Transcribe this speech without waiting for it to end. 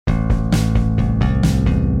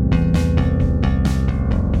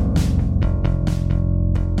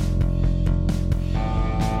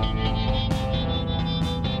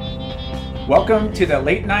Welcome to the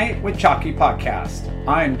Late Night with Chalky podcast.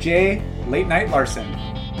 I'm Jay Late Night Larson.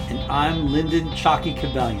 And I'm Lyndon Chalky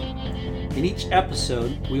Cabellion. In each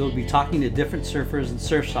episode, we will be talking to different surfers and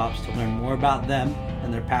surf shops to learn more about them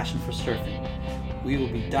and their passion for surfing. We will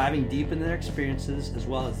be diving deep into their experiences as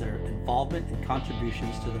well as their involvement and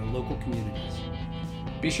contributions to their local communities.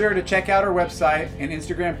 Be sure to check out our website and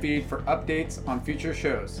Instagram feed for updates on future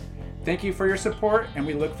shows. Thank you for your support, and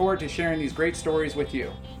we look forward to sharing these great stories with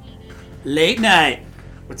you. Late night.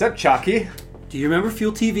 What's up, Chalky? Do you remember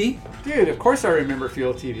Fuel TV? Dude, of course I remember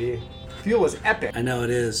Fuel TV. Fuel was epic. I know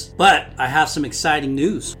it is. But I have some exciting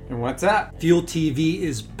news. And what's that? Fuel TV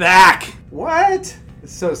is back. What?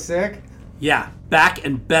 It's so sick. Yeah, back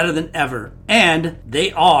and better than ever. And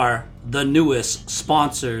they are the newest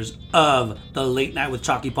sponsors of the Late Night with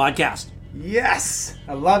Chalky podcast. Yes,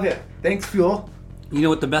 I love it. Thanks, Fuel. You know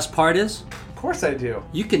what the best part is? Of course I do.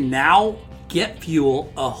 You can now get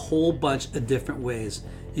Fuel a whole bunch of different ways.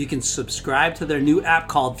 You can subscribe to their new app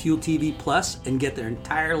called Fuel TV Plus and get their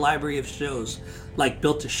entire library of shows like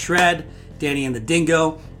Built to Shred, Danny and the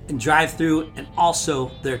Dingo, and Drive Through, and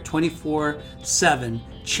also their 24/7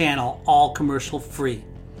 channel, all commercial free.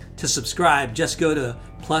 To subscribe, just go to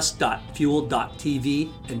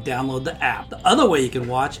plus.fuel.tv and download the app. The other way you can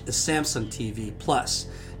watch is Samsung TV Plus,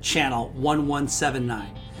 channel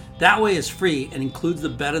 1179. That way is free and includes the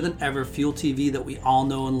better than ever Fuel TV that we all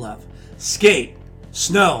know and love. Skate,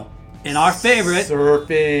 snow, and our favorite...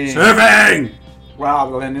 Surfing!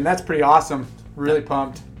 Wow, Lyndon, that's pretty awesome. Really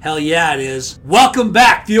pumped. Hell yeah, it is. Welcome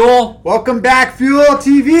back, Fuel! Welcome back, Fuel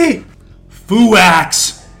TV!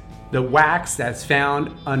 Foo-Wax! The wax that's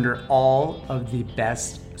found under all of the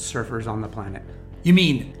best surfers on the planet. You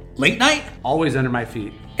mean Late Night? Always under my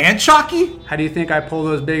feet. And Chalky? How do you think I pull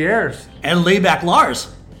those big airs? And Layback Lars.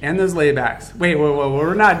 And those laybacks. Wait, whoa,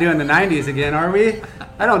 we're not doing the 90s again, are we?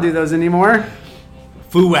 I don't do those anymore.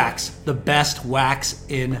 Foo-Wax, the best wax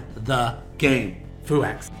in the game.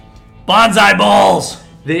 Foo-Wax. Bonsai Bowls!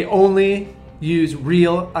 They only use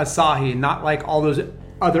real Asahi, not like all those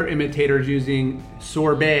other imitators using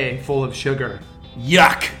sorbet full of sugar.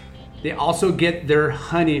 Yuck! They also get their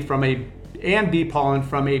honey and bee pollen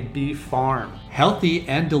from a bee farm. Healthy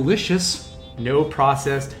and delicious. No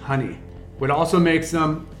processed honey. What also makes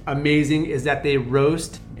them amazing is that they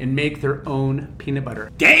roast and make their own peanut butter.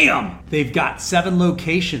 Damn! They've got 7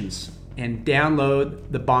 locations. And download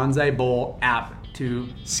the Bonsai Bowl app to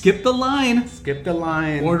skip the line.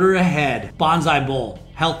 Order ahead. Bonsai Bowl.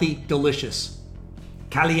 Healthy, delicious.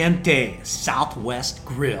 Caliente Southwest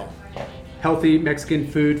Grill. Healthy Mexican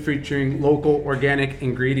food featuring local organic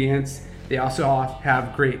ingredients. They also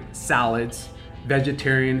have great salads,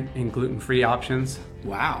 vegetarian and gluten-free options.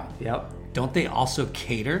 Wow. Yep. Don't they also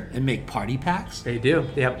cater and make party packs? They do.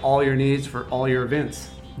 They have all your needs for all your events.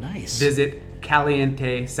 Nice. Visit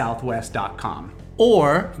calientesouthwest.com.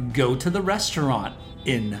 Or go to the restaurant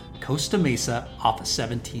in Costa Mesa off of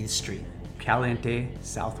 17th Street. Caliente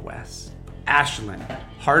Southwest. Ashland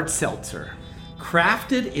Hard Seltzer.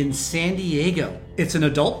 Crafted in San Diego. It's an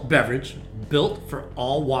adult beverage built for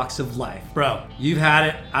all walks of life. Bro, you've had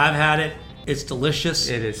it. I've had it. It's delicious.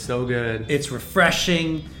 It is so good. It's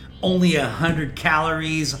refreshing. Only 100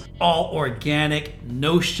 calories. All organic.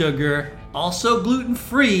 No sugar. Also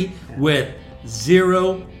gluten-free with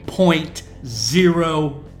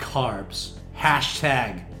 0.0 carbs.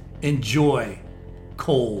 Hashtag enjoy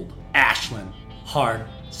cold Ashland Hard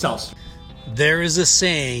Seltzer. There is a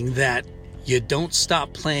saying that you don't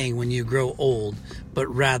stop playing when you grow old, but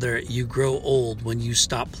rather you grow old when you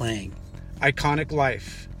stop playing. Iconic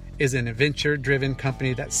Life is an adventure-driven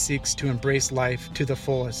company that seeks to embrace life to the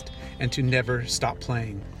fullest and to never stop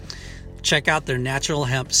playing. Check out their natural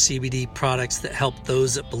hemp CBD products that help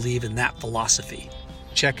those that believe in that philosophy.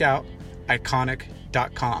 Check out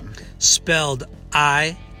iconic.com. Spelled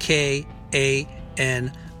IKANIK.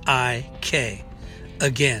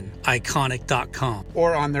 Again, iconic.com.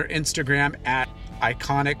 Or on their Instagram at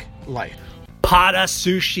Iconic Life. Pada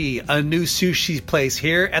Sushi, a new sushi place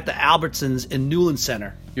here at the Albertsons in Newland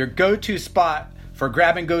Center. Your go-to spot for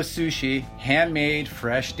grab-and-go sushi, handmade,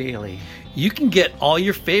 fresh daily. You can get all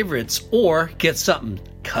your favorites or get something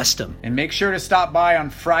custom. And make sure to stop by on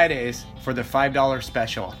Fridays for the $5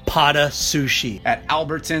 special. Pada Sushi. At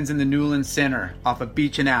Albertsons in the Newland Center off of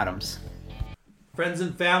Beach and Adams. Friends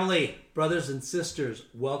and family, brothers and sisters,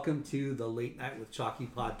 welcome to the Late Night with Chalky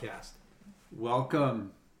podcast.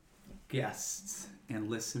 Welcome, guests and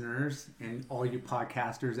listeners and all you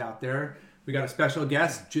podcasters out there. We got a special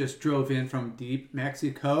guest, just drove in from deep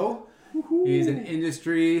Mexico. Woo-hoo. He's an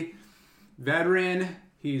industry veteran.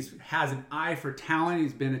 He has an eye for talent.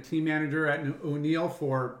 He's been a team manager at O'Neill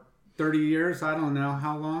for 30 years. I don't know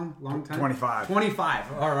how long time. 25.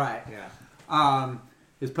 25. All right. Yeah.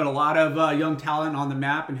 Has put a lot of young talent on the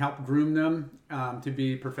map and helped groom them to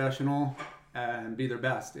be professional and be their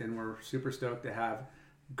best. And we're super stoked to have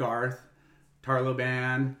Garth,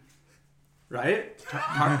 Tarlaban, right?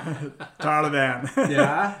 Tarlaban.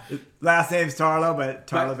 Yeah. Last name's Tarlow, but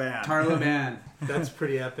Tarlaban. Tarlaban. That's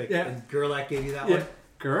pretty epic. Yeah. And Gerlach gave you that Yeah. one?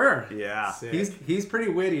 Gur. Yeah. Sick. He's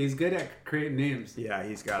pretty witty. He's good at creating names. Yeah,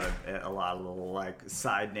 he's got a lot of little like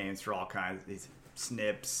side names for all kinds. These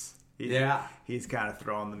Snips. He's kind of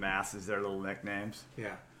throwing the masses their little nicknames.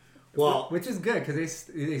 Yeah. Well, Which is good because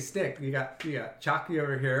they stick. You got Chalky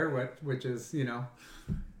over here, which is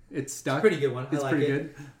it's stuck. pretty good one. It's I like pretty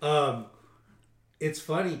it. good. It's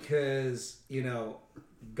funny because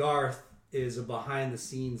Garth is a behind the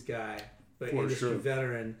scenes guy, but For industry sure.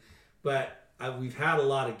 veteran. But we've had a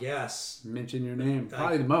lot of guests. Mention your name,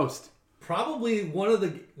 probably the most. Probably one of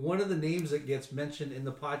the names that gets mentioned in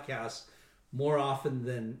the podcast more often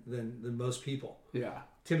than most people. Yeah.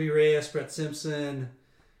 Timmy Reyes, Brett Simpson,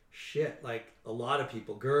 like a lot of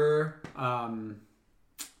people. Gurr. And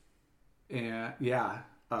yeah.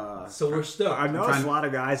 So we're stoked. I've noticed a lot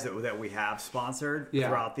of guys that we have sponsored Yeah.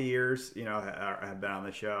 throughout the years, have been on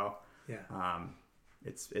the show. Yeah.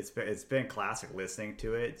 It's been classic listening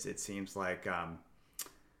to it. It seems like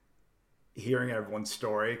hearing everyone's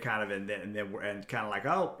story kind of and kind of like,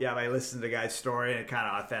 oh yeah, I listened to the guy's story and it kind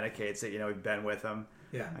of authenticates it. We've been with him.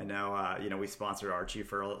 Yeah. I know. We sponsored Archie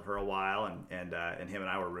for a while, and him and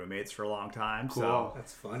I were roommates for a long time. Cool. So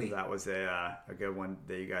That's funny. that was a good one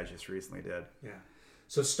that you guys just recently did. Yeah.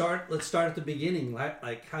 So let's start at the beginning.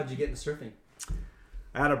 Like how'd you get into surfing?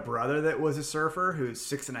 I had a brother that was a surfer who's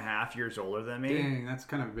 6.5 years older than me. Dang, that's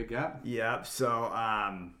kind of a big gap. Yep. So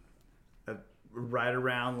right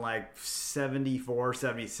around like 74,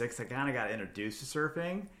 76, I kind of got introduced to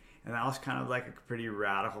surfing, and that was kind of like a pretty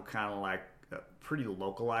radical, kind of like pretty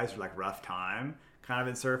localized, like rough time kind of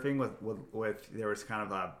in surfing with there was kind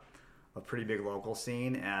of a pretty big local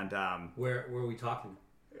scene, and Where are we talking?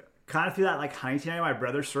 kind of through that like Huntington area. My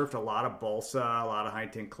brother surfed a lot of balsa, a lot of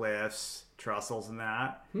Huntington Cliffs, Trussels, and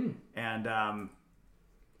that. And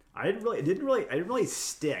I didn't really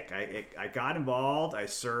stick. I got involved. I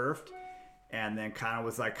surfed, and then kind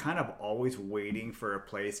of always waiting for a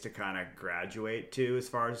place to kind of graduate to as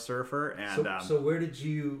far as a surfer. And So where did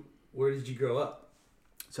you grow up?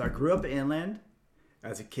 so I grew up inland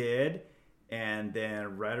as a kid. And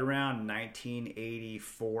then right around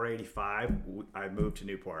 1984, 85, I moved to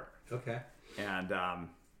Newport. Okay. And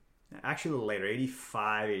actually a little later,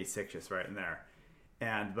 85, 86, just right in there.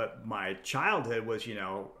 But my childhood was,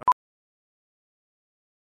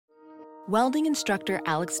 Welding instructor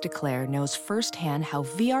Alex DeClaire knows firsthand how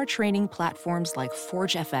VR training platforms like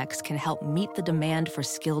ForgeFX can help meet the demand for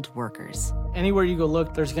skilled workers. Anywhere you go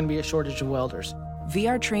look, there's going to be a shortage of welders.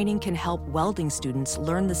 VR training can help welding students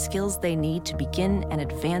learn the skills they need to begin and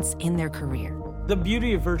advance in their career. The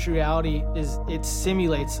beauty of virtual reality is it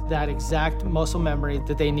simulates that exact muscle memory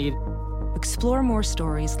that they need. Explore more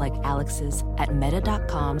stories like Alex's at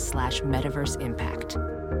meta.com/metaverseimpact.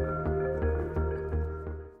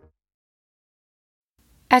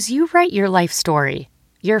 As you write your life story,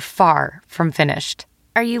 you're far from finished.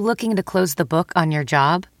 Are you looking to close the book on your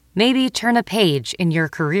job? Maybe turn a page in your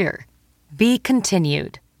career? Be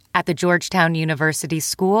continued at the Georgetown University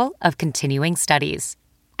School of Continuing Studies.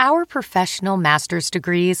 Our professional master's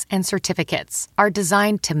degrees and certificates are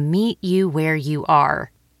designed to meet you where you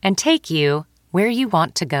are and take you where you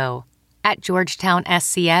want to go. At Georgetown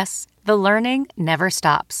SCS, the learning never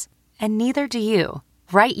stops, and neither do you.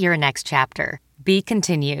 Write your next chapter. Be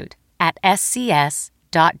continued at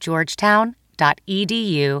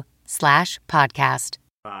scs.georgetown.edu/podcast.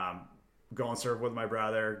 Going surf with my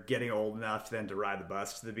brother, getting old enough then to ride the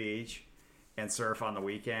bus to the beach and surf on the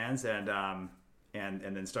weekends, and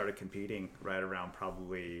then started competing right around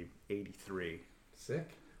probably 83.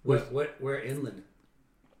 Sick. Where inland?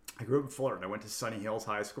 I grew up in Fullerton. I went to Sunny Hills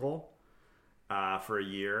High School for a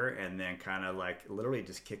year, and then kind of like literally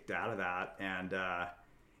just kicked out of that and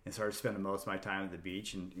started spending most of my time at the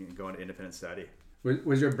beach and going to independent study.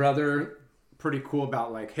 Was your brother pretty cool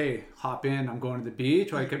about like, hey, hop in, I'm going to the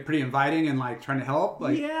beach? Like pretty inviting and like trying to help?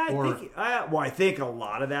 Like, yeah, I think a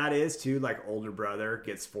lot of that is too, like older brother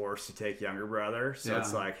gets forced to take younger brother. So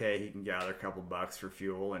it's like, hey, he can gather a couple bucks for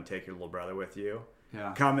fuel and take your little brother with you.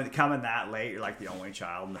 Yeah. Coming that late, you're like the only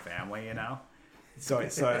child in the family, So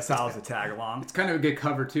it's always a tag along. It's kind of a good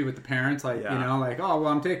cover too with the parents, like like, oh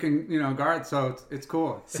well, I'm taking Garth, so it's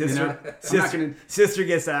cool. Sister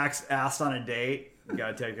gets asked on a date. You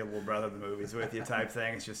gotta take your little brother to the movies with you, type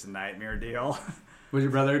thing. It's just a nightmare deal. Was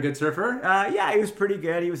your brother a good surfer? Yeah, he was pretty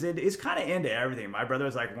good. He's kind of into everything. My brother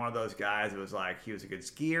was like one of those guys that was like, he was a good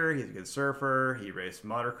skier, he's a good surfer, he raced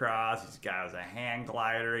motocross, this guy was a hang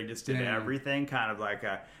glider, he just did everything, kind of like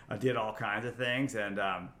did all kinds of things, and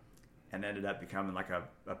ended up becoming like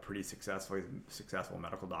a pretty successful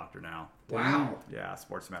medical doctor now. Wow. Yeah,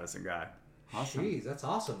 sports medicine guy. Awesome. Jeez, that's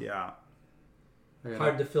awesome. Yeah.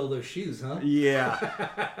 Hard to fill those shoes, huh? Yeah.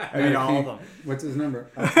 I mean, all of them. What's his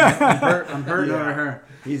number? I'm hurt over here.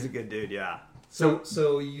 He's a good dude, yeah.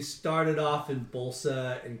 So you started off in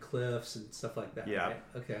Bolsa and Cliffs and stuff like that, yeah. Right?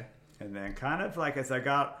 Okay. And then kind of like as I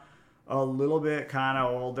got a little bit kind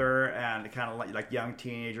of older and kind of like young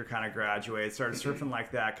teenager, kind of graduated, started surfing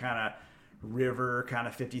like that kind of river, kind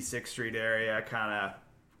of 56th Street area, kind of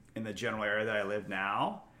in the general area that I live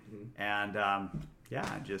now. And I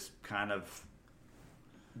just kind of,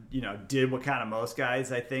 did what kind of most guys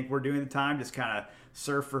I think were doing at the time, just kind of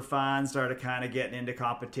surf for fun, started kind of getting into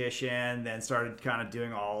competition, then started kind of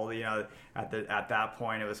doing all, at that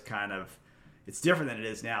point it was kind of, it's different than it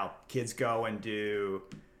is now. Kids go and do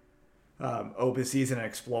open season and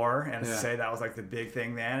Explorer, and say that was like the big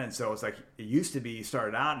thing then. And so it's like, it used to be you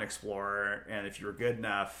started out in Explorer, and if you were good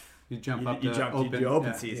enough, you do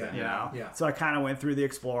open season, Yeah. So I kind of went through the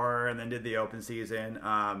Explorer and then did the open season,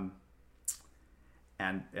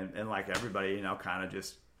 and like everybody, kind of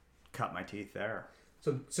just cut my teeth there.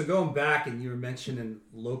 So going back, and you were mentioning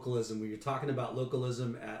localism. Were you talking about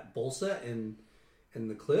localism at Bolsa in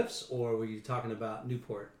the Cliffs, or were you talking about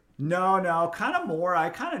Newport? No, kind of more. I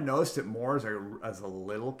kind of noticed it more as a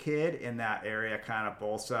little kid in that area, kind of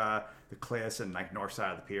Bolsa, the Cliffs, and like north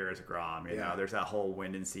side of the pier as a Grom. You know, there's that whole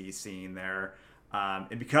wind and sea scene there.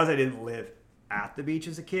 And because I didn't live at the beach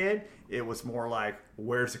as a kid, it was more like,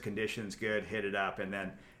 where's the conditions good, hit it up. And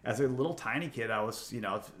then as a little tiny kid, I was,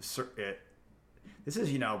 this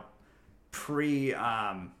is, pre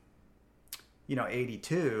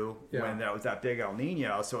 82 when there was that big El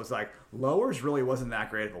Nino. So it was like Lowers really wasn't that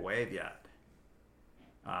great of a wave yet.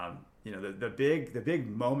 The big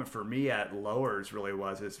moment for me at Lowers really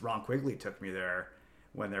is Ron Quigley took me there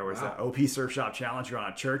when there was an OP Surf Shop Challenge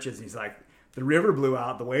on Churches. And he's like, the river blew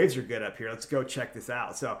out, the waves are good up here, let's go check this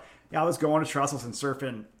out. So I was going to Trussell's and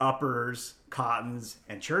surfing uppers, cottons,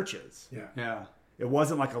 and Churches. Yeah. It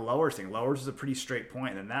wasn't like a Lowers thing. Lowers was a pretty straight point,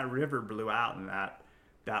 and then that river blew out, and that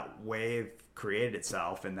wave created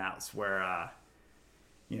itself, and that's where,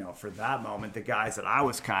 for that moment, the guys that I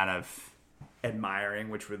was kind of admiring,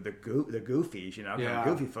 which were the goofies, kind of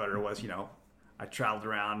goofy footer was, I traveled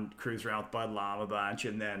around, cruised around with Bud Lom a bunch,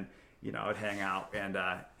 and then, I'd hang out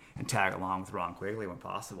and tag along with Ron Quigley when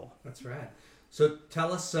possible. That's rad. So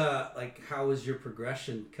tell us, how was your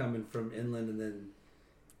progression coming from inland, and then,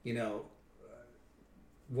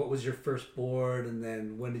 what was your first board, and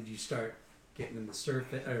then when did you start getting in the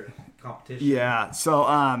surf or competition? Yeah. So,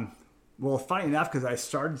 well, funny enough, because I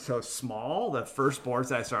started so small, the first boards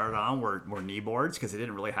that I started on were knee boards, because I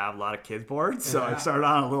didn't really have a lot of kids boards. So I started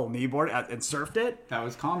on a little knee board and surfed it. That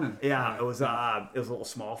was common. Yeah, it was a little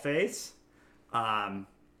small face. And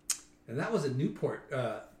that was a Newport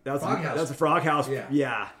that was a frog house.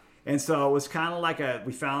 Yeah. And so it was kind of like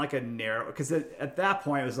we found like a narrow, because at that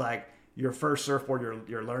point it was like your first surfboard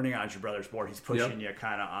you're learning on your brother's board. He's pushing you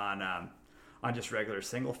kind of on just regular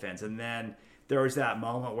single fins. And then there was that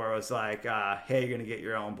moment where it was like, hey, you're going to get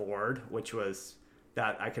your own board, which was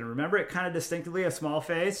that I can remember it kind of distinctively, a small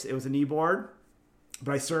face. It was a knee board,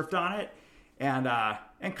 but I surfed on it and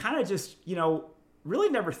kind of just, really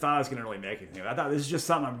never thought I was going to really make anything. I thought this is just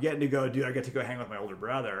something I'm getting to go do. I get to go hang with my older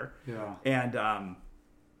brother. Yeah. And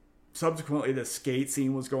subsequently, the skate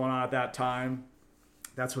scene was going on at that time.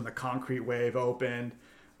 That's when the Concrete Wave opened,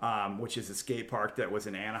 which is a skate park that was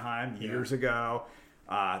in Anaheim years ago.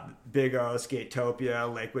 Big O,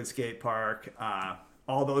 Skatopia, Lakewood Skate Park.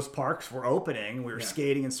 All those parks were opening. We were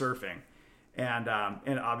skating and surfing. And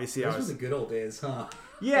obviously those were the good old days, huh?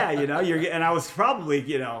 Yeah, and I was probably,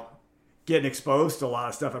 getting exposed to a lot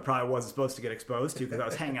of stuff I probably wasn't supposed to get exposed to, because I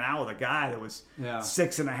was hanging out with a guy that was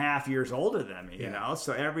 6.5 years older than me,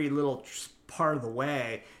 So every little part of the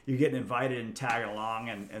way, you're getting invited and tagging along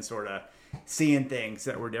and sort of seeing things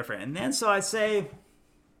that were different. And then, so I'd say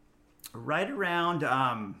right around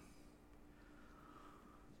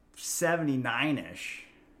 79-ish,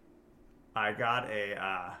 I got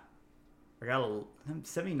a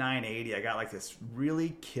 79, 80. I got like this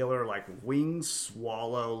really killer, like wing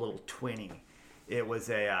swallow little twinny. It was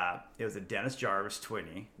a Dennis Jarvis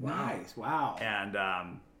twinny. Nice. Wow.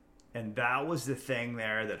 And that was the thing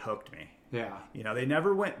there that hooked me. Yeah. They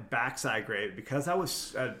never went backside grade, because I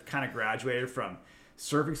was kind of graduated from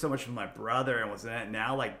surfing so much with my brother and was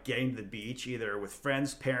now like getting to the beach either with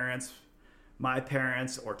friends' parents, my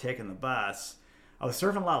parents, or taking the bus. I was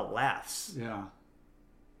surfing a lot of lefts. Yeah.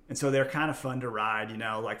 And so they're kind of fun to ride, you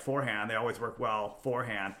know, like forehand. They always work well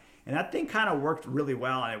forehand. And that thing kind of worked really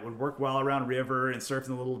well. And it would work well around river and surfing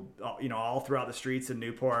the little, you know, all throughout the streets in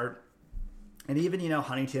Newport. And even, you know,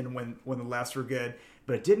 Huntington when the lefts were good.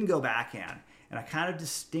 But it didn't go backhand. And I kind of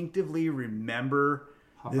distinctively remember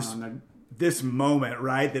this moment,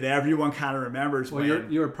 right, that everyone kind of remembers. Well,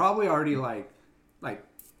 you were probably already like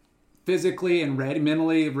physically and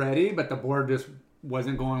mentally ready, but the board just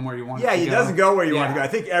wasn't going where you wanted to go. Yeah, it doesn't go where you want to go. I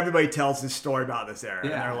think everybody tells this story about this era.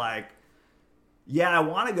 Yeah. And they're like, yeah, I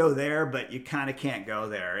want to go there, but you kind of can't go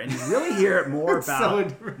there. And you really hear it more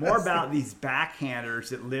about these backhanders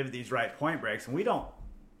that live at these right point breaks. And we don't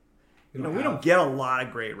get a lot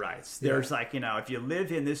of great rights. There's like, you know, if you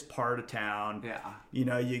live in this part of town, you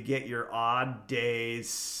know, you get your odd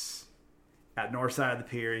days at north side of the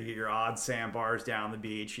pier, you get your odd sandbars down the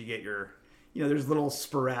beach, you get your, you know, there's little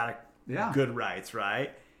sporadic good rights,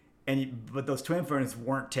 right? But those twin ferns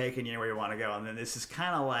weren't taking you where you want to go. And then this is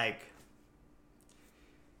kind of like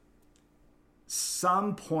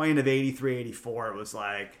some point of 83, 84, it was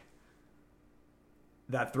like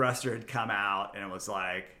that thruster had come out and it was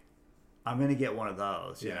like, I'm going to get one of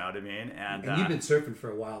those, you know what I mean? And you've been surfing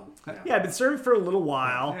for a while. Yeah, I've been surfing for a little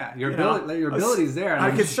while. Yeah, your ability's there.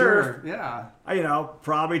 I can surf. Yeah. You know,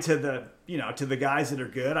 probably to the guys that are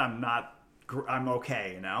good, I'm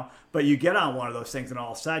okay, you know? But you get on one of those things and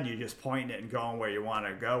all of a sudden you're just pointing it and going where you want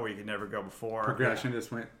to go, where you could never go before. Progression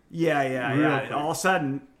just went. Yeah. And all of a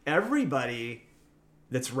sudden, everybody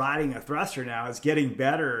that's riding a thruster now is getting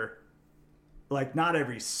better. Like not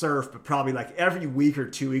every surf, but probably like every week or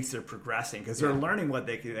 2 weeks they're progressing because they're learning what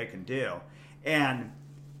they can do. And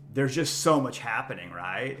there's just so much happening,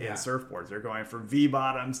 right? In surfboards. They're going from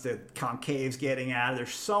V-bottoms to concaves getting out.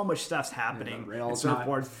 There's so much stuff's happening in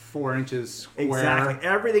surfboards. 4 inches square. Exactly.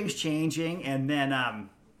 Everything's changing. And then,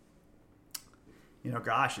 you know,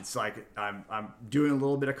 gosh, it's like I'm doing a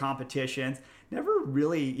little bit of competitions. Never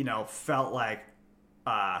really, you know, felt like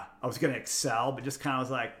I was going to excel, but just kind of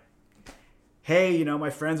was like, hey, you know,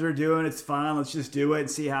 my friends are doing it's fun. Let's just do it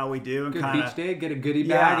and see how we do. And good beach day, get a goodie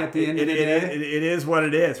bag at the end of the day. It is what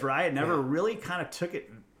it is, right? Never really kind of took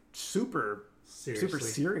it super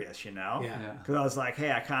serious, you know? Yeah. Because I was like,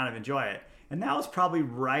 hey, I kind of enjoy it. And that was probably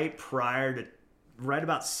right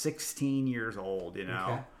about 16 years old, you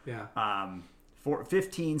know? Okay. Yeah.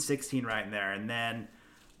 15, 16 right in there. And then...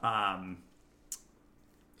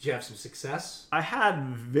 Did you have some success? I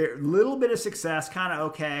had little bit of success, kind of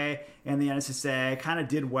okay, in the NSSA. Kind of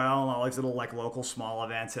did well in all these little like local small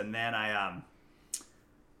events, and then I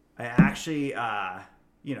actually,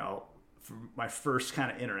 you know, my first kind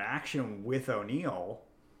of interaction with O'Neill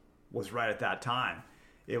was right at that time.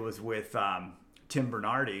 It was with Tim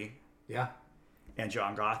Bernardi, and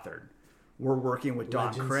John Gothard. We're working with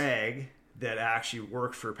Don Craig that actually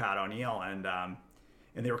worked for Pat O'Neill,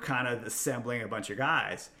 and they were kind of assembling a bunch of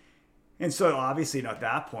guys. And so obviously, you know, at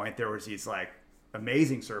that point, there was these like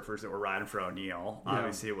amazing surfers that were riding for O'Neill. Yeah.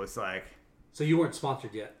 Obviously, it was like... So you weren't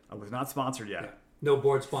sponsored yet? I was not sponsored yet. Yeah. No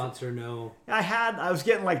board sponsor, no... I was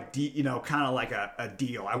getting like, you know, kind of like a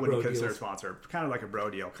deal. I wouldn't consider a sponsor. Kind of like a bro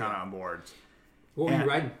deal, kind of on boards. What were you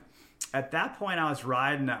riding? At that point, I was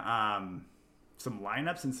riding some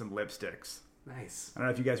lineups and some lipsticks. Nice. I don't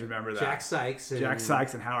know if you guys remember that. Jack Sykes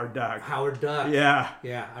and Howard Duck. Yeah,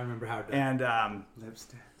 I remember Howard Duck. And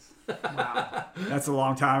lipsticks. Wow, that's a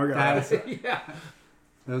long time ago. Yeah.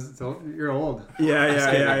 You're old.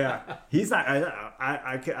 Yeah. He's not.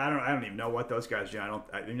 I don't even know what those guys do.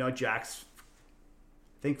 You know, Jack's.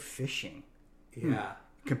 I think fishing. Yeah.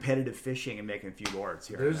 Competitive fishing and making a few boards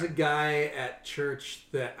here. There's a guy at church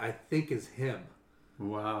that I think is him.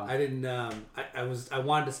 Wow. I didn't. I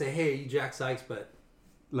wanted to say, hey, you Jack Sykes, but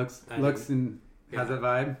looks and has a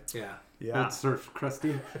vibe. Yeah. Old surf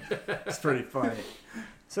crusty. It's pretty funny.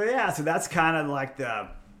 So that's kind of like the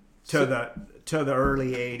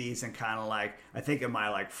early '80s and kind of like I think in my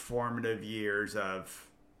like formative years of.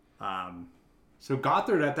 So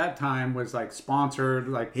Gothard at that time was like sponsored,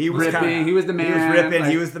 like he was ripping. He was the man. He was ripping.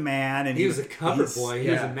 He was the man, and he was a cover boy. He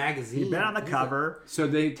was a magazine. He'd been on the cover. So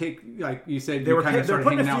they take, like you said, they're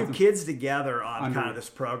putting a few kids together on kind of this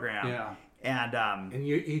program. Yeah. And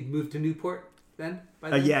he'd moved to Newport then.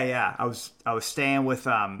 Yeah. I was staying with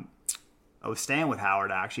Howard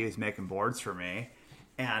actually. He was making boards for me,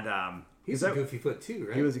 and he's a goofy foot too,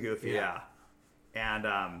 right? He was a goofy, yeah.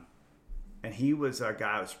 And he was a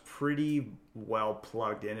guy who was pretty well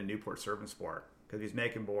plugged into Newport Surf and Sport because he was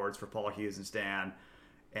making boards for Paul Hughes and Stan.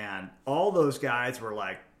 And all those guys were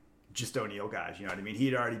like just O'Neill guys, you know what I mean?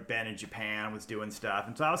 He'd already been in Japan, was doing stuff.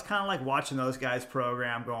 And so I was kind of like watching those guys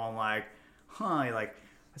program going like, like,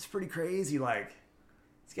 that's pretty crazy. Like,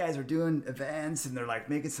 these guys are doing events and they're like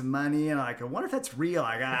making some money. And I'm like, I wonder if that's real.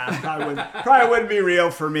 Like, probably wouldn't be real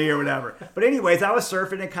for me or whatever. But anyways, I was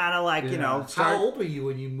surfing and kind of like, you know. How old were you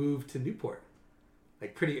when you moved to Newport?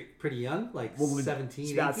 Like pretty young? Like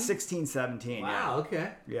 17, about 18? 16, 17. Wow,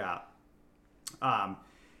 okay. Yeah.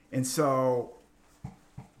 And so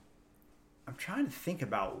I'm trying to think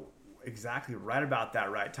about exactly right about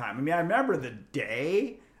that right time. I mean, I remember the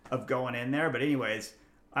day of going in there, but anyways,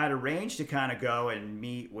 I had arranged to kind of go and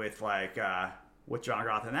meet with with John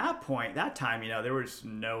Garth. And that time, you know, there was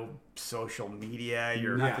no social media.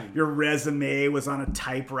 Your resume was on a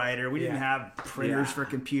typewriter. We didn't have printers for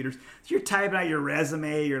computers. So you're typing out your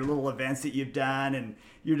resume, your little events that you've done, and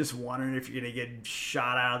you're just wondering if you're going to get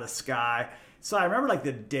shot out of the sky. So I remember like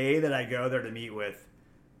the day that I go there to meet with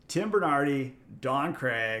Tim Bernardi, Don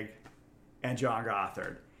Craig, and John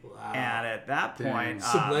Gothard. Wow. And at that point...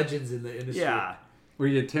 some legends in the industry. Yeah. Were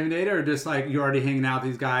you intimidated or just like you're already hanging out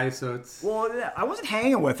with these guys? So it's... Well, I wasn't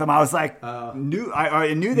hanging with them. I was like, I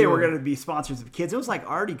knew they were going to be sponsors of the kids. It was like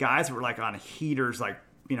already guys that were like on heaters, like,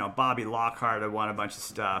 you know, Bobby Lockhart had won a bunch of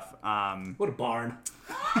stuff. What a barn.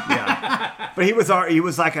 Yeah. But he was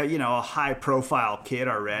like a, you know, a high profile kid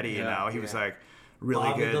already, you know. He was like really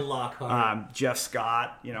Bobby good. the Lockhart. Jeff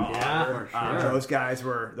Scott, you know, Yeah,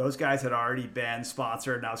 Oliver. Those guys had already been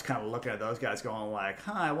sponsored, and I was kind of looking at those guys going like,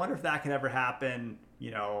 I wonder if that could ever happen,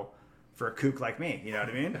 you know, for a kook like me, you know what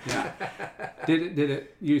I mean? Yeah. Did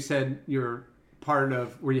it? You said you're part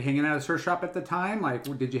of. Were you hanging at a surf shop at the time? Like,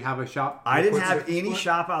 did you have a shop? I didn't have any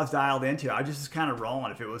shop I was dialed into. I just was kind of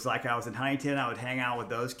rolling. If it was like I was in Huntington, I would hang out with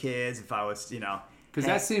those kids. If I was, you know, because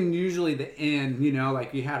that seemed usually the end. You know,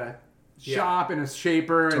 like you had a shop and a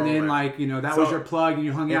shaper, and then like, you know, that was your plug, and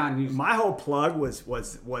you hung out. And my whole plug was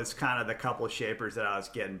kind of the couple of shapers that I was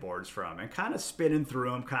getting boards from, and kind of spinning through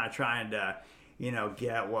them, kind of trying to, you know,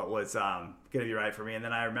 get what was going to be right for me. And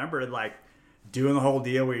then I remember like doing the whole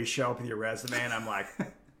deal where you show up with your resume, and I'm like,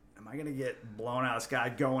 am I going to get blown out of the sky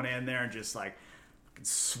going in there and just like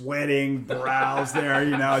sweating brows there,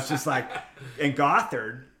 you know? It's just like, and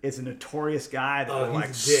Gothard is a notorious guy that will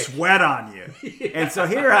like sweat on you. And so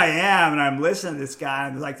here I am, and I'm listening to this guy,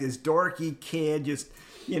 and like this dorky kid just,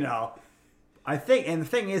 you know, I think, and the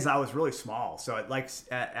thing is, I was really small. So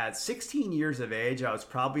at 16 years of age, I was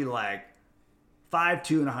probably like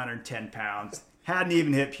 5'2" and 110 pounds. Hadn't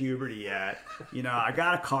even hit puberty yet. You know, I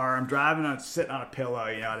got a car. I'm driving sitting on a pillow.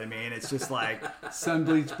 You know what I mean? It's just like sun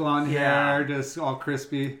bleached blonde hair, just all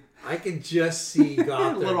crispy. I can just see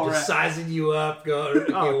Gothard just sizing you up, going,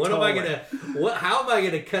 okay, how am I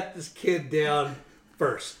gonna cut this kid down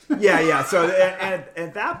first? Yeah. So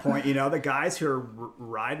at that point, you know, the guys who are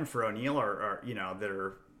riding for O'Neill are you know,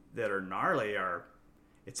 that are gnarly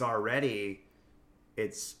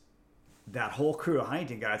it's that whole crew of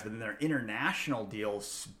Huntington guys, but then their international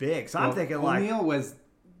deal's big. So I'm thinking like O'Neill was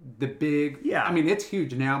the big. Yeah, I mean, it's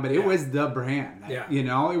huge now, but it was the brand. Yeah, you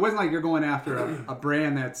know, it wasn't like you're going after a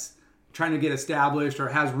brand that's trying to get established or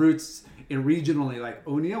has roots in regionally. Like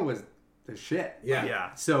O'Neill was the shit.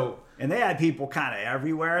 Yeah. So, and they had people kind of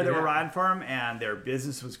everywhere that were riding for them, and their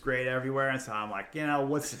business was great everywhere. And so I'm like, you know,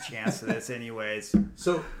 what's the chance of this, anyways?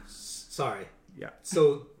 So, sorry. Yeah.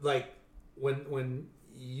 So, like, when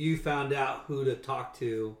you found out who to talk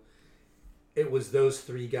to, it was those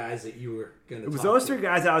three guys that you were going to talk to? It was those three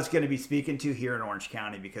guys I was going to be speaking to here in Orange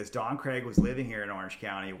County, because Don Craig was living here in Orange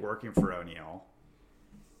County working for O'Neill,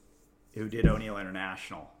 who did O'Neill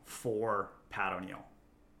International for Pat O'Neill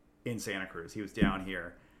in Santa Cruz. He was down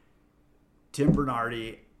here. Tim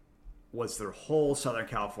Bernardi was their whole Southern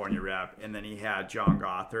California rep, and then he had John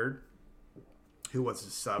Gothard, who was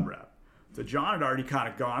his sub rep. So John had already kind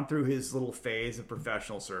of gone through his little phase of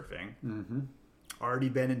professional surfing. Mm-hmm. Already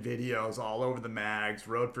been in videos all over the mags.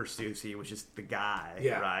 Rode for Susie, which is the guy,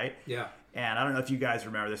 right? Yeah. And I don't know if you guys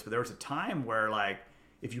remember this, but there was a time where, like,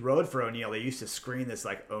 if you rode for O'Neill, they used to screen this,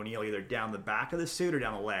 like, O'Neill either down the back of the suit or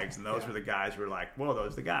down the legs. And those were the guys who were like, whoa,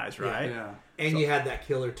 those are the guys, right? Yeah. And you had that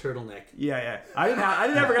killer turtleneck. Yeah. I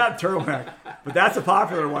never got a turtleneck, but that's a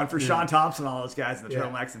popular one for Sean Thompson and all those guys in the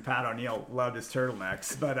turtlenecks, and Pat O'Neill loved his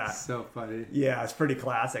turtlenecks. But so funny. Yeah, it's pretty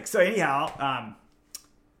classic. So anyhow,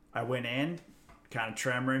 I went in, kind of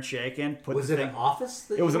trembling, shaking. Was it an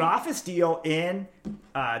office? It was an office deal in.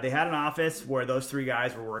 They had an office where those three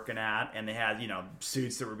guys were working at, and they had, you know,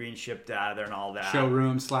 suits that were being shipped out of there and all that.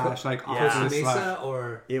 Showroom / like office. Mesa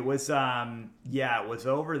or it was it was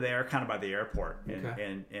over there, kind of by the airport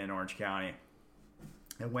in Orange County.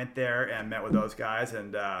 and went there and met with those guys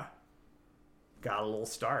and got a little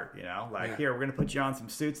start, here, we're going to put you on some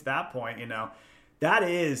suits. At that point, that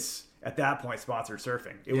is at that point sponsored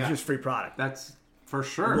surfing. It was just free product. That's for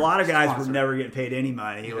sure. A lot of guys sponsored. were never getting paid any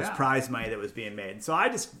money. It was prize money that was being made. And so I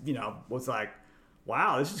just, was like,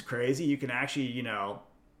 wow, this is crazy. You can actually,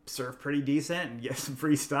 surf pretty decent and get some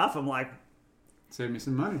free stuff. I'm like, save me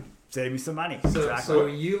some money. So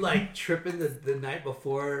you like tripping the night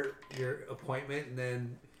before your appointment, and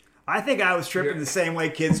then I think I was tripping the same way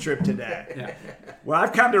kids trip today. What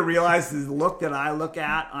I've come to realize is the look that I look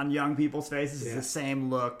at on young people's faces is the same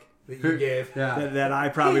look that you gave that I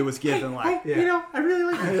probably was given. I really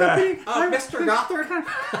like the company. Mr. Gothard.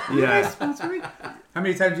 How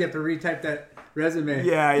many times do you have to retype that resume?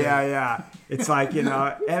 Yeah. It's like, and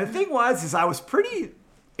the thing was I was pretty,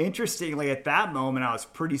 interestingly, at that moment, I was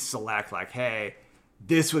pretty select. Like, hey,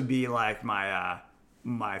 this would be like my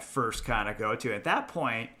first kind of go-to. At that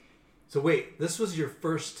point. So wait, this was your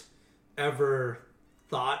first ever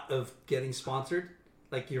thought of getting sponsored?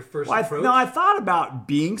 Like your first approach? I thought about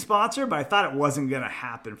being sponsored, but I thought it wasn't going to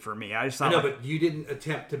happen for me. I just thought, but you didn't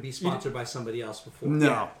attempt to be sponsored by somebody else before.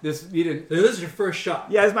 No. Yeah. You didn't. So this is your first shot.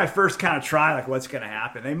 Yeah, it's my first kind of try, like what's going to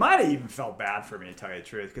happen. They might have even felt bad for me, to tell you the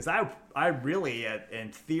truth, because I really,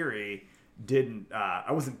 in theory, didn't.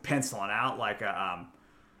 I wasn't penciling out like a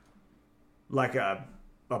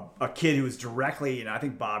kid who was directly, I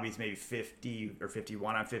think Bobby's maybe 50 or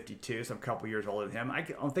 51. I'm 52, so I'm a couple years older than him. I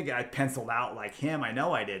don't think I penciled out like him. I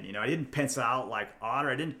know I didn't. I didn't pencil out like Otter.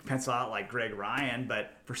 I didn't pencil out like Greg Ryan.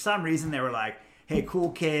 But for some reason, they were like, hey,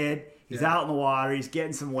 cool kid. He's out in the water. He's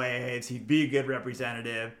getting some waves. He'd be a good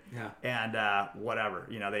representative. Yeah. And whatever.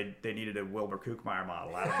 They needed a Wilbur Kookmeyer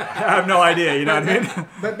model. I don't know. I have no idea. You know what I mean?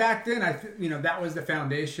 But back then, that was the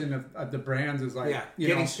foundation of the brands. Is like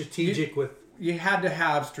getting strategic with. You had to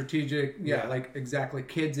have strategic, like exactly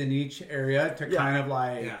kids in each area to kind of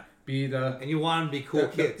like be the. And you want to be cool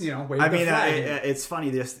kids. Wave the flag. It's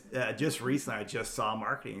funny. Just recently, I just saw a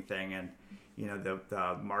marketing thing, and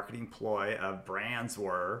the marketing ploy of brands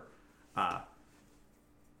were, a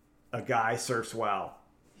guy surfs well,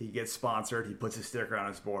 he gets sponsored, he puts a sticker on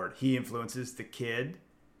his board, he influences the kid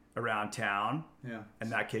around town,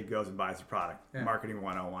 and that kid goes and buys the product. Marketing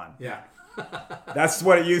 101. Yeah. That's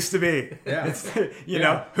what it used to be.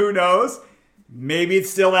 Yeah. Who knows? Maybe it's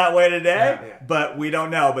still that way today, but we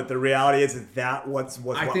don't know. But the reality is that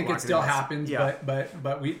I think it still happens,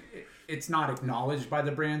 but it's not acknowledged by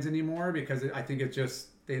the brands anymore because I think it's just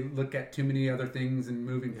they look at too many other things and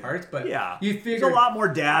moving parts. But you figure there's a lot more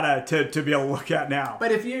data to be able to look at now.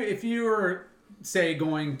 But if you were say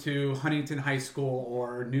going to Huntington High School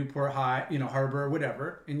or Newport High, Harbor,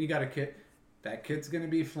 whatever, and you got a kid. That kid's going to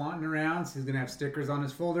be flaunting around. So he's going to have stickers on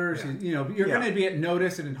his folders. Yeah. You're going to be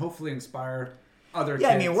noticed and hopefully inspire other kids. Yeah,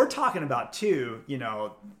 I mean, we're talking about, too,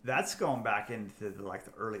 that's going back into the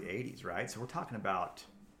early 80s, right? So we're talking about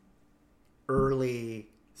early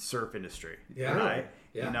surf industry, right?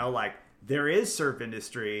 Yeah. There is surf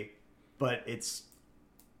industry, but it's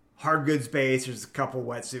hard goods based. There's a couple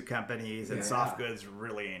wetsuit companies, and soft goods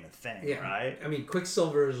really ain't a thing, right? I mean,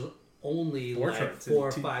 Quicksilver's only 4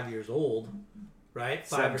 or 5 years old, right?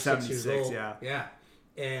 5 or 6 years old. Yeah.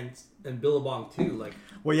 And Billabong too,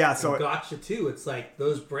 so Gotcha too. It's like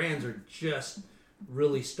those brands are just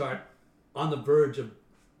really start on the verge of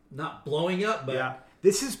not blowing up, but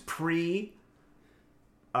this is pre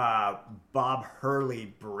Bob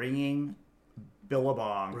Hurley bringing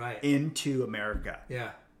Billabong into America.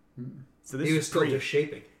 Yeah. So this he was still just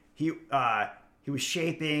shaping. He was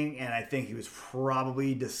shaping, and I think he was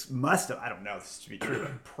probably I don't know this to be true,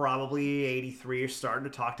 but probably 83 or starting to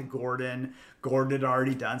talk to Gordon. Gordon had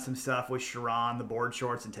already done some stuff with Sharon, the board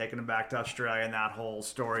shorts, and taking them back to Australia, and that whole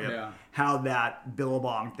story of how that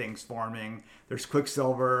Billabong thing's forming. There's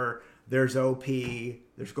Quicksilver, there's OP,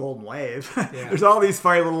 there's Golden Wave. There's all these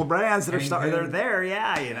funny little brands that they're there,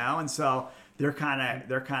 and so they're kind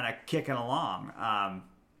of kicking along.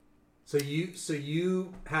 So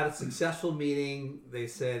you had a successful meeting. They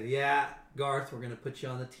said, Garth, we're going to put you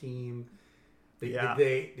on the team.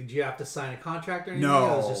 Did you have to sign a contract or anything?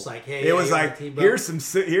 No. It was just like, hey. It was like,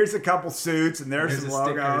 here's a couple suits and there's some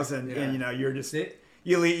logos stickers. and you're just,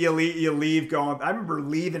 you leave going, I remember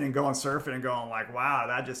leaving and going surfing and going like, wow,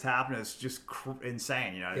 that just happened. It's just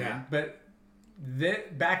insane. You know what I mean?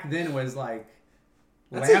 But back then it was like,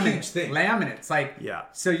 that's a huge thing. Laminates,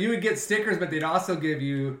 so you would get stickers, but they'd also give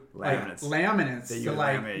you laminates. So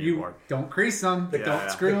you don't crease them,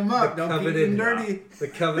 don't screw them up, don't keep them dirty. The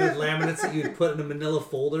coveted laminates that you'd put in a manila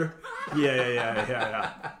folder.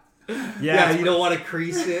 Yeah. Yeah, you don't want to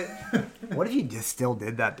crease it. What if you just still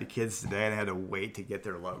did that to kids today and they had to wait to get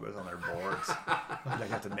their logos on their boards? Like,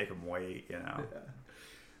 have to make them wait, you know? Yeah.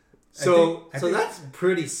 So that's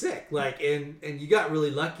pretty sick. Like, and you got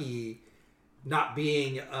really lucky not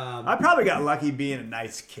being. I probably got lucky being a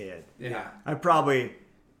nice kid. Yeah. I probably,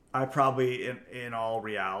 in all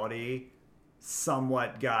reality,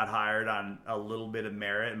 somewhat got hired on a little bit of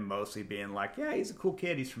merit and mostly being like, yeah, he's a cool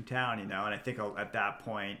kid. He's from town, you know? And I think at that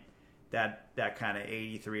point, that kind of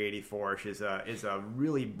 83, 84ish is a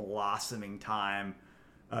really blossoming time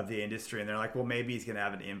of the industry. And they're like, well, maybe he's going to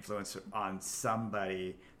have an influence on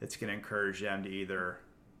somebody that's going to encourage them to either,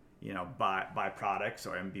 you know, buy products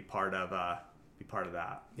or be part of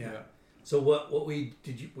that. Yeah. So what were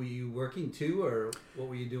you working too, or what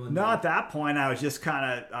were you doing? No, at that point, I was just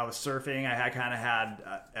I was surfing.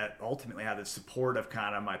 I ultimately had the support of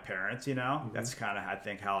kind of my parents, you know. Mm-hmm. That's kind of, I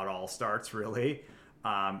think, how it all starts, really.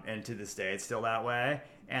 And to this day, it's still that way.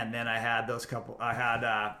 And then I had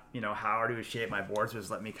Howard, who would shape my boards,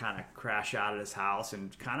 was let me kind of crash out at his house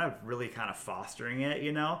and kind of fostering it,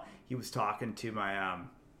 you know. He was talking to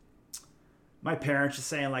my parents, just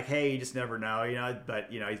saying like, hey, you just never know, you know,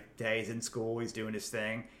 but, you know, he's in school, he's doing his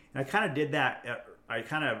thing. And I kind of did that. I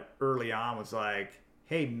kind of early on was like,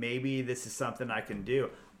 hey, maybe this is something I can do.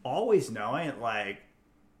 Always knowing, like,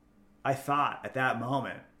 I thought at that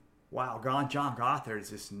moment, wow, John Gothard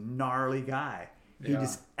is this gnarly guy. He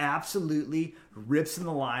just absolutely rips in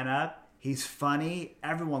the lineup. He's funny.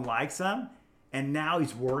 Everyone likes him. And now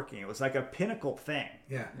he's working. It was like a pinnacle thing.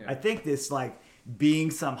 Yeah. I think this, like,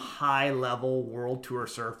 being some high-level world tour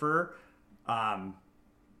surfer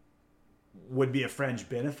would be a fringe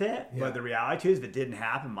benefit. Yeah. But the reality is, if it didn't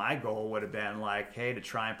happen, my goal would have been, like, hey, to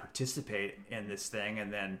try and participate in this thing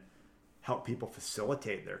and then help people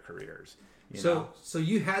facilitate their careers. So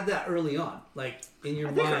you had that early on, like, in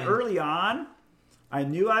your mind. I think early on, I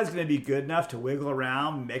knew I was going to be good enough to wiggle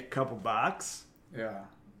around, make a couple bucks. Yeah.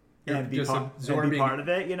 And be part of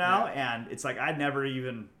it, you know? Yeah. And it's like, I'd never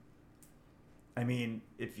even... I mean,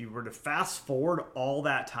 if you were to fast forward all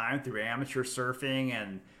that time through amateur surfing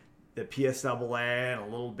and the PSAA and a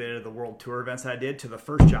little bit of the world tour events I did to the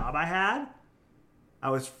first job I had, I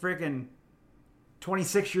was freaking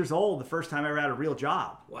 26 years old the first time I ever had a real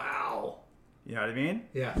job. Wow. You know what I mean?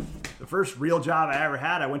 Yeah. The first real job I ever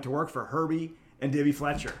had, I went to work for Herbie and Debbie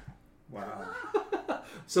Fletcher. Wow.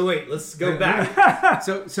 So wait, let's go back.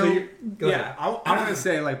 So go ahead. I want to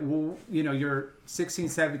say, like, well, you know, you're 16,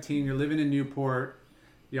 17, you're living in Newport.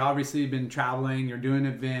 You obviously been traveling, you're doing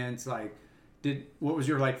events. Like, what was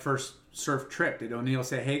your, like, first surf trip? Did O'Neill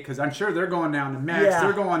say, hey, because I'm sure they're going down to Mex,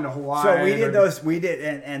 they're going to Hawaii. So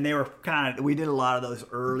and they were we did a lot of those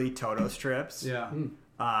early Totos trips. Yeah.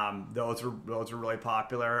 Those were really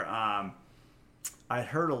popular. I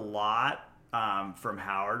heard a lot from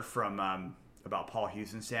Howard about Paul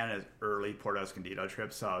Houston and his early Port Escondido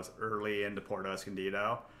trip. So I was early into Port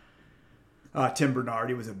Escondido. Tim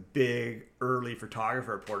Bernardi was a big early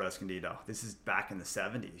photographer at Port Escondido. This is back in the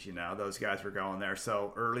 70s, you know. Those guys were going there.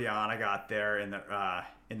 So early on, I got there in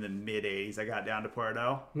the mid 80s. I got down to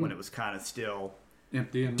Puerto when it was kind of still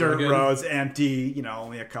empty and dirt roads, empty. You know,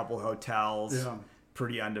 only a couple hotels,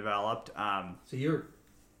 pretty undeveloped. So you're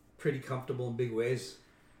pretty comfortable in big waves.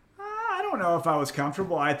 I don't know if I was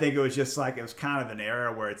comfortable. I think it was just like, it was kind of an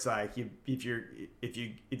era where it's like, if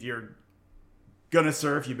you're gonna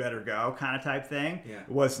surf, you better go, kind of type thing. Yeah.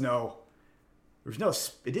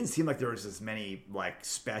 It didn't seem like there was as many like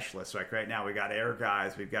specialists. Like right now, we got air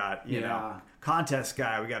guys, we've got you know contest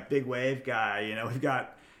guy, we got big wave guy. You know, we've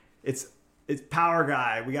got it's power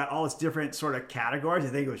guy. We got all this different sort of categories. I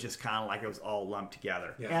think it was just kind of like it was all lumped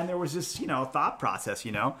together. Yeah. And there was this, you know, thought process,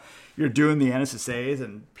 you know. You're doing the NSSAs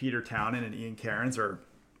and Peter Townend and Ian Cairns are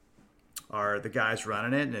the guys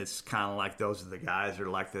running it, and it's kind of like those are the guys that are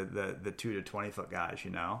like the 2 to 20 foot guys,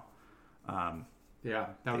 you know. That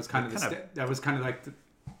was kind of like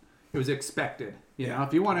it was expected, you know.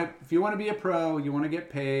 If you want to be a pro, you want to get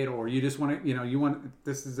paid, or you just want to, you know,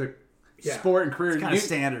 this is a sport and career. It's kind of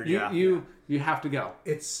standard. You have to go.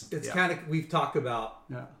 It's kind of, we've talked about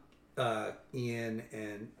Ian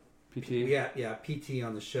and PT. PT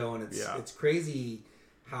on the show, and it's crazy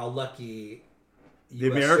how lucky the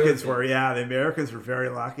Americans were. Yeah, the Americans were very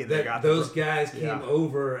lucky. They got those guys came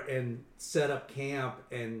over and set up camp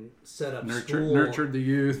and set up school, nurtured the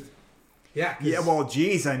youth. Yeah. Well,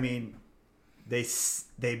 geez, I mean, they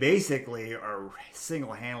basically are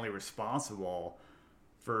single-handedly responsible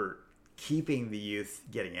for keeping the youth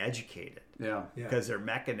getting educated. Yeah. Because their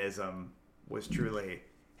mechanism was truly,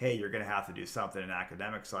 hey, you're going to have to do something in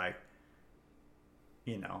academics. Like,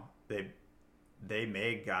 you know, they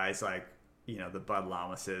made guys like, the Bud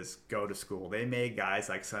Lamases go to school. They made guys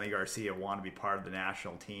like Sonny Garcia want to be part of the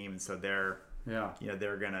national team, and so they're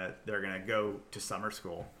gonna go to summer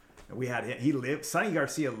school. And we had him. Sonny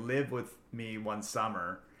Garcia lived with me one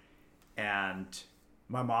summer, and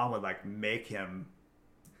my mom would like make him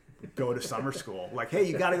go to summer school. Like, hey,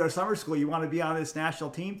 you got to go to summer school. You want to be on this national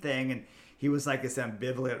team thing, and he was like this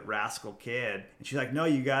ambivalent rascal kid. And she's like, no,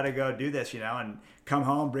 you got to go do this, and come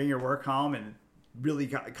home, bring your work home, and really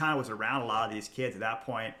kind of was around a lot of these kids at that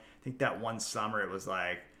point. I think that one summer it was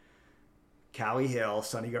like Callie Hill,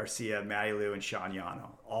 Sonny Garcia, Matty Lou, and Sean Yano.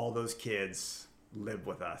 All those kids lived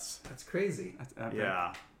with us. That's crazy. That's epic.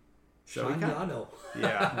 Yeah. Sean Yano.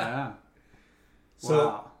 Yeah. Yeah.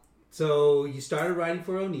 Wow. So you started writing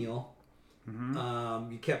for O'Neill.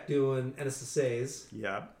 Mm-hmm. You kept doing NSSAs.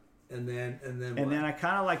 Yeah. And then I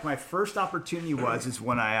kind of like my first opportunity is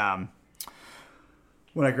when I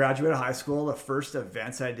graduated high school. The first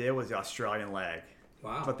events I did was the Australian leg.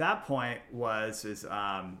 Wow. So at that point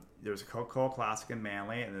there was a Coca-Cola Classic in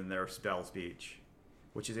Manly, and then there was Bells Beach,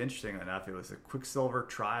 which is interesting enough. It was the Quicksilver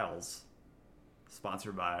Trials,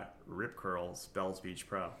 sponsored by Rip Curl's Bells Beach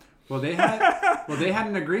Pro. Well, they had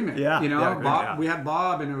an agreement. Yeah, Bob, we had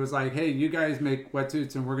Bob, and it was like, hey, you guys make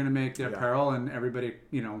wetsuits, and we're going to make the apparel, and everybody,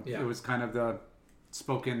 it was kind of the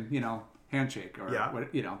spoken, handshake, or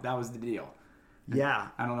that was the deal. And yeah,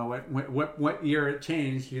 I don't know what year it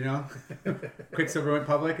changed. Quicksilver went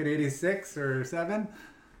public in '86 or '7.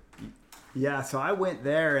 Yeah, so I went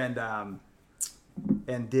there and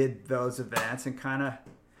did those events and kind of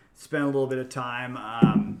spent a little bit of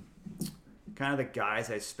time. Kind of the guys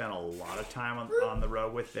I spent a lot of time on the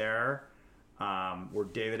road with there were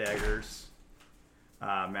David Eggers,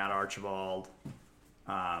 Matt Archibald,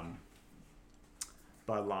 Bud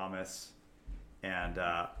Lamas, and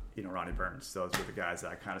Ronnie Burns. Those were the guys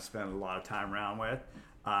that I kind of spent a lot I around with.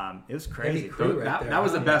 It was crazy. That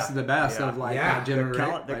was the best of the best of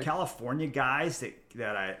generation. The California guys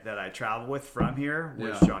that I traveled with from here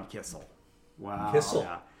was John Kissel. Wow, Kissel,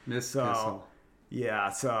 Miss Kissel. Yeah,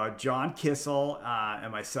 so John Kissel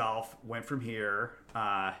and myself went from here,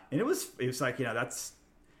 and it was like that's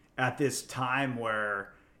at this time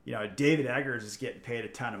where David Eggers is getting paid a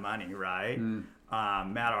ton of money, right?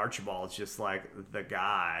 Matt Archibald is just like the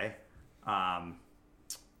guy, and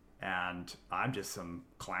I'm just some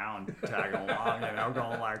clown tagging along,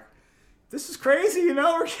 going like, this is crazy,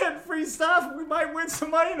 we're getting free stuff. We might win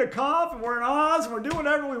some money in a comp, and we're in Oz, and we're doing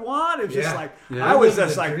whatever we want. It's just like, I was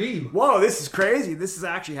just like, whoa, this is crazy. This is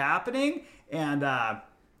actually happening. And I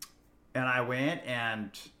went,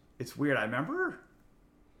 and it's weird. I remember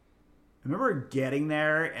getting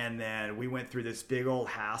there, and then we went through this big old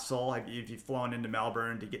hassle. If you've flown into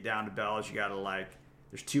Melbourne to get down to Bells, you got to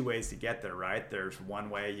there's two ways to get there, right? There's one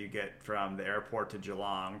way you get from the airport to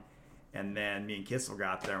Geelong. And then me and Kissel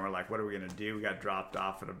got there, and we're like, what are we going to do? We got dropped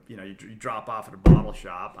off at you drop off at a bottle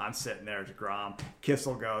shop. I'm sitting there as a Grom.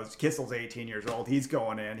 Kissel's 18 years old. He's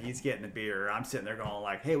going in. He's getting a beer. I'm sitting there going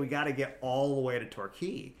like, hey, we got to get all the way to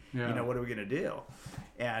Torquay. Yeah. What are we going to do?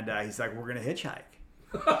 And he's like, we're going to hitchhike.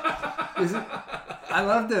 I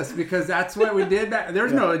love this because that's what we did.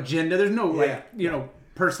 There's no agenda. There's no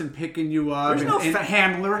person picking you up. There's no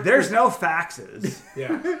handler. There's no faxes.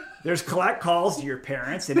 Yeah. There's collect calls to your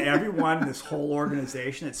parents, and everyone in this whole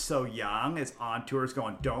organization that's so young is on tours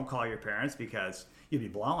going, don't call your parents because you'd be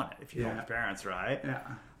blowing it if you told your parents, right? Yeah.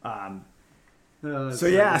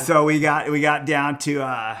 So we got down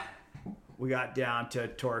to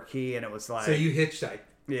Torquay, and it was like, so you hitchhiked.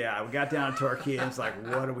 Yeah, we got down to Torquay, and it's like,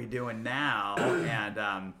 what are we doing now?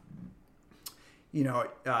 And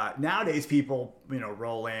nowadays people,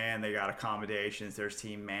 roll in, they got accommodations, there's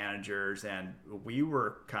team managers, and we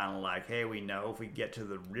were kind of like, hey, we know if we get to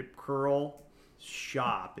the Rip Curl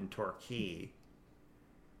shop in Torquay,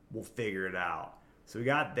 we'll figure it out. So we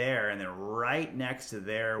got there, and then right next to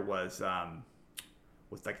there was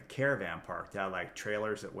like a caravan park that had like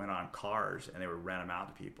trailers that went on cars, and they would rent them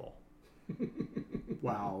out to people.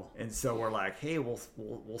 Wow. And so we're like, hey, we'll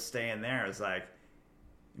stay in there. It's like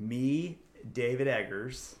me, David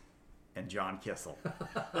Eggers, and John Kissel.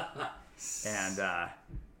 And I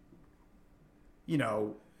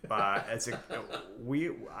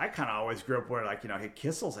kind of always grew up where hey,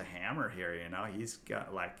 Kissel's a hammer here, he's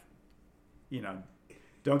got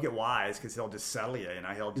don't get wise because he'll just settle you,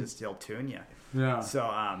 he'll tune you. Yeah. So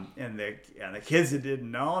and the kids that didn't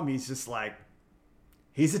know him, he's just like,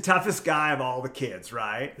 he's the toughest guy of all the kids,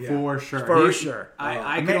 right? Yeah. For sure. For sure.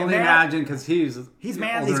 I can only imagine because he's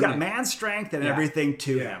man. He's got man strength and everything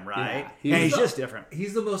to him, right? Yeah. He's just different.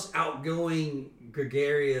 He's the most outgoing,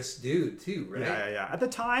 gregarious dude too, right? Yeah. At the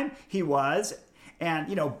time, he was, And,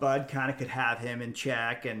 you know, Bud kind of could have him in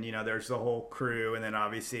check. And, you know, there's the whole crew. And then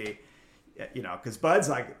obviously, you know, because Bud's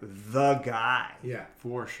like the guy. Yeah,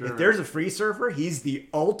 for sure. If there's a free surfer, he's the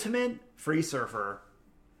ultimate free surfer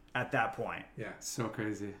at that point. Yeah, so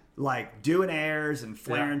crazy. Like doing airs and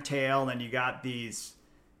flaring tail. And then you got these,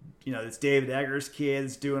 you know, this David Eggers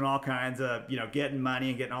kids doing all kinds of, you know, getting money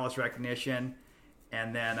and getting all this recognition.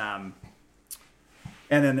 And then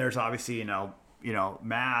there's obviously, you know,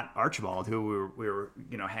 Matt Archibald, who we were,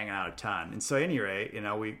 you know, hanging out a ton. And so at any rate, you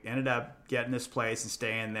know, we ended up getting this place and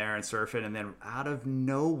staying there and surfing. And then out of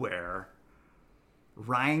nowhere,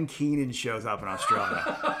 Ryan Keenan shows up in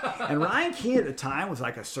Australia. And Ryan Keenan at the time was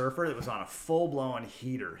like a surfer that was on a full-blown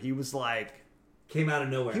heater. He was like... Came out of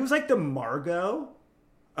nowhere. He was like the Margot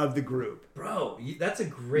of the group. Bro, that's a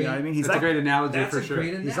great... You know what I mean? He's that's like, a great analogy that's for a sure. great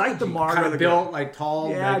analogy. He's like the Margot Kind of of the built, group. like tall.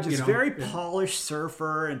 Yeah, like, just you know, very polished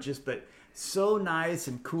surfer and just, but so nice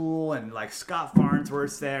and cool. And like Scott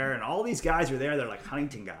Farnsworth's there and all these guys are there. They're like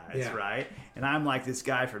Huntington guys, right? And I'm like this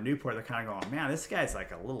guy from Newport. They're kind of going, man, this guy's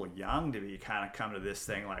like a little young to be kind of come to this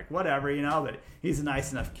thing. Like whatever, you know, but he's a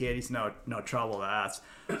nice enough kid. He's no trouble to us.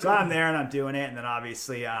 So I'm there and I'm doing it. And then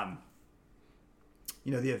obviously,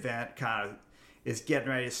 you know, the event kind of is getting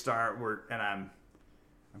ready to start. I'm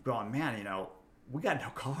going, man, you know, we got no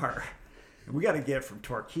car. And we got to get from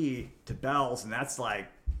Torquay to Bells, and that's like,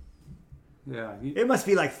 it must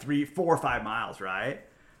be like 3, 4, or 5 miles, right?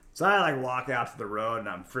 So I like walk out to the road, and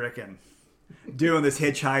I'm freaking doing this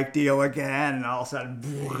hitchhike deal again, and all of a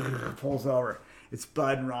sudden, pulls over. It's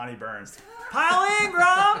Bud and Ronnie Burns. Pile in,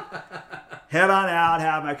 Grom! Head on out,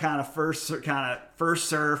 have my kind of first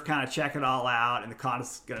surf, kind of check it all out, and the con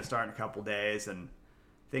is going to start in a couple days, and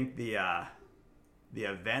I think the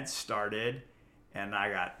event started, and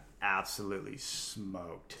I got absolutely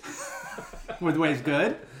smoked. Were the waves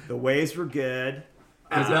good? The waves were good.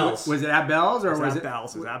 Was it at Bells or was it?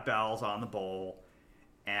 Bells? It was at Bells on the bowl,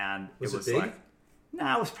 and Was it was it big? like,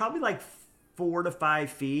 no, it was probably like 4 to 5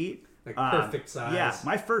 feet. Like perfect size. Yeah,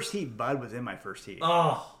 my first heat, Bud was in my first heat.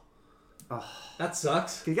 Oh, that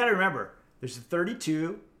sucks. You got to remember, there's a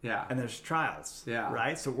 32, Yeah. and there's trials, Yeah.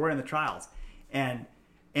 right? So we're in the trials, and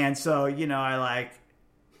so you know, I like.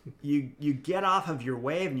 You get off of your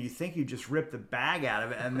wave and you think you just ripped the bag out of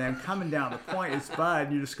it, and then coming down the point it's Bud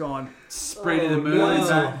and you're just going Spray to the moon.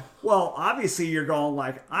 no. well, obviously you're going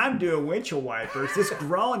like, I'm doing windshield wipers. This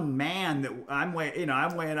grown man that I'm weighing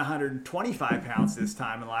 125 pounds this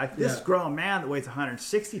time in life. This grown man that weighs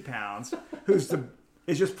 160 pounds is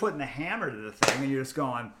just putting the hammer to the thing, and you're just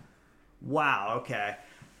going, wow, okay.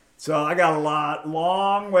 So I got a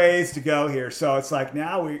long ways to go here. So it's like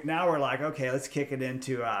now we're like, okay, let's kick it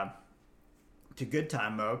into to good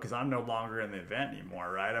time mode, because I'm no longer in the event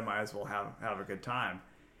anymore, right? I might as well have a good time.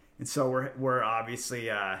 And so we're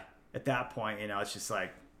obviously at that point, you know, it's just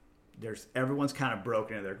like everyone's kind of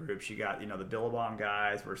broken into their groups. You got, you know, the Billabong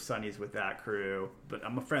guys, where Sonny's with that crew, but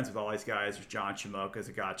I'm friends with all these guys. There's John Chimoka's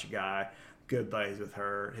a gotcha guy, good buddies with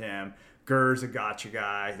him. Gurr's a gotcha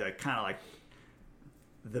guy, like kind of like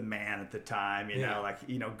the man at the time, you know, like,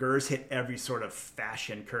 you know, Gurr's hit every sort of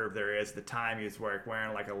fashion curve there is. At the time he was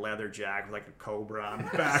wearing like a leather jacket with like a cobra on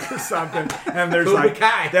his back or something. And there's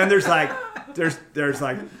there's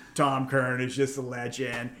like Tom Kern is just a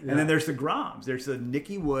legend. And then there's the Groms. There's the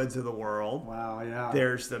Nicky Woods of the world. Wow, yeah.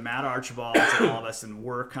 There's the Matt Archibalds and all of us, and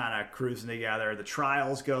we're kind of cruising together. The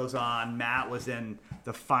trials goes on. Matt was in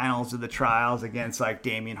the finals of the trials against like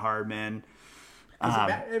Damian Hardman.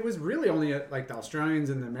 It was really only like the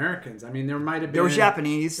Australians and the Americans. I mean, there might have been... There was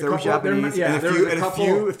Japanese. There was Japanese. And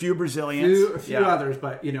a few Brazilians. A few others,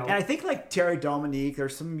 but, you know... And I think like Terry Dominique,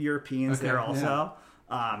 there's some Europeans there also.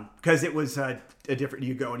 Because it was a different...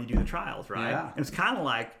 You go and you do the trials, right? Yeah. It was kind of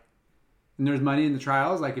like... And there's money in the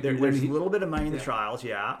trials? Like if there's win a little bit of money in the trials,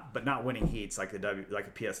 but not winning heats like a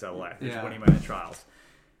PSWA. There's winning money in the trials.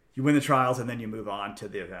 You win the trials and then you move on to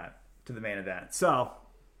the event, to the main event. So...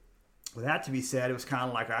 With that to be said, it was kind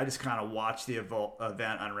of like I just kind of watched the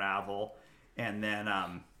event unravel, and then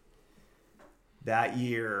that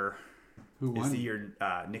year is the year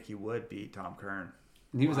Nicky Wood beat Tom Kern.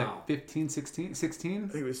 And he was like 15, 16? I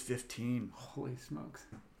think it was 15. Holy smokes.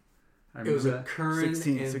 It was a Kern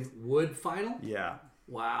and Wood final? Yeah.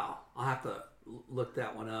 Wow. I'll have to look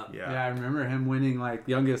that one up. Yeah, I remember him winning like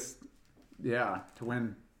youngest, to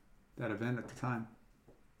win that event at the time.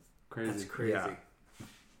 Crazy. That's crazy. Yeah.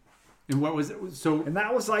 And what was it? So, and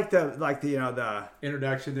that was like the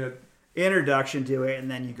introduction to it,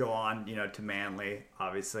 and then you go on, you know, to Manly,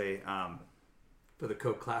 obviously. For the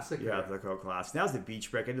Coke Classic? Yeah, for the Coke Classic. That was the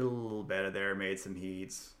beach break. I did a little bit of there, made some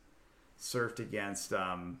heats, surfed against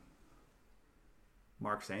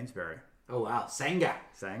Mark Sainsbury. Oh wow, Sangha.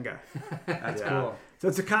 That's cool. So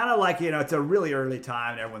it's a kind of like, it's a really early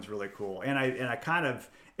time and everyone's really cool. And I kind of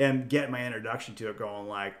am getting my introduction to it going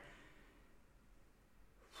like,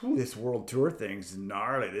 this world tour thing's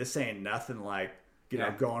gnarly. This ain't nothing like,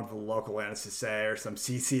 going to the local NSSA or some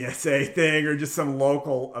CCSA thing or just some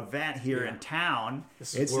local event here in town.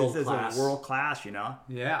 It's world class,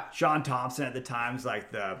 Yeah. Sean Thompson at the time's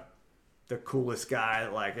like the coolest guy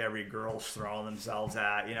that like every girl's throwing themselves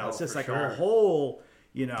at. It's just like a whole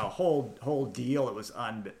deal. It was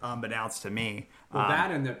unbeknownst to me. Well,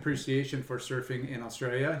 that and the appreciation for surfing in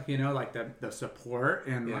Australia, like the support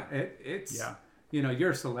and it's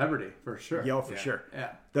you're a celebrity for sure. For sure.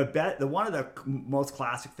 Yeah. The one of the most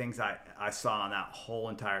classic things I saw on that whole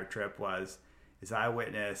entire trip is I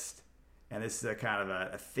witnessed, and this is a kind of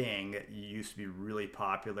a thing that used to be really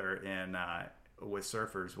popular in with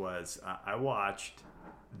surfers was I watched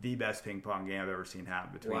the best ping pong game I've ever seen happen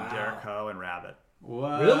between Derek Ho and Rabbit.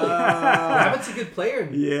 Wow. Really? Rabbit's a good player.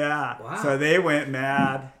 Yeah. Wow. So they went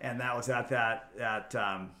mad, and that was at the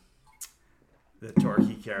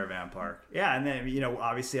Torquay Caravan Park. Yeah, and then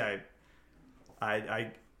obviously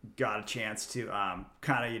I got a chance to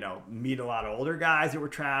kind of meet a lot of older guys that were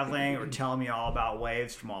traveling or telling me all about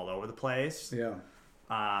waves from all over the place. Yeah.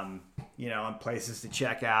 And places to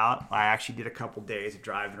check out. I actually did a couple days of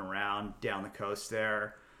driving around down the coast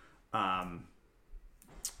there,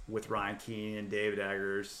 with Ryan Keane and David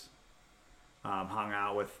Eggers. Hung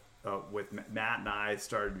out with Matt, and I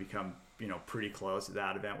started to become pretty close at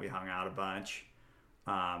that event. We hung out a bunch,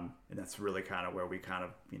 and that's really kind of where we kind of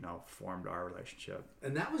formed our relationship.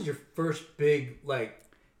 And that was your first big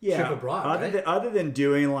trip abroad, right? Other than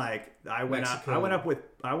doing I went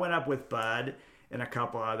up with Bud and a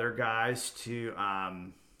couple other guys to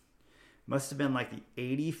must have been the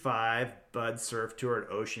 85 Bud Surf Tour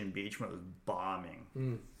at Ocean Beach when it was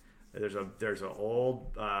bombing. There's an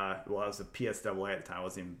old it was a PSAA at the time. It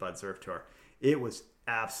wasn't even Bud Surf Tour. It was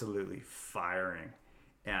absolutely firing,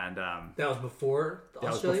 and that was before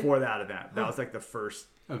Australia? Was before that event. That was the first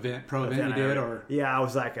pro event you did, or I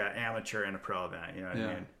was an amateur in a pro event. You know what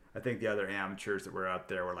I mean? I think the other amateurs that were out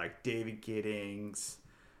there were David Giddings.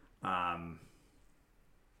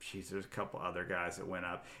 There's a couple other guys that went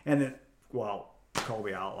up, and then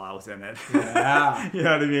Colby Outlaw was in it. Yeah. You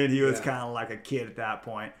know what I mean? He was kind of like a kid at that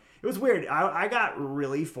point. It was weird. I got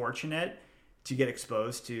really fortunate to get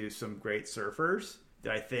exposed to some great surfers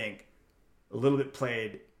that I think a little bit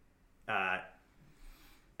played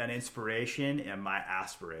an inspiration and my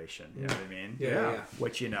aspiration. You know what I mean? Yeah.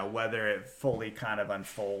 Which, whether it fully kind of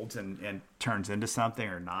unfolds and turns into something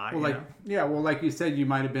or not. Well, like you said, you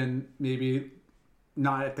might have been maybe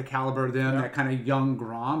not at the caliber of them, that kind of young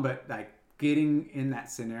Grom, but getting in that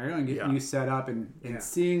scenario and getting you set up and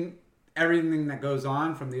seeing everything that goes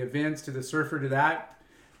on from the events to the surfer to that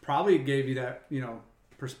probably gave you that,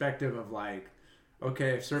 perspective of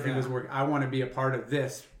okay, if surfing doesn't work, I want to be a part of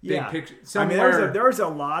this big picture. Somewhere, there was a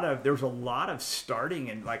lot of starting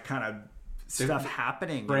and kind of stuff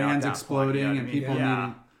happening, brands exploding, point, and people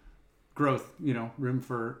needing growth, room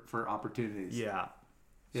for opportunities. Yeah.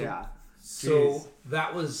 So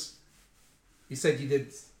that was, you said you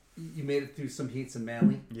made it through some heats in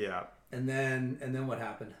Manly. Yeah. And then what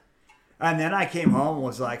happened? And then I came home and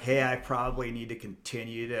was like, hey, I probably need to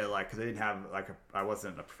continue to because I didn't have I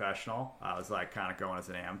wasn't a professional. I was kind of going as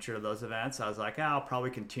an amateur to those events. I was like, I'll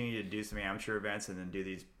probably continue to do some amateur events and then do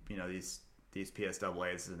these, these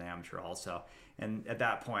PSAAs as an amateur also. And at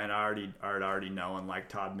that point, I had already known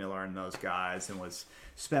Todd Miller and those guys and was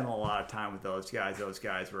spending a lot of time with those guys. Those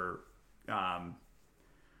guys were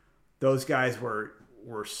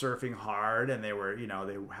surfing hard, and they were,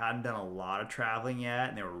 they hadn't done a lot of traveling yet,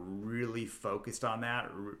 and they were really focused on that.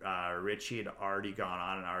 Richie had already gone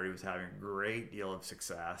on and already was having a great deal of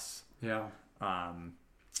success. Yeah. And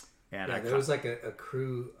there was a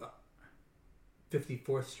crew,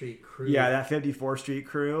 54th Street crew. Yeah, that 54th Street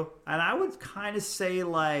crew. And I would kind of say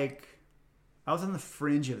I was on the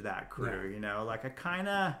fringe of that crew, I kind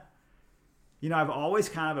of... I've always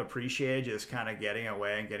kind of appreciated just kind of getting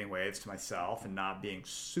away and getting waves to myself and not being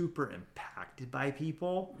super impacted by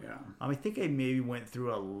people. Yeah. I think I maybe went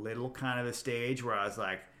through a little kind of a stage where I was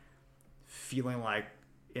feeling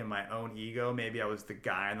in my own ego, maybe I was the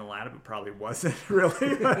guy in the lineup, but probably wasn't really.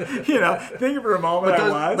 Thinking for a moment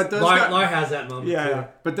I was. But Lar has that moment too.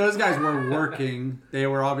 But those guys were working. They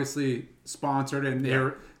were obviously sponsored,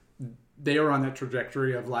 and they were on that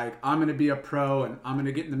trajectory of I'm going to be a pro and I'm going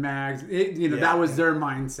to get in the mags. That was their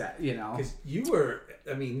mindset, Because you were,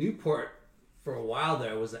 Newport for a while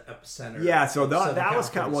there was an epicenter. Yeah, so that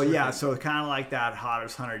was kind of, so kind of like that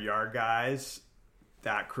hottest 100-yard guys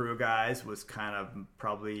that crew guys was kind of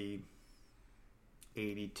probably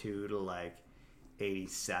 82 to like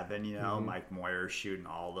 87, you know, Mike Moyer shooting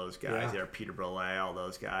all those guys there, Peter Brulé, all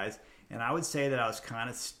those guys. And I would say that I was kind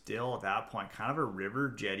of still at that point, kind of a river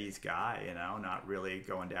jetties guy, you know, not really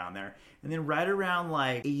going down there. And then right around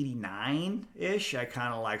like 89-ish, I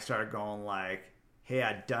kind of like started going like, hey,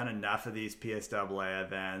 I'd done enough of these PSAA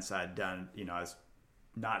events. I'd done, you know, I was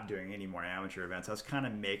not doing any more amateur events. I was kind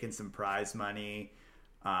of making some prize money.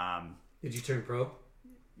 Did you turn pro?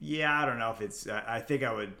 Yeah, I don't know if it's, I think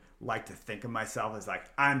I would like to think of myself as like,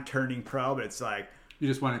 I'm turning pro, but it's like, you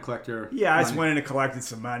just want to collect your money. I just went in and collected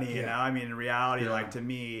some money, you know. I mean, in reality, like to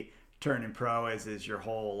me, turning pro is your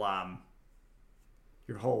whole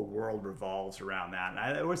world revolves around that.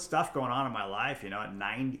 And there was stuff going on in my life, you know. In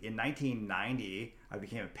 1990, I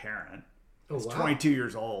became a parent. I was 22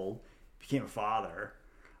 years old, became a father.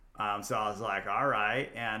 So I was like, all right.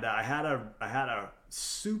 And I had a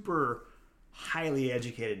super highly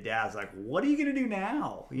educated dad. I was like, what are you going to do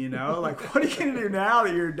now? You know, like, what are you going to do now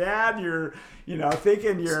that you're dad, you're, you know,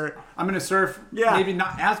 thinking you're... I'm going to surf, maybe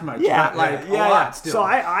not as much, but like a lot still. So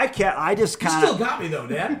I just kind of... You still got me though,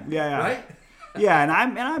 Dad. Yeah. Right? Yeah, and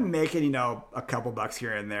I'm making, you know, a couple bucks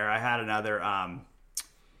here and there. I had another...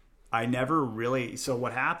 I never really... So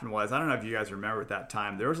what happened was, I don't know if you guys remember at that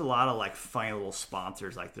time, there was a lot of like funny little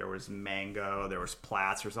sponsors. Like there was Mango, there was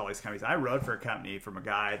Platts, there's all these companies. I rode for a company from a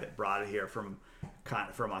guy that brought it here from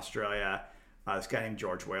Australia. This guy named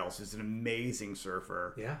George Wales, who's an amazing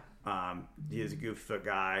surfer. Yeah. He is a goofy foot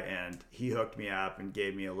guy, and he hooked me up and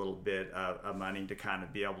gave me a little bit of money to kind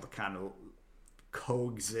of be able to kind of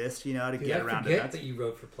coexist, you know, to get around to that you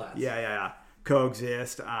rode for Platts. Yeah.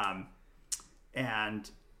 Coexist. And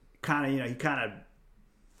kind of, you know, he kind of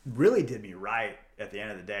really did me right at the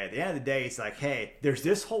end of the day. At the end of the day, he's like, hey, there's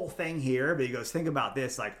this whole thing here, but he goes, think about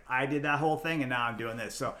this. Like, I did that whole thing, and now I'm doing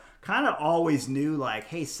this. So kind of always knew, like,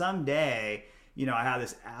 hey, someday, you know, I have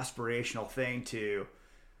this aspirational thing to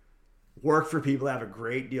work for people that have a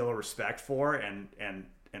great deal of respect for and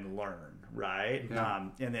learn, right? Yeah.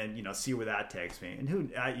 And then, you know, see where that takes me. And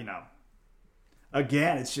you know,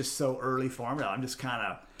 again, it's just so early for me. I'm just kind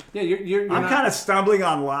of... Yeah, you're I'm kind of stumbling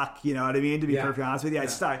on luck, you know what I mean? To be perfectly honest with you, I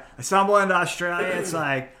stumble into Australia. It's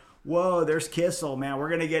like, whoa, there's Kissel, man. We're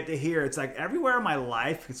gonna get to here. It's like everywhere in my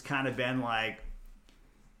life, it's kind of been like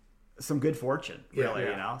some good fortune, really.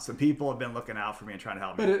 You know, some people have been looking out for me and trying to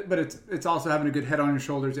help me. But it's also having a good head on your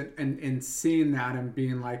shoulders and seeing that and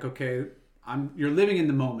being like, okay, you're living in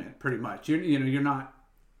the moment, pretty much. You're not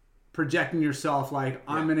projecting yourself like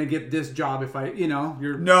I'm gonna get this job if I, you know,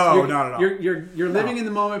 you're living in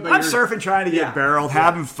the moment. But I'm surfing, trying to get barreled,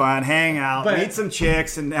 having fun, hang out, meet some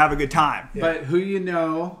chicks, and have a good time. But who you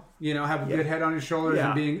know, have a good head on your shoulders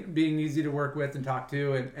and being easy to work with and talk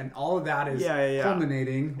to, and all of that is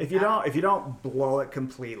culminating. If you don't blow it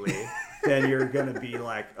completely, then you're gonna be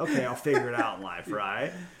like, okay, I'll figure it out in life,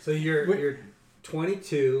 right? So you're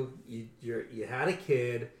 22. You had a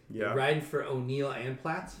kid. You're riding for O'Neill and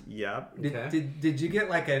Platts. Yep. Okay. Did you get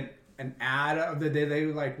like an ad of the day? They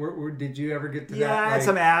like, did you ever get to that? Yeah, I had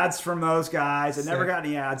some ads from those guys. I never got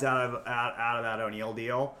any ads out of that O'Neill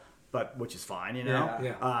deal, but which is fine, you know.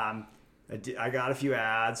 Yeah. I got a few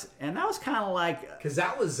ads, and that was kind of like because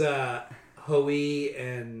that was Hoey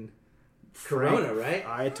and Corona, right?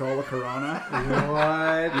 Ayatollah Corona.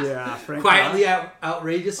 What? Yeah, Frank quietly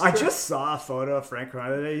outrageous. I just saw a photo of Frank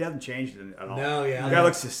Corona today. He hasn't changed at all. No, yeah. The guy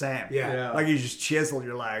looks the same. Yeah. Like he's just chiseled.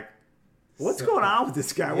 You're like, what's going on with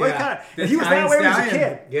this guy? Yeah. What kind of? He was that way when he was a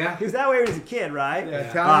kid. Yeah. He was that way when he was a kid, right? Yeah.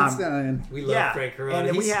 Italian stallion. We love Frank Corona.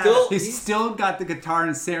 And he's still got the guitar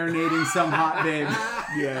and serenading some hot babe.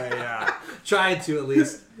 Yeah. Trying to at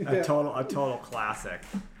least. A total classic.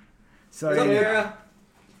 So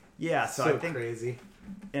yeah, so I think crazy.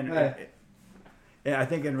 And I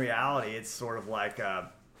think in reality, it's sort of like,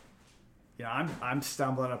 you know, I'm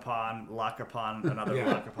stumbling upon another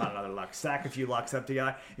luck upon another luck. Stack a few lucks up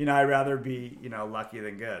together. You know, I'd rather be, you know, lucky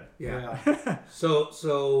than good. Yeah.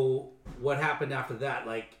 So what happened after that?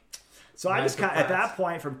 Like, so I just kind of, at that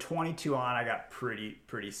point from 22 on, I got pretty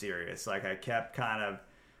serious. Like I kept kind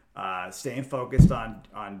of staying focused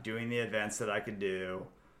on doing the events that I could do.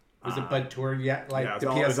 Was it Bud Tour yet? Like it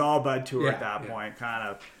was all Bud Tour at that point, kind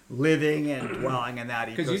of living and dwelling in that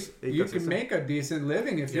ecosystem. Because you can make a decent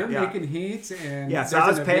living if you're making heats and so I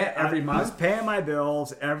was paying every month. I was paying my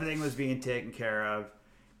bills. Everything was being taken care of,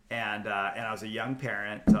 and I was a young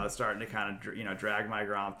parent, so I was starting to kind of, you know, drag my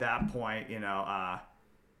ground. At that point, you know,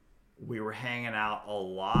 we were hanging out a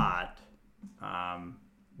lot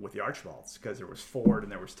with the Archbalds because there was Ford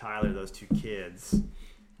and there was Tyler. Those two kids,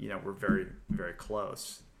 you know, were very, very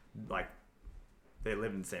close. Like they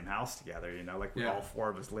lived in the same house together, you know, like Yeah. all 4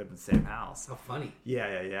 of us lived in the same house. How funny.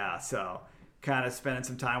 Yeah. So kind of spending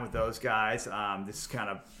some time with those guys. This is kind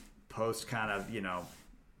of post kind of, you know,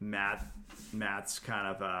 Matt's kind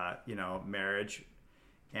of, you know, marriage.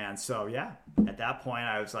 And so, yeah, at that point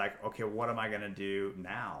I was like, okay, what am I going to do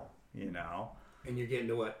now? You know? And you're getting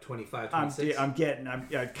to what, 25, 26?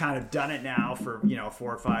 I've kind of done it now for, you know,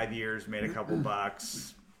 4 or 5 years, made a couple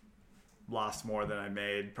bucks, lost more than I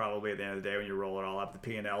made probably at the end of the day when you roll it all up. The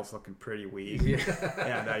P&L's looking pretty weak.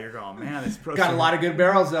 Yeah. And you're going, man, this got a lot of good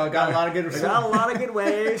barrels though. Got a lot of good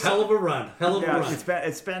waves. Hell of a run.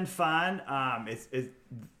 It's been fun. It's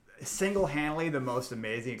single-handedly the most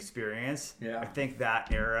amazing experience. Yeah. I think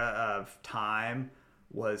that era of time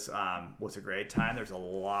was a great time. There's a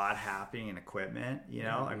lot happening in equipment, you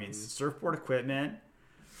know. I mean, surfboard equipment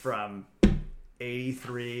from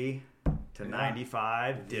 83 to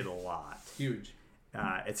 95 did a lot. Huge.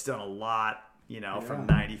 It's done a lot, you know, from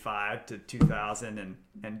 95 to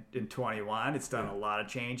 2021. It's done a lot of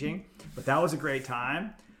changing, but that was a great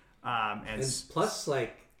time. And plus,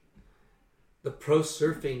 like, the pro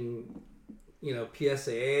surfing, you know,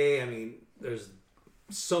 PSAA, I mean, there's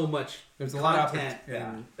so much there's content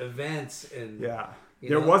and events and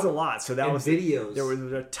there was a lot. So that was videos. There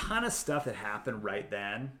was a ton of stuff that happened right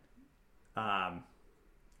then.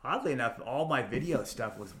 Oddly enough, all my video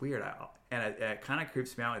stuff was weird, and it kind of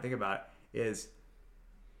creeps me out when I think about it. Is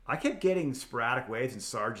I kept getting sporadic waves in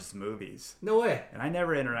Sarge's movies. No way. And I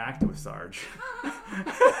never interacted with Sarge.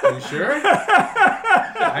 Are you sure?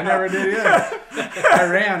 I never did either. I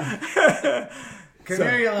ran. Come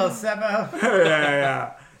here, you little Sebo.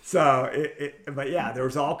 Yeah. So, but yeah, there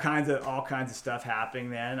was all kinds of stuff happening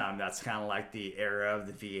then. That's kind of like the era of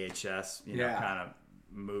the VHS, you know, kind of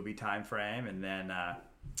movie time frame. And then,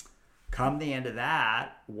 come the end of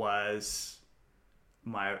that was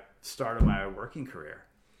my start of my working career.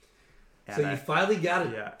 And so you finally got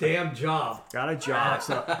a damn job. Got a job.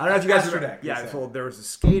 So I don't know if you guys remember. Yeah. So there was a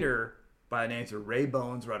skater by the name of Ray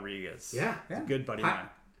Bones Rodriguez. Yeah. He's a good buddy of mine.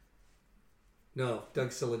 No,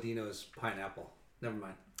 Doug Saladino's Pineapple. Never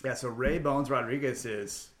mind. Yeah, so Ray Bones Rodriguez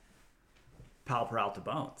is Pal Peralta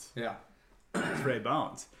Bones. Yeah. It's Ray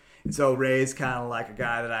Bones. And so Ray's kind of like a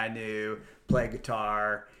guy that I knew, played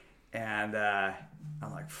guitar, and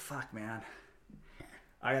I'm like, fuck, man.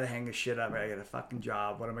 I gotta hang this shit up. I got a fucking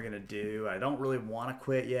job. What am I gonna do? I don't really want to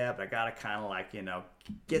quit yet, but I gotta kind of like, you know,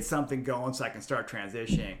 get something going so I can start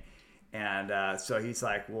transitioning. And so he's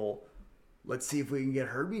like, well, let's see if we can get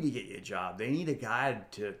Herbie to get you a job. They need a guy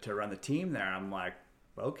to run the team there. And I'm like,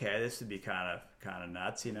 okay, this would be kind of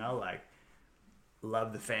nuts, you know, like,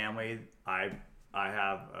 love the family. I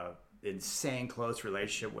have a insane close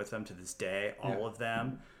relationship with them to this day, all of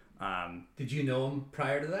them. Did you know him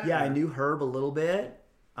prior to that? Yeah, I knew Herb a little bit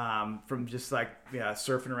from just like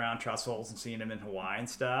surfing around Trussels and seeing him in Hawaii and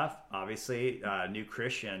stuff. Obviously, knew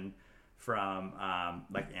Christian from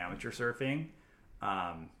like amateur surfing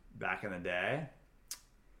back in the day.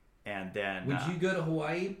 And then would you go to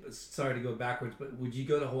Hawaii? Sorry to go backwards, but would you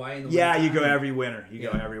go to Hawaii in the winter? You go every winter.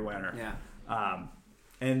 Go every winter. Yeah.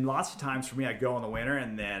 And lots of times for me, I'd go in the winter,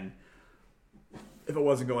 and then if it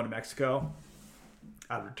wasn't going to Mexico,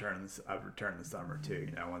 I'd return in the summer too.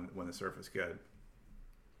 You know, when the surf was good.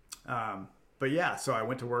 But yeah, so I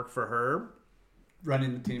went to work for Herb,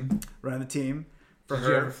 running the team. For Did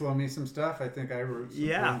you ever flow me some stuff? I think I wrote.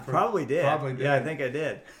 Yeah, probably did. Yeah, I think I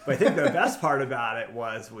did. But I think the best part about it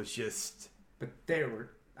was just. But they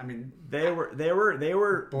were. I mean, they were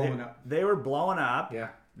blowing up. They were blowing up. Yeah.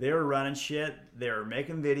 They were running shit. They were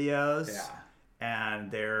making videos. Yeah. And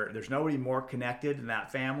there's nobody more connected in that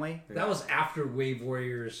family. That was after Wave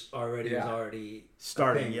Warriors was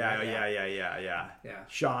starting. Yeah.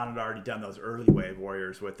 Sean had already done those early Wave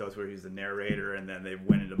Warriors with those where he was the narrator, and then they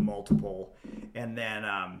went into multiple. And then,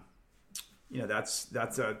 that's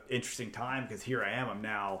an interesting time because here I am. I'm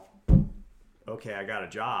now, okay, I got a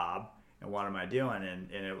job. And what am I doing?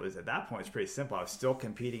 And it was, at that point, it's pretty simple. I was still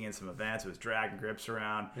competing in some events. It was dragging grips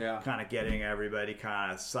around, kind of getting everybody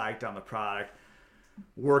kind of psyched on the product.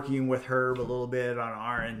 Working with Herb a little bit on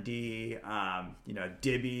R&D.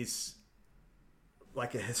 Dibby's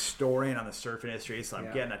like a historian on the surf industry, so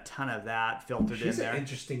I'm getting a ton of that filtered in there. She's an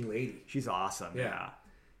interesting lady. She's awesome. Yeah.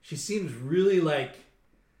 She seems really like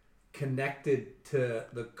connected to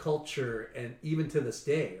the culture and even to this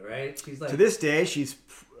day, right? She's like, to this day, she's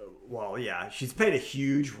played a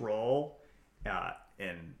huge role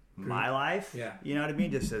in my life. Yeah. You know what I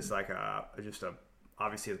mean? Just as like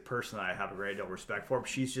obviously, the person I have a great deal of respect for, but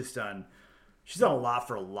she's done a lot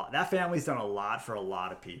for that family's done a lot for a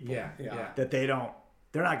lot of people. Yeah. That they don't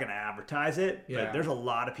they're not going to advertise it, but there's a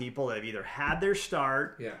lot of people that have either had their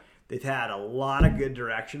start, they've had a lot of good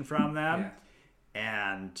direction from them,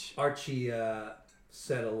 and Archie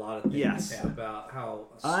said a lot of things about how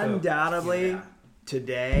undoubtedly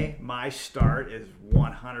today my start is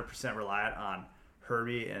 100% reliant on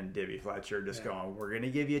Herbie and Dibby Fletcher just going, we're going to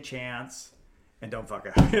give you a chance and don't fuck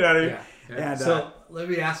up. You know what I mean? And, so let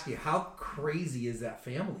me ask you, how crazy is that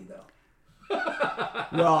family though?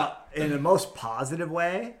 Well, in the most positive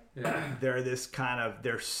way,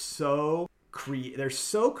 they're so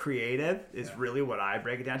creative is really what I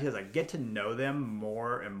break it down to. Is I get to know them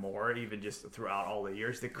more and more, even just throughout all the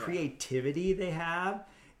years. The creativity they have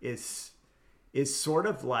is sort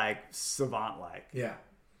of like savant-like. Yeah.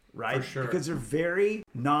 Right? For sure. Because they're very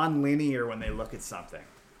non-linear when they look at something.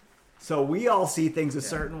 So we all see things a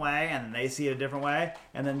certain way, and they see it a different way.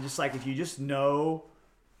 And then just like if you just know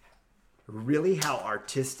really how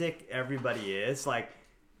artistic everybody is, like,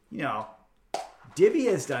 you know, Dibby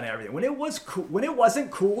has done everything. When it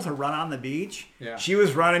wasn't cool to run on the beach, she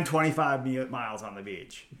was running 25 miles on the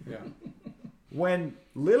beach. Yeah. When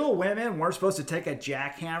Little Women weren't supposed to take a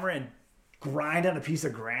jackhammer and grind on a piece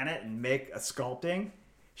of granite and make a sculpting,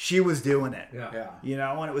 she was doing it. Yeah. You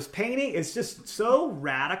know, when it was painting, it's just so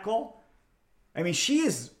radical. I mean, she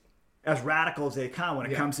is as radical as they come when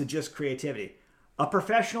it comes to just creativity. A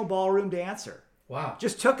professional ballroom dancer. Wow.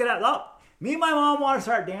 Just took it out. Oh, me and my mom want to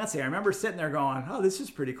start dancing. I remember sitting there going, oh, this is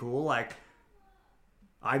pretty cool. Like,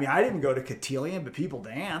 I mean, I didn't go to cotillion, but people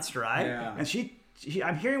danced, right? Yeah. And she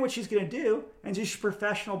I'm hearing what she's going to do, and she's a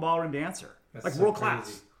professional ballroom dancer. That's like so world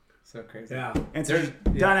class. So crazy. Yeah. And so she's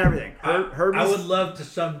done everything. I would love to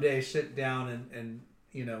someday sit down and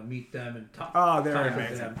you know, meet them and talk. Oh, they're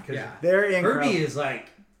amazing. Them, because they're incredible. Herbie is like,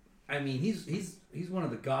 I mean, he's one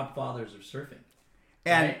of the godfathers of surfing.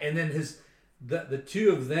 And right? And then the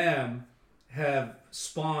two of them have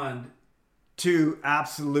spawned two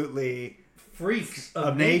absolutely freaks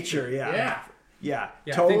of nature. Yeah.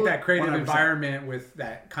 I think that creative 100%. Environment with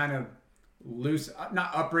that kind of loose,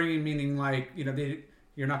 not upbringing, meaning like, you know,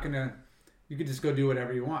 you could just go do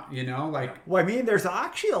whatever you want, you know, like. Well, I mean, there's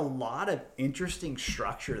actually a lot of interesting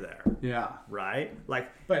structure there. Yeah. Right.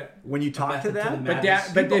 Like, but when you talk to them, but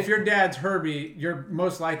if your dad's Herbie, you're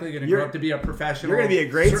most likely going to grow up to be a professional. You're going to be a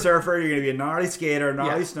great surfer. You're going to be a gnarly skater, a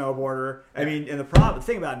gnarly snowboarder. I mean, and the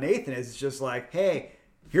thing about Nathan is it's just like, hey,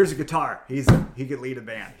 here's a guitar. He could lead a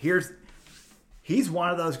band. He's one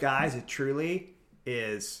of those guys that truly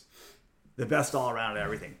is the best all around at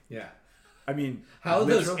everything. Yeah. I mean, how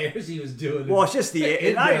those airs he was doing. Well, it's just not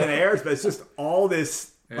even airs, but it's just all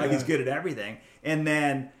this. Like he's good at everything, and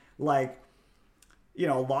then like, you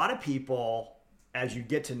know, a lot of people as you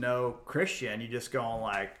get to know Christian, you just go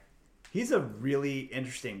like, he's a really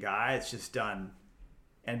interesting guy. It's just done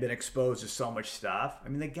and been exposed to so much stuff. I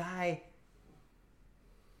mean, the guy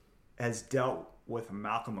has dealt with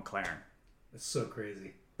Malcolm McLaren. That's so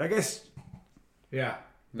crazy. I guess. Yeah.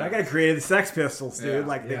 That guy created the Sex Pistols, dude. Yeah,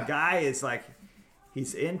 like, the guy is like,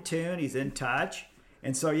 he's in tune, he's in touch.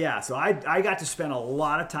 And so, so I got to spend a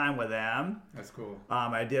lot of time with them. That's cool.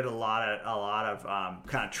 I did a lot of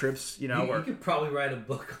kind of trips, you know. You could probably write a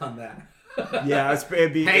book on that. Yeah,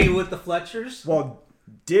 it'd be. Hanging with the Fletchers? Well,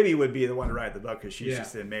 Dibby would be the one to write the book because she's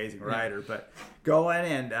just an amazing writer. But going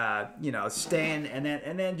and, you know, staying and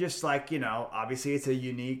then just like, you know, obviously it's a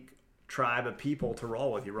unique tribe of people to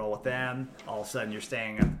roll with. You roll with them, all of a sudden you're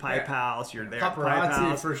staying at the Pipe House, you're there at the Pipe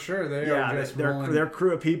House. For sure. Their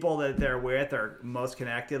crew of people that they're with are most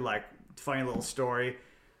connected. Like, funny little story,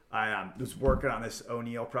 I was working on this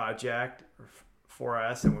O'Neill project for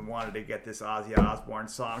us, and we wanted to get this Ozzy Osbourne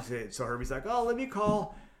song. So Herbie's like, oh, let me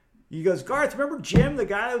call. He goes, Garth, remember Jim, the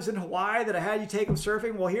guy that was in Hawaii that I had you take him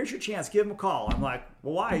surfing? Well, here's your chance. Give him a call. I'm like,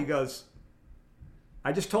 well, why? He goes,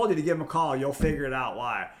 I just told you to give him a call. You'll figure it out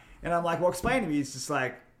why. And I'm like, well, explain to me. He's just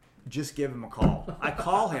like, just give him a call. I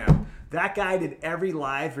call him. That guy did every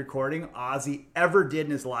live recording Ozzy ever did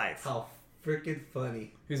in his life. How freaking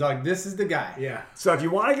funny. He's like, this is the guy. Yeah. So if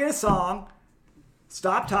you want to get a song,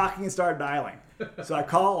 stop talking and start dialing. So I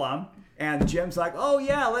call him, and Jim's like, oh,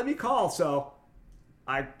 yeah, let me call. So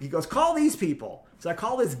he goes, call these people. So I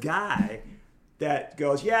call this guy that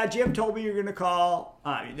goes, yeah, Jim told me you're going to call.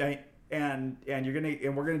 And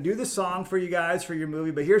we're gonna do the song for you guys for your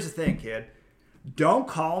movie. But here's the thing, kid. Don't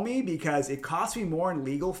call me because it costs me more in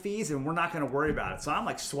legal fees, and we're not gonna worry about it. So I'm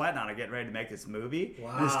like sweating on it, getting ready to make this movie.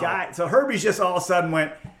 Wow. And this guy, so Herbie's just all of a sudden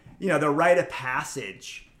went, you know, the rite of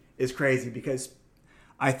passage is crazy because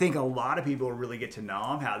I think a lot of people really get to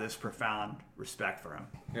know him, have this profound respect for him.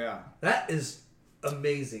 Yeah, that is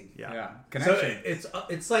amazing. Yeah. Connection. So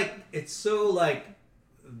it's so like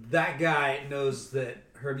that guy knows that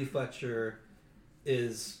Herbie Fletcher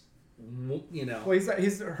is, you know. Well,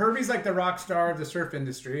 Herbie's like the rock star of the surf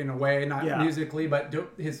industry in a way, not musically, but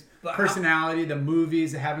his personality, the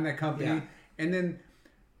movies, having that company, and then.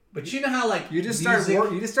 But you know how like you just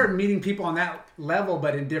start meeting people on that level,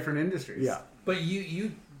 but in different industries. Yeah. But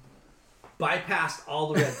you bypassed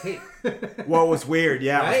all the red tape. Well, it was weird.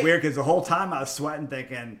 Yeah, right? It was weird because the whole time I was sweating,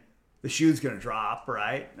 thinking the shoe's gonna drop.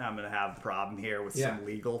 Right, I'm gonna have a problem here with some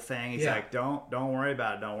legal thing. He's like, don't worry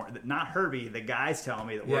about it. Don't worry. Not Herbie. The guy's telling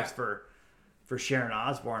me that works for Sharon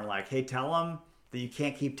Osbourne. Like, hey, tell him that you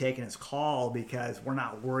can't keep taking his call because we're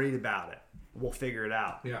not worried about it. We'll figure it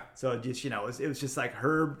out. Yeah. So just, it was just like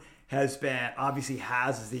Herb has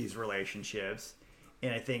these relationships,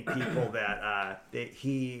 and I think people that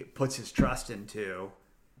he puts his trust into,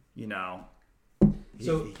 he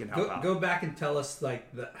can help out. Go back and tell us like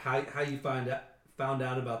how you found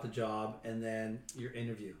out about the job and then your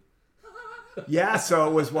interview. Yeah. So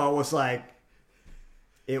it was.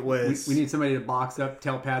 We need somebody to box up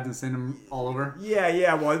telepads and send them all over.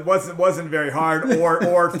 Yeah. Well, it wasn't very hard,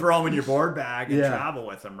 or throw them in your board bag and travel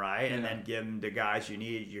with them, right? And then give them to guys you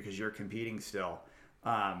need because you're competing still.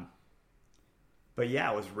 But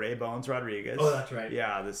yeah, it was Ray Bones Rodriguez. Oh, that's right.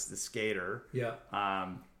 Yeah, the skater. Yeah.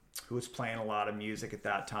 Who was playing a lot of music at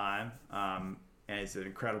that time, and he's an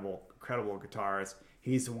incredible guitarist.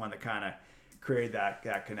 He's the one that kind of created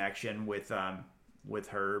that connection with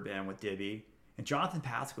Herb and with Dibby. And Jonathan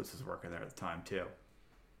Pasquis was working there at the time too.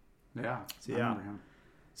 Yeah, so, I remember him.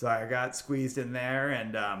 So I got squeezed in there,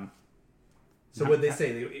 and so what they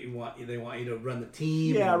say? They want you to run the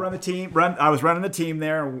team. Yeah, run the team. I was running the team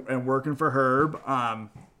there and working for Herb.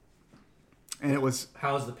 And it was.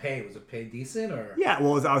 How was the pay? Was it paid decent or? Yeah,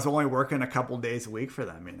 well, I was only working a couple days a week for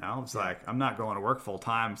them. It's like I'm not going to work full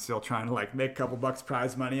time. Still trying to like make a couple bucks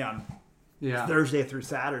prize money on. Yeah. Thursday through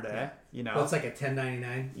Saturday, Well, it's like a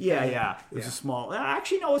 1099. Yeah. It was a small.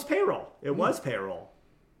 Actually, no, it was payroll. It was payroll,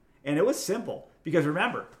 and it was simple because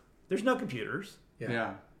remember, there's no computers.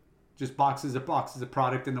 Yeah. Just boxes of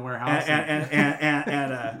product in the warehouse,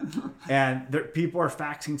 and people are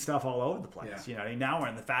faxing stuff all over the place. Yeah. Now we're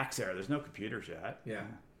in the fax era. There's no computers yet. Yeah.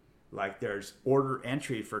 Like there's order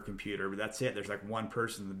entry for computer, but that's it. There's like one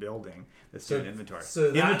person in the building that's doing inventory. So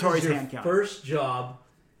inventory's your hand count. First job.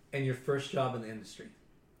 And your first job in the industry.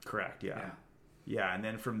 Correct, yeah. And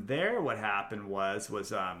then from there, what happened was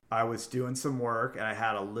I was doing some work, and I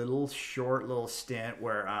had a short little stint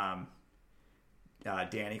where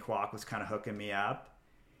Danny Kwok was kind of hooking me up.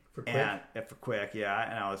 For Quick? For Quick,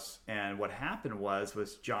 yeah. And what happened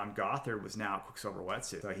was John Gothard was now at Quicksilver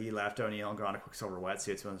Wetsuit. So he left O'Neill and gone to Quicksilver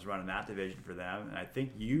Wetsuits when I was running that division for them. And I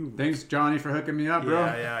think Thanks, Johnny, for hooking me up, bro.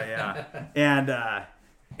 Yeah.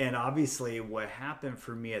 And obviously, what happened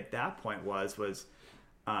for me at that point was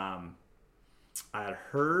I had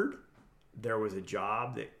heard there was a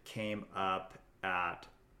job that came up at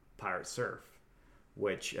Pirate Surf,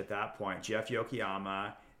 which at that point, Jeff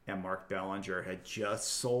Yokoyama and Mark Bellinger had just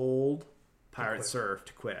sold Pirate Surf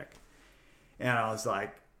to Quick. And I was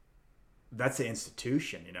like, that's the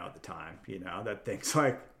institution, at the time, that thing's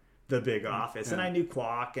like the big office. Yeah. And I knew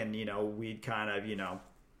Kwok, and, we'd kind of,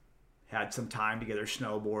 had some time together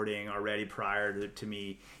snowboarding already prior to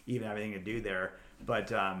me even having anything to do there.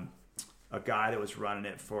 But a guy that was running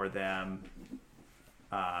it for them,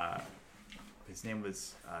 his name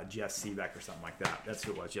was Jeff Seebeck or something like that. That's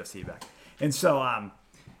who it was, Jeff Seebeck. And so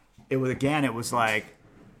it was like,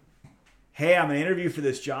 hey, I'm going to interview for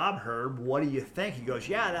this job, Herb. What do you think? He goes,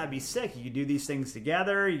 yeah, that'd be sick. You could do these things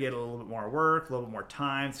together. You get a little bit more work, a little bit more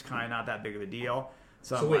time. It's kind of not that big of a deal.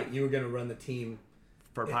 So wait, you were going to run the team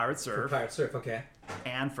for Pirate Surf. For Pirate Surf, okay.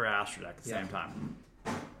 And for Astrodeck at the same time.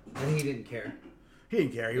 And he didn't care. He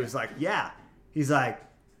didn't care. He was like, yeah. He's like,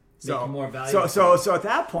 so more valuable. So at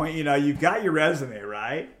that point, you've got your resume,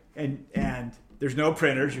 right? And there's no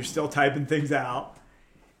printers. You're still typing things out.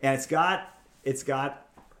 And it's got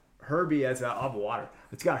Herbie as water.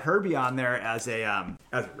 It's got Herbie on there as a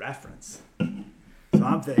reference. So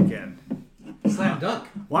I'm thinking, slam dunk.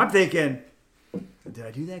 Well, I'm thinking, did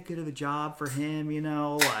I do that good of a job for him?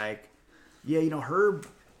 Herb.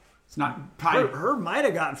 It's not. Herb might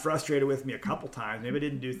have gotten frustrated with me a couple times. Maybe I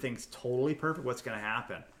didn't do things totally perfect. What's going to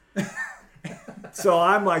happen? So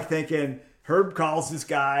I'm like thinking, Herb calls this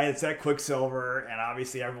guy. It's at Quicksilver, and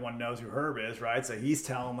obviously everyone knows who Herb is, right? So he's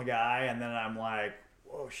telling the guy, and then I'm like,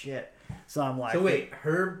 whoa, shit. So I'm like, so wait,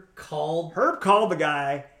 Herb called the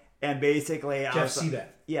guy, and basically Jeff Seebeck.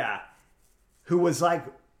 Yeah, who was like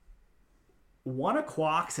one of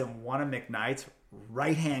Kwok's and one of McKnight's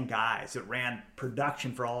right-hand guys that ran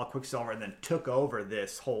production for all of Quicksilver and then took over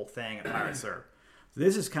this whole thing at Pirate Surf. So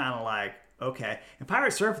this is kind of like, okay. And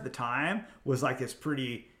pirate surf at the time was like this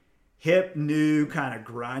pretty hip, new kind of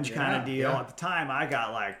grunge kind of deal. At the time, I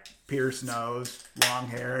got like pierced nose, long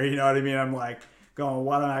hair. You know what I mean? I'm like going,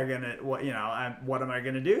 what am I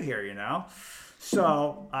gonna do here? You know?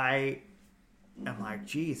 So I'm like,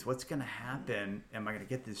 geez, what's gonna happen? Am I gonna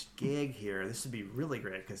get this gig here? This would be really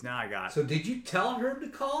great because now I got. So did you tell Herb to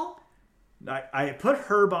call? I put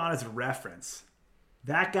Herb on as a reference.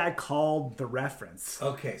 That guy called the reference.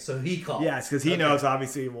 Okay, so he called. Yes, because he knows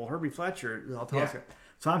obviously. Well, Herbie Fletcher. I'll tell us.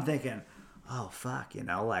 So I'm thinking, oh, fuck,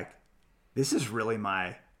 like, this is really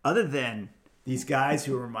other than these guys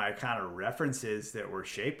who were my kind of references that were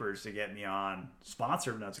shapers to get me on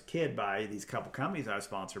sponsored when I was a kid by these couple companies I was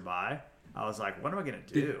sponsored by, I was like, what am I going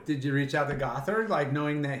to do? Did you reach out to Garth, like,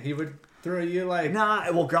 knowing that he would throw you, like...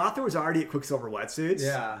 Nah, well, Garth was already at Quicksilver Wetsuits.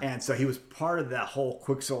 Yeah. And so he was part of that whole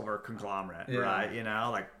Quicksilver conglomerate, right?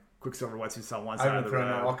 Like, Quicksilver Wetsuits on one side of the road. I've been throwing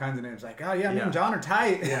out all kinds of names. Like, oh, yeah, me and John are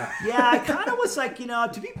tight. Yeah, I kind of was like,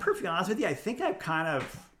 to be perfectly honest with you, I think I've kind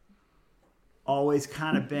of always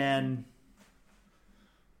kind of been...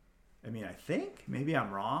 I think, maybe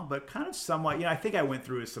I'm wrong, but kind of somewhat, I think I went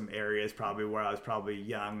through some areas probably where I was probably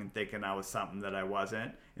young and thinking I was something that I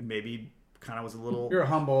wasn't, and maybe kind of was a little... You're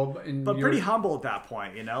humble. But pretty humble at that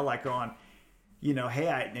point, like going, hey,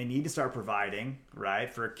 I need to start providing,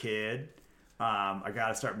 right, for a kid. I got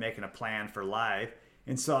to start making a plan for life.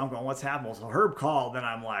 And so I'm going, what's happening? So Herb called, then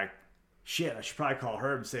I'm like, shit, I should probably call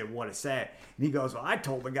Herb and say what to say. And he goes, well, I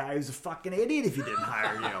told the guy he was a fucking idiot if he didn't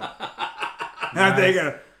hire you. And I'm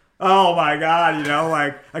thinking, oh my God,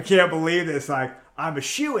 like, I can't believe this. Like, I'm a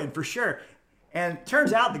shoo-in for sure. And it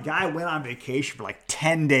turns out the guy went on vacation for like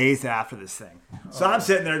 10 days after this thing. So I'm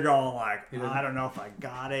sitting there going like, I don't know if I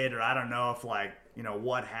got it, or I don't know if like,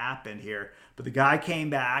 what happened here. But the guy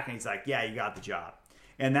came back and he's like, yeah, you got the job.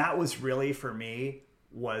 And that was really, for me,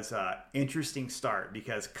 was an interesting start,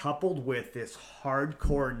 because coupled with this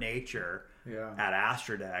hardcore nature at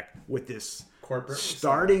Astrodeck, with this corporate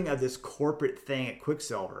starting of this corporate thing at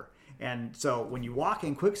Quicksilver. And so when you walk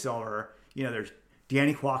in Quicksilver, there's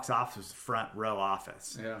Danny Kwok's office was the front row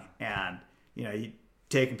office. Yeah. And, you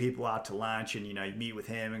taking people out to lunch, and, you meet with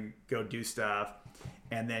him and go do stuff.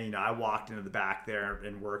 And then, I walked into the back there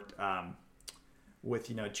and worked with,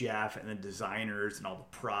 Jeff and the designers and all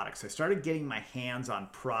the products. I started getting my hands on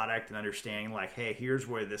product and understanding like, hey, here's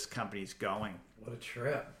where this company's going. What a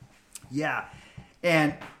trip. Yeah.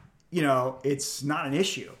 And, it's not an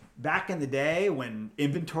issue. Back in the day when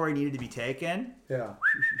inventory needed to be taken,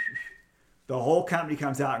 the whole company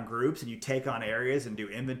comes out in groups and you take on areas and do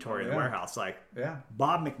inventory in the warehouse. Like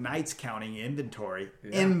Bob McKnight's counting inventory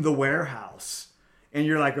in the warehouse. And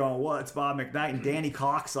you're like going, well, it's Bob McKnight. And Danny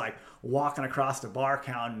Cox like walking across the bar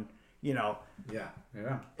counting,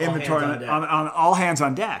 inventory on all hands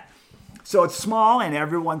on deck. So it's small and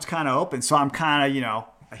everyone's kind of open. So I'm kind of,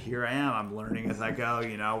 here I am. I'm learning as I go.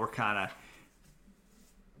 We're kind of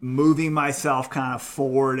moving myself kind of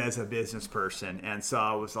forward as a business person. And so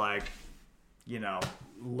I was like,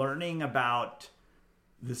 learning about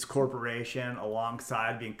this corporation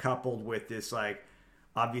alongside being coupled with this, like,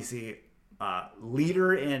 obviously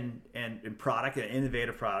leader in product, an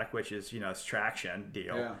innovative product, which is, this traction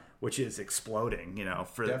deal, which is exploding,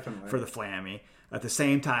 for the Flammy. At the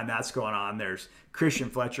same time that's going on, there's Christian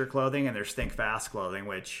Fletcher clothing and there's Think Fast clothing,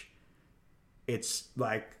 which it's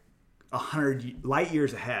like 100 light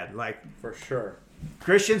years ahead. Like, for sure.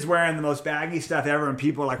 Christian's wearing the most baggy stuff ever, and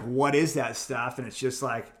people are like, what is that stuff? And it's just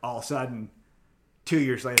like, all of a sudden, 2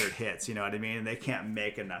 years later it hits, you know what I mean? And they can't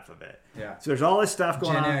make enough of it. Yeah. So there's all this stuff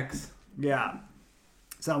going on. Gen X. Yeah.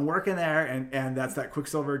 So I'm working there, and that's that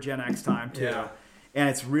Quicksilver Gen X time too. Yeah. And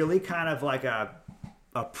it's really kind of like a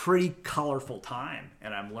pretty colorful time,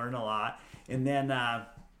 and I'm learning a lot. And then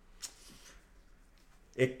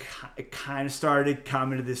it kind of started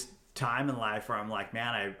coming to this time in life where I'm like,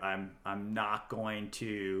 man, I'm not going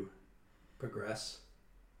to progress,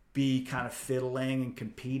 be kind of fiddling and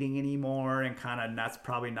competing anymore, and that's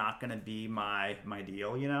probably not going to be my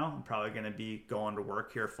deal. I'm probably going to be going to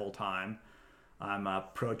work here full time. I'm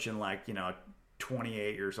approaching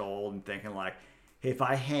 28 years old and thinking like, hey, if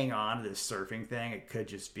I hang on to this surfing thing, it could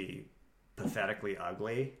just be pathetically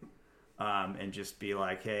ugly. And just be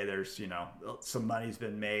like, hey, there's, some money's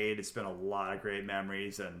been made. It's been a lot of great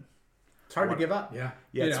memories, and it's hard to give up. Yeah.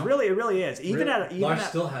 It really is. Lars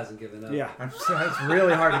still hasn't given up. Yeah. It's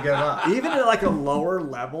really hard to give up. Even at like a lower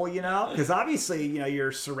level, because obviously,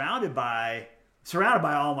 you're surrounded by some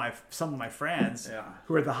of my friends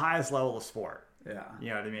who are at the highest level of sport. Yeah. You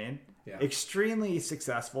know what I mean? Yeah. Extremely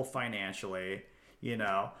successful financially,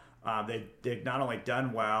 They've not only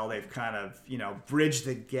done well, they've kind of, bridged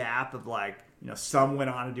the gap of like, some went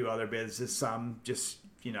on to do other businesses, some just,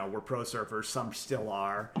 were pro surfers, some still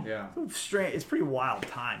are. Yeah. It's pretty wild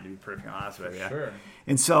time, to be perfectly honest with you. Sure.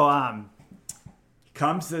 And so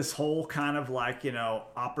comes this whole kind of like,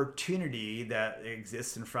 opportunity that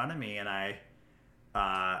exists in front of me, and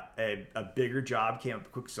a bigger job came up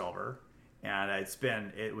at Quicksilver, and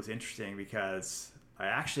it was interesting because I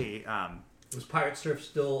actually was Pirate Surf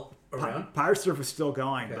still around? Pirate Surf was still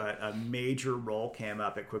going, Okay. but a major role came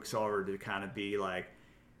up at Quicksilver to kind of be like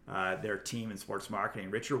their team in sports marketing.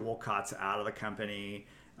 Richard Wolcott's out of the company.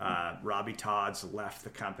 Robbie Todd's left the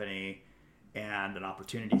company, and an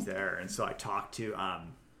opportunity's there. And so I talked to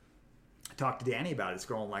Danny about it. It's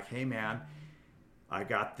going like, hey man, I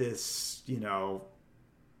got this,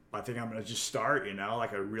 I think I'm going to just start,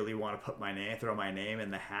 like I really want to throw my name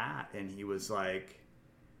in the hat. And he was like,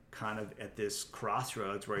 kind of at this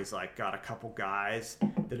crossroads where he's like got a couple guys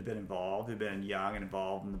that have been involved, have been young and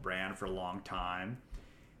involved in the brand for a long time.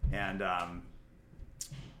 And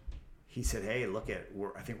he said, hey,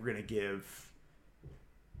 I think we're going to give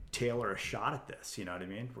Taylor a shot at this. You know what I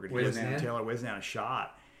mean? We're going to give Taylor Wisnan a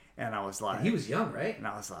shot. And I was like... And he was young, right? And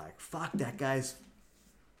I was like, fuck, that guy's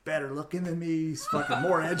better looking than me. He's fucking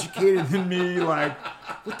more educated than me. Like,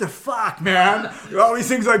 what the fuck, man? All these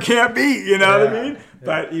things I can't beat, you know what I mean? Yeah.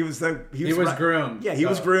 But he was groomed. Yeah, he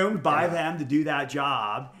was groomed by them to do that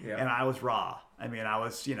job, yeah. And I was raw. I mean, I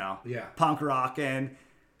was, punk rocking,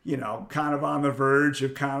 kind of on the verge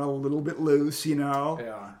of kind of a little bit loose,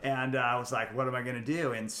 Yeah. And I was like, what am I going to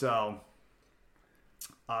do? And so,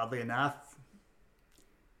 oddly enough,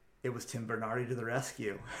 it was Tim Bernardi to the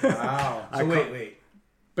rescue. Wow. So wait.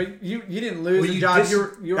 But you didn't lose the job.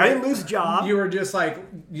 I didn't lose a job. You were just like,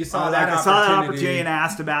 you saw I saw that opportunity and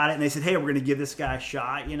asked about it, and they said, hey, we're going to give this guy a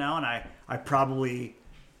shot, and I probably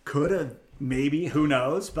could have, maybe, who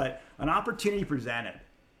knows, but an opportunity presented,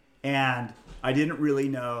 and I didn't really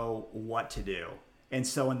know what to do. And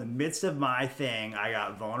so in the midst of my thing, I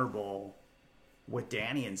got vulnerable with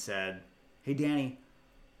Danny and said, hey, Danny,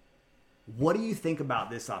 what do you think about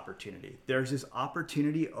this opportunity? There's this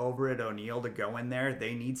opportunity over at O'Neill to go in there.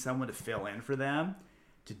 They need someone to fill in for them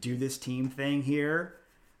to do this team thing here.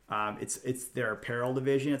 It's their apparel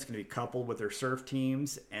division. It's going to be coupled with their surf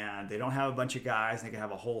teams, and they don't have a bunch of guys. And they can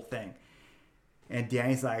have a whole thing. And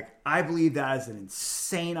Danny's like, I believe that is an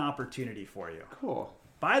insane opportunity for you. Cool.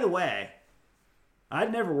 By the way,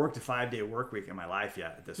 I'd never worked a 5-day work week in my life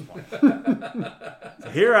yet at this point. So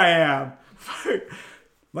here I am.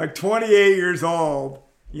 Like 28 years old,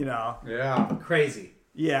 Yeah. Crazy.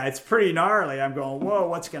 Yeah, it's pretty gnarly. I'm going, whoa,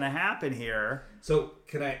 what's going to happen here? So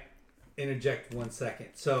can I interject 1 second?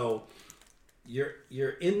 So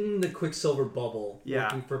you're in the Quicksilver bubble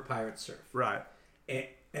working for Pirate Surf. Right.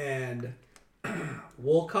 And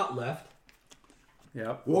Wolcott left.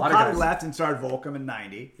 Yep. Wolcott left and started Volcom in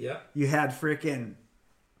 90. Yep. You had freaking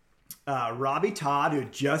Robbie Todd, who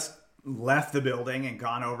had just left the building and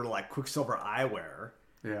gone over to like Quicksilver Eyewear.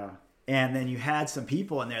 Yeah. And then you had some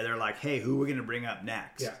people in there. They're like, hey, who are we going to bring up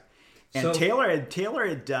next? Yeah. And so, Taylor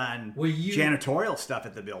had done janitorial stuff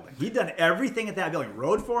at the building. He'd done everything at that building.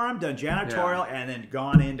 Rode for him, done janitorial, and then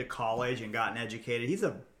gone into college and gotten educated. He's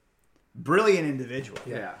a brilliant individual.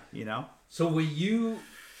 Yeah. So were you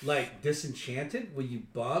like disenchanted? Were you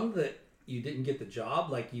bummed that you didn't get the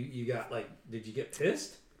job? Like you got like, did you get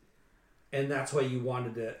pissed? And that's why you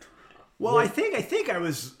wanted to... Well, I think I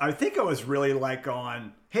was really like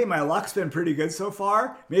going, hey, my luck's been pretty good so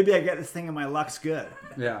far. Maybe I get this thing and my luck's good.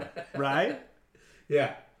 Yeah. Right?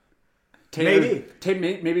 Yeah. Taylor, maybe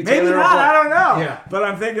Taylor. Maybe not. I don't know. Yeah. But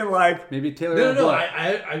I'm thinking like maybe Taylor. No.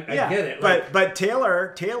 I get it. Like, but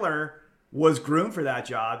Taylor was groomed for that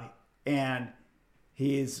job, and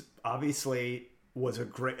he's obviously was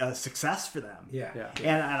a success for them. Yeah.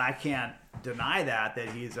 And I can't deny that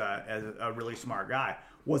he's a really smart guy.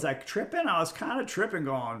 Was I tripping? I was kind of tripping,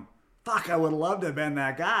 going, "Fuck! I would love to have been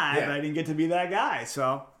that guy, but I didn't get to be that guy."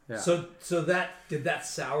 So, so that did that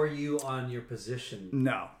sour you on your position?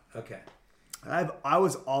 No. Okay. I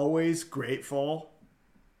was always grateful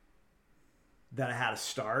that I had a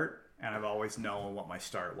start, and I've always known what my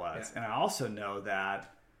start was, and I also know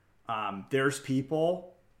that there's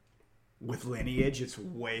people with lineage that's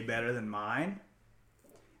way better than mine,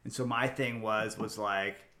 and so my thing was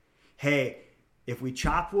like, hey. If we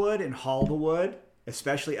chop wood and haul the wood,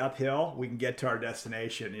 especially uphill, we can get to our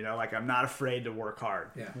destination. Like I'm not afraid to work hard.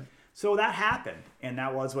 Yeah. So that happened, and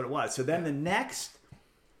that was what it was. So then the next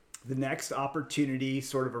opportunity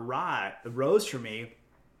sort of arose for me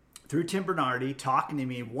through Tim Bernardi talking to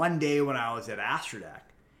me one day when I was at Astrodeck.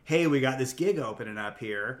 hey, we got this gig opening up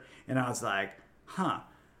here. And I was like,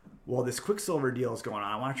 well, this Quicksilver deal is going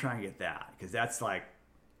on. I want to try and get that because that's like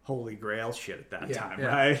holy grail shit at that time,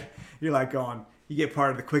 right? You're like going, you get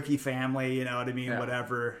part of the Quickie family, you know what I mean?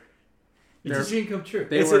 Whatever. It's a dream come true.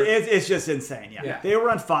 It's just insane, They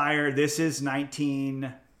were on fire. This is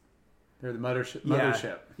They're the mothership.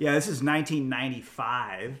 Yeah, this is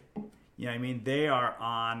 1995. You know what I mean? They are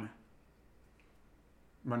on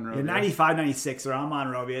Monrovia. 95, 96. They're on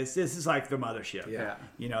Monrovia. This is like the mothership. Yeah.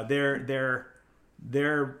 You know, they're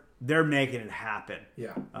making it happen.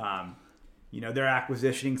 Yeah. You know, they're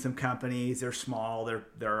acquisitioning some companies. They're small.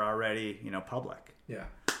 They're already, public. Yeah.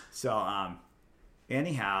 So,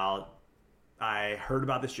 anyhow, I heard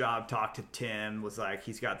about this job, talked to Tim, was like,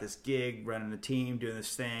 he's got this gig, running a team, doing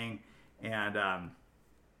this thing, and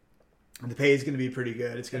the pay is going to be pretty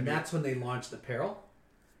good. That's when they launched apparel?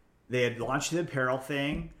 They had launched the apparel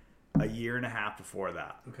thing a year and a half before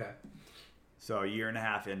that. Okay. So a year and a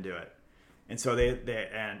half into it. And so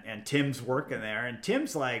and Tim's working there, and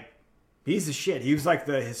Tim's like, he's the shit. He was like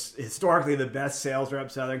historically the best sales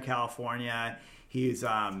rep Southern California. He's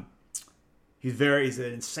an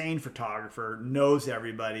insane photographer, knows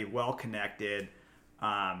everybody, well connected,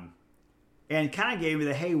 and kind of gave me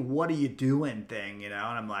the, hey, what are you doing thing, And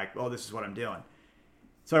I'm like, oh, this is what I'm doing.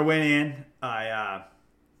 So I went in,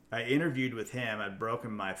 I interviewed with him. I'd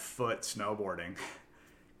broken my foot snowboarding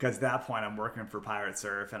because at that point I'm working for Pirate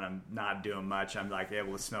Surf and I'm not doing much. I'm like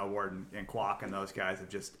able to snowboard, and Quack and those guys have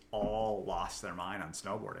just all lost their mind on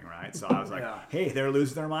snowboarding, right? So I was like, hey, they're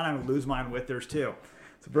losing their mind. I'm going to lose mine with theirs too.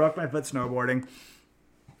 So broke my foot snowboarding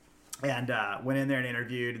and went in there and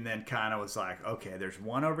interviewed, and then kind of was like, okay, there's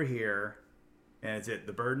one over here, and is it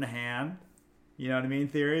the bird in the hand? You know what I mean?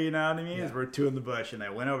 Theory, you know what I mean? Is we're two in the bush. And I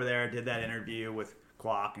went over there, did that interview with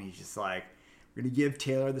Quack, and he's just like, we're going to give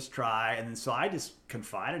Taylor this try. And then so I just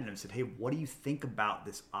confided in him and said, hey, what do you think about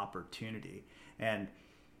this opportunity? And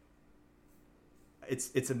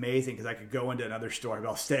it's amazing because I could go into another story, but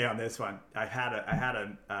I'll stay on this one. I had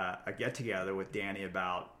a get together with Danny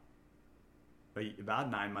about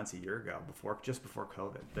 9 months, a year ago, just before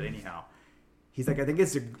COVID. But anyhow, he's like, I think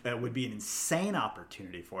it would be an insane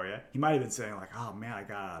opportunity for you. He might have been saying like, oh man, I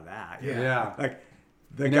got out of that. Yeah. Like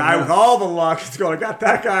the guy with all the luck is going, I got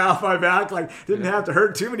that guy off my back. Like didn't have to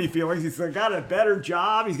hurt too many feelings. He's like, got a better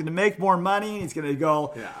job. He's going to make more money. And he's going to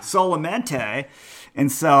go solamente. And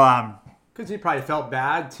so, because he probably felt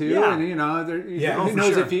bad too, Yeah. and who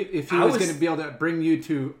knows sure. if he was going to be able to bring you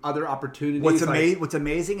to other opportunities. What's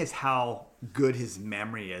amazing is how good his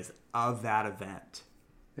memory is of that event.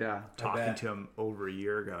 Yeah, Talking to him over a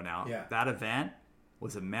year ago now. Yeah. That event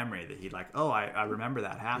was a memory that he'd like, oh, I remember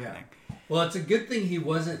that happening. Yeah. Well, it's a good thing he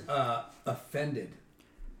wasn't offended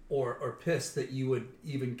or pissed that you would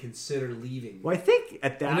even consider leaving. Well, I think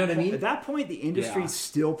at that what I mean? at that point, the industry's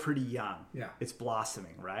still pretty young. Yeah. It's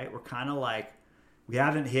blossoming, right? We're kind of like, we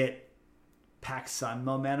haven't hit PacSun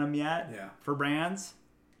momentum yet for brands,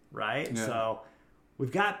 right? Yeah. So we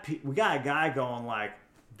got a guy going like,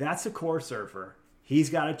 that's a core surfer. He's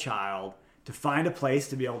got a child. To find a place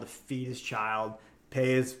to be able to feed his child,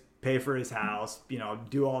 pay for his house,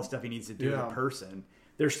 do all the stuff he needs to do as a person.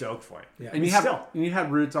 They're stoked for it. Yeah. And you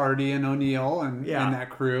had roots already in O'Neill and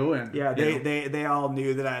that crew, and they all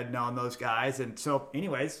knew that I had known those guys, and so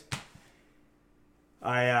anyways,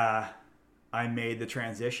 I made the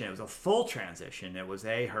transition. It was a full transition. It was,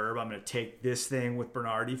 hey Herb, I'm going to take this thing with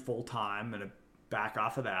Bernardi full time. I'm going to back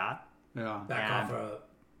off of that. Yeah, Back off of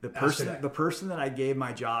the person that I gave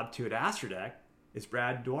my job to at Astrodeck is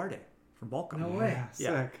Brad Duarte from Volcom. No way.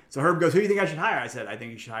 Yeah. So Herb goes, who do you think I should hire? I said, I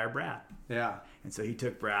think you should hire Brad. Yeah. And so he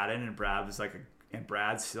took Brad in, and Brad was like, and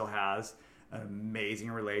Brad still has an amazing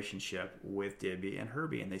relationship with Dibby and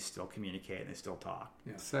Herbie, and they still communicate and they still talk.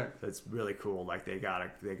 Yeah. Sick. So it's really cool. Like they got.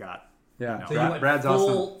 Yeah. So you went Brad's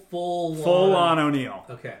awesome. Full on O'Neill.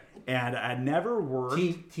 Okay. And I never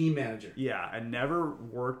worked. Team manager. Yeah, I never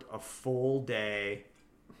worked a full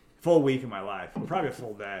week in my life. Probably a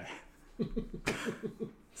full day.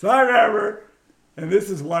 So I remember, and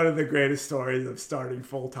this is one of the greatest stories of starting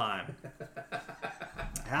full time.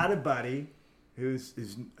 I had a buddy whose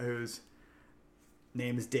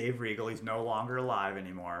name is Dave Regal. He's no longer alive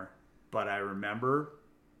anymore. But I remember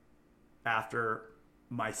after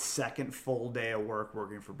my second full day of work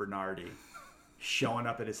working for Bernardi, showing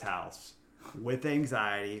up at his house with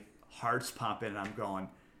anxiety, heart's pumping, and I'm going,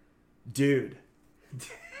 dude,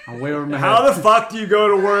 I'm way over my how head. the fuck do you go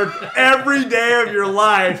to work every day of your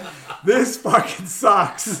life? This fucking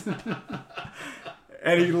sucks.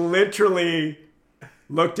 And he literally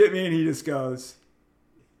looked at me and he just goes,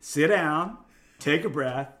 sit down, take a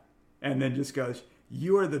breath, and then just goes,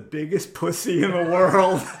 you are the biggest pussy in the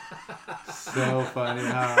world. So funny,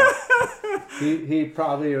 huh? He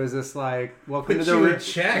probably was just like, welcome to the real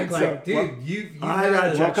check. Like, dude, you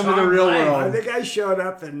welcome to the real world. I think I showed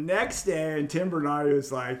up the next day and Tim Bernardi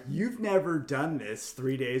was like, you've never done this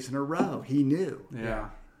 3 days in a row. He knew. Yeah.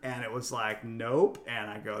 And it was like, nope. And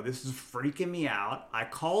I go, this is freaking me out. I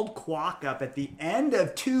called Quack up at the end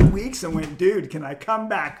of 2 weeks and went, dude, can I come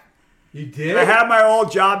back? You did? I have my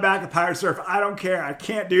old job back at Pirate Surf. I don't care. I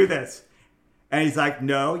can't do this. And he's like,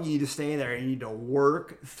 no, you need to stay there. You need to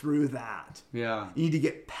work through that. Yeah. You need to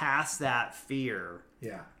get past that fear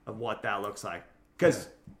of what that looks like. Because,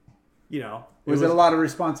 you know. Was it a lot of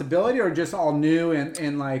responsibility or just all new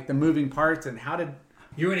and like the moving parts and how did...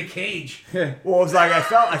 You were in a cage. Well, it was like I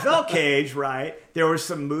felt caged, right? There was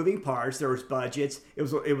some moving parts. There was budgets. It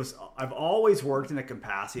was. I've always worked in a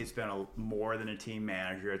capacity. It's been more than a team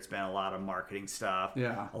manager. It's been a lot of marketing stuff.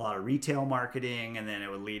 Yeah. A lot of retail marketing, and then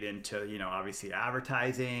it would lead into obviously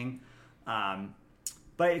advertising.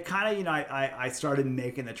 But it kind of I started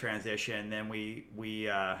making the transition. Then we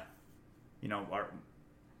there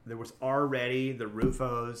was already the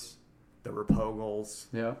Rufos, the Rapogles.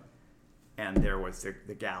 Yeah. And there was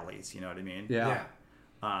the galleys, you know what I mean? Yeah.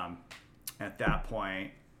 At that point,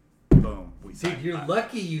 boom, we signed. Dude, you're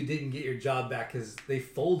lucky you didn't get your job back because they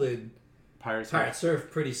folded Pirate Surf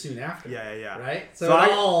pretty soon after. Yeah. Right?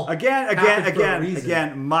 So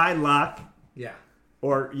again, my luck. Yeah.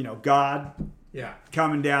 Or, God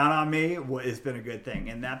coming down on me has been a good thing.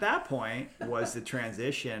 And at that point was the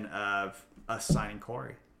transition of us signing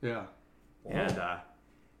Corey. Yeah. And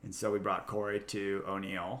so we brought Corey to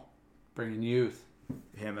O'Neill. Bringing youth.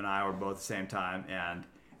 Him and I were both at the same time, and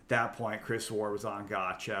at that point, Chris Ward was on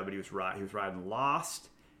Gotcha, but he was riding Lost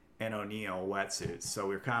and O'Neill wetsuits. So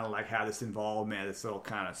we were kind of like had this involvement, this little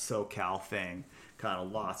kind of SoCal thing, kind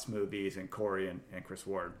of Lost movies, and Corey and Chris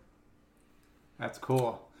Ward. That's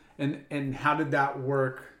cool. And how did that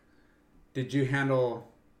work? Did you handle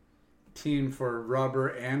team for rubber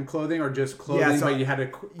and clothing, or just clothing? But you had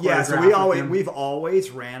to so we've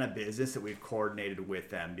always ran a business that we've coordinated with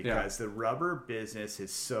them because the rubber business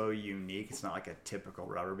is so unique. It's not like a typical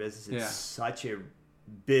rubber business. It's such a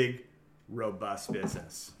big, robust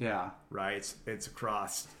business. Yeah, right. It's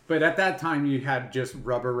across. But at that time, you had just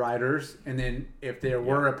rubber riders, and then if there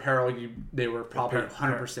were apparel, they were probably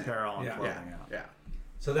 100% apparel and clothing. Yeah.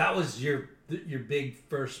 So that was your big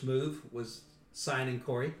first move, was signing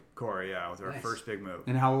Corey. Corey, was our first big move.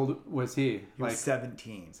 And how old was he? He was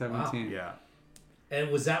 17. 17. Wow. Yeah.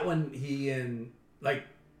 And was that when he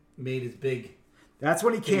made his big? That's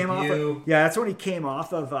when he came debut? off. That's when he came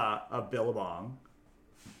off of Billabong,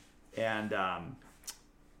 and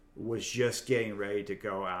was just getting ready to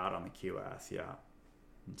go out on the QS. Yeah.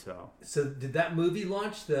 And so did that movie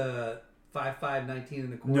launch the 5'5", 19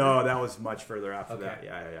 and a quarter? No, that was much further after that.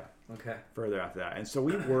 Yeah. Okay. Further after that, and so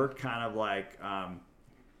we worked kind of like.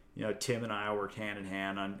 Tim and I worked hand in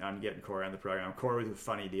hand on getting Corey on the program. Corey was a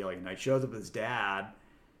funny deal. He shows up with his dad.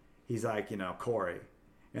 He's like, Corey.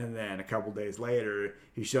 And then a couple days later,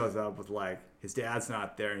 he shows up with his dad's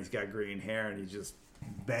not there and he's got green hair and he's just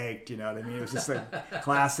baked, you know what I mean? It was just like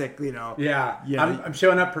classic, Yeah. I'm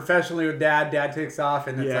showing up professionally with dad. Dad takes off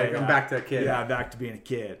and it's I'm back to a kid. Yeah, back to being a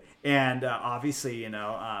kid. And obviously,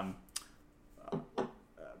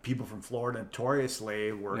 people from Florida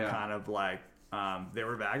notoriously were kind of like, they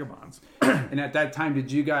were vagabonds. And at that time, did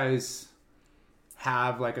you guys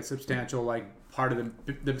have a substantial part of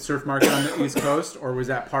the surf market on the East Coast, or was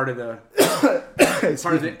that part of the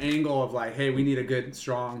angle of hey, we need a good,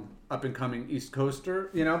 strong, up and coming East Coaster?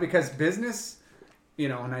 Because business,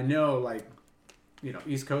 and I know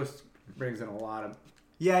East Coast brings in a lot of.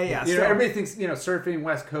 Yeah. So everybody thinks surfing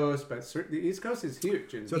West Coast, but the East Coast is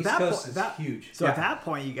huge. And so East Coast is huge. So at that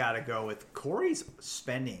point, you got to go with Corey's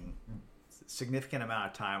spending significant amount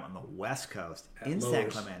of time on the West Coast in San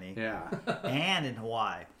Clemente and in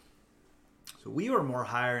Hawaii. So we were more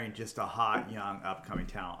hiring just a hot, young, upcoming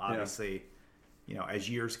talent. Obviously, as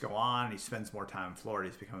years go on, he spends more time in Florida.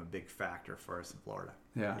 He's become a big factor for us in Florida.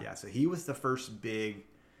 Yeah. So he was the first big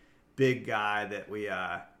guy that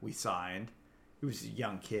we signed. He was a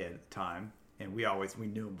young kid at the time, and we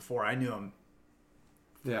knew him before. I knew him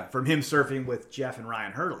from him surfing with Jeff and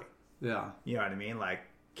Ryan Hurley. Yeah. You know what I mean?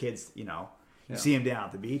 Kids, you see them down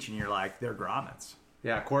at the beach and you're like, they're grommets.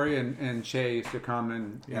 Yeah, Corey and Shay used to come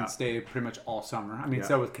and stay pretty much all summer. I mean,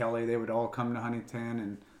 so with Kelly, they would all come to Huntington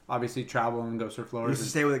and obviously travel and go surf Florida. We used to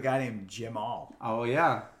stay with a guy named Jim All. Oh,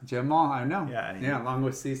 yeah. Jim All, I know. Yeah, along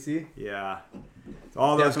with CC. Yeah. So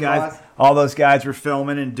all those guys were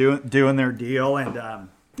filming and doing their deal. And,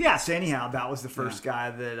 Yeah, so anyhow, that was the first guy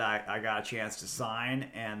that I got a chance to sign,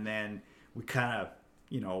 and then we kind of,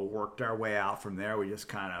 worked our way out from there. We just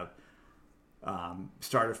kind of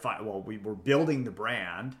started we were building the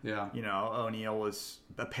brand. Yeah. O'Neill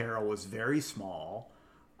apparel was very small.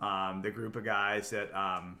 The group of guys that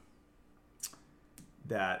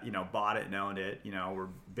bought it and owned it, were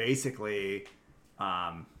basically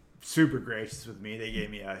super gracious with me. They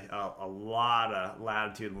gave me a lot of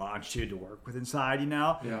latitude and longitude to work with inside,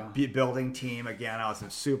 building team. Again, I was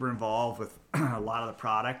super involved with a lot of the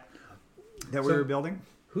product that we were building.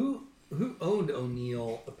 Who owned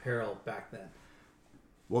O'Neill Apparel back then?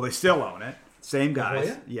 Well, they still own it. Same guys.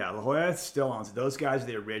 La Jolla? Yeah, La Jolla still owns it. Those guys are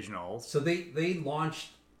the originals. So they launched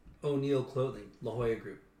O'Neill Clothing, La Jolla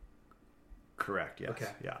Group. Correct, yes.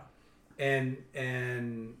 Okay. Yeah.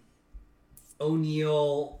 And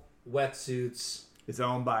O'Neill Wetsuits is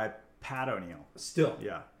owned by Pat O'Neill. Still.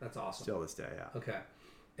 Yeah. That's awesome. Still this day, yeah. Okay.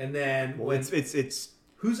 And then it's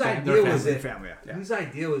whose idea was it? Family, yeah. Whose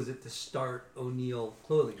idea was it to start O'Neill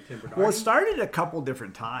Clothing? Tim Bernardi? Well, it started a couple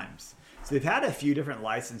different times. So they've had a few different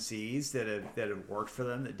licensees that have worked for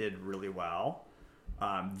them that did really well.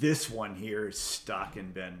 This one here is stuck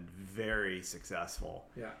and been very successful.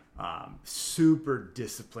 Yeah. Super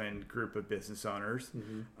disciplined group of business owners.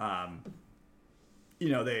 Mm-hmm.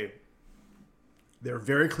 They're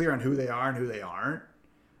very clear on who they are and who they aren't.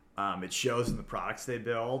 It shows in the products they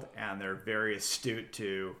build, and they're very astute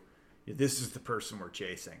to, this is the person we're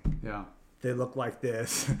chasing. Yeah. They look like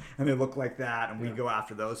this, and they look like that, and we go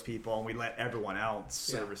after those people, and we let everyone else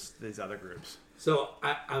service these other groups. So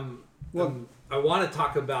I want to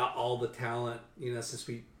talk about all the talent, since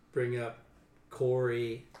we bring up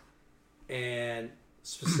Corey, and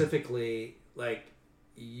specifically, like,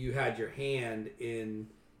 you had your hand in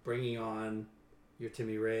bringing on your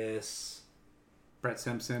Timmy Reyes, Brett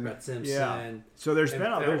Simpson. Yeah. So there's been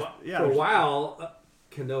for a while,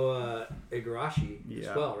 Kanoa Igarashi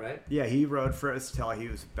as well, right? Yeah, he rode for us till he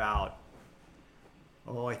was about,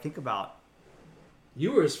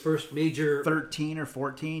 you were his first major 13 or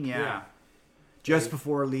 14, just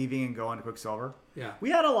before leaving and going to Quicksilver. Yeah,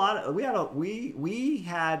 we had a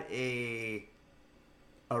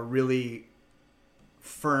really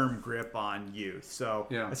firm grip on youth. So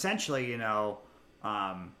essentially,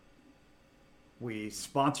 we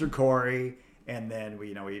sponsored Corey, and then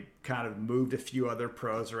we kind of moved a few other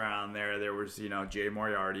pros around there. There was, Jay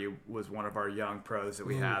Moriarty was one of our young pros that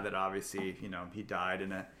we had that obviously, he died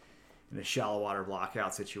in a shallow water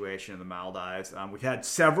blockout situation in the Maldives. We've had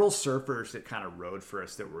several surfers that kind of rode for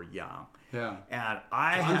us that were young. Yeah. And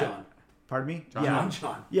John. Pardon me?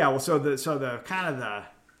 John. Yeah. Well, so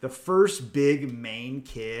the first big main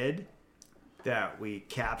kid that we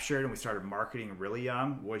captured and we started marketing really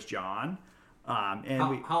young was John.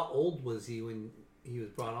 How old was he when he was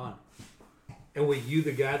brought on? And were you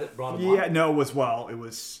the guy that brought him on? Yeah, no, it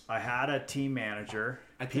was I had a team manager.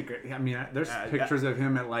 There's pictures of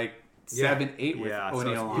him at like 7-8 with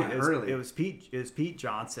O'Neill on early. It was Pete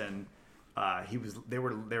Johnson. They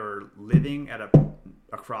were living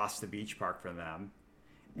across the beach park from them.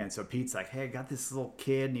 And so Pete's like, hey, I got this little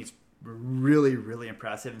kid, and he's really, really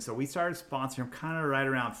impressive. And so we started sponsoring him kind of right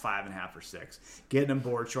around 5.5 or 6. Getting him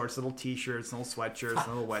board shorts, little t-shirts, little sweatshirts,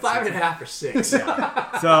 little wetsuits. 5.5 or 6.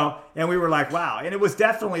 Yeah. So, and we were like, wow. And it was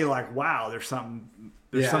definitely like, wow, there's something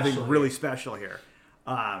really special here.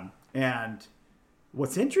 And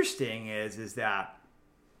what's interesting is that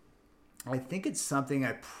I think it's something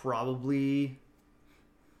I probably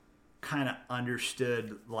kind of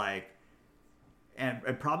understood, like, and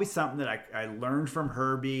probably something that I learned from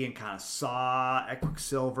Herbie and kind of saw at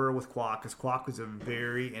Quicksilver with Quack, because Quack was a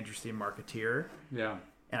very interesting marketeer. Yeah.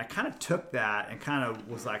 And I kind of took that and kind of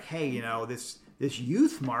was like, hey, this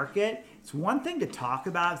youth market, it's one thing to talk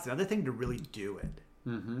about, it's another thing to really do it.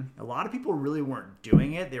 Mm-hmm. A lot of people really weren't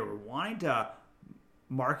doing it. They were wanting to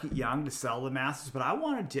market young to sell the masses, but I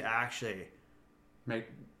wanted to actually make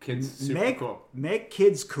kids super cool. Make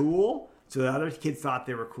kids cool. So the other kids thought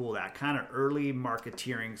they were cool, that kind of early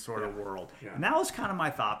marketeering sort of world. Yeah. And that was kind of my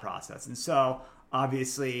thought process. And so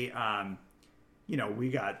obviously, we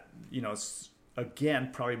got,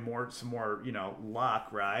 again, probably some more, luck,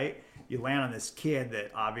 right? You land on this kid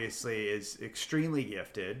that obviously is extremely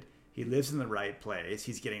gifted. He lives in the right place.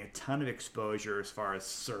 He's getting a ton of exposure as far as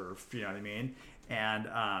surf, you know what I mean? And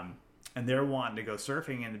they're wanting to go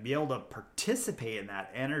surfing, and to be able to participate in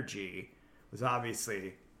that energy was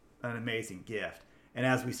obviously an amazing gift. And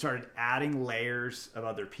as we started adding layers of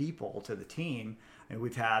other people to the team, and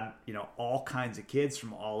we've had all kinds of kids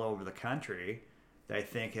from all over the country that I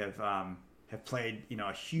think have played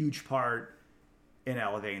a huge part in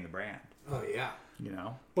elevating the brand. Oh yeah. You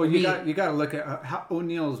know. Well, you got to look at how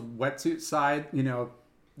O'Neill's wetsuit side. You know,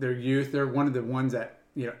 their youth. They're one of the ones that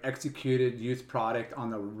executed youth product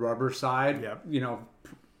on the rubber side. Yep. You know,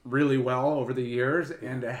 really well over the years,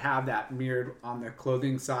 and to have that mirrored on the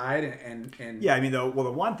clothing side and yeah, I mean, the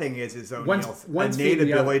one thing is O'Neill's innate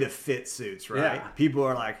ability to fit suits, right? Yeah. People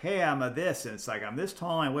are like, hey, I'm a this, and it's like, I'm this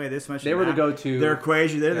tall, I weigh this much. They were the go-to. Their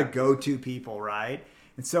equation, they're the go-to people, right?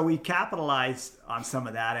 And so we capitalized on some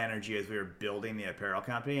of that energy as we were building the apparel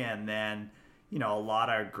company, and then, a lot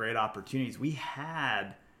of great opportunities. We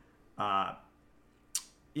had,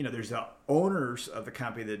 there's the owners of the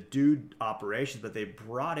company that do operations, but they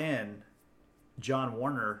brought in John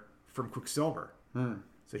Warner from Quicksilver.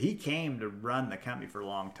 So he came to run the company for a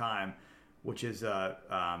long time, which is a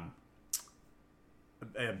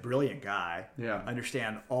brilliant guy. Yeah.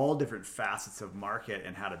 Understand all different facets of market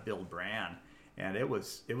and how to build brand. And it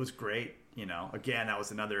was great. Again, that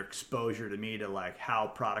was another exposure to me to like how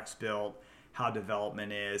products built, how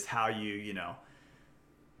development is, how you,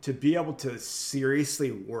 to be able to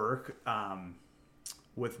seriously work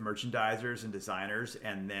with merchandisers and designers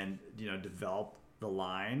and then, develop the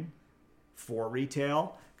line for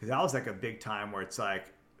retail. Because that was like a big time where it's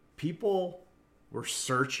like people were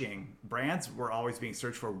searching, brands were always being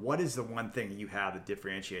searched for what is the one thing you have that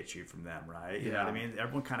differentiates you from them, right? You know what I mean?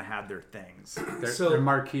 Everyone kind of had their things. Their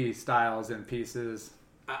marquee styles and pieces.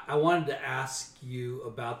 I wanted to ask you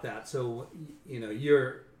about that. So,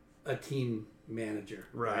 you're a team manager,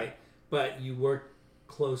 right? But you work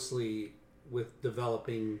closely with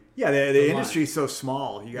developing. Yeah, the industry's so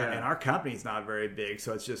small. And our company's not very big,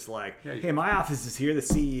 so it's just like, hey, my office is here, the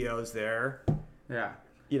CEO's there. Yeah.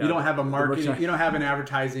 You don't have a marketing. You don't have an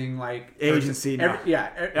advertising agency.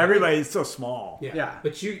 Everybody's so small. Yeah.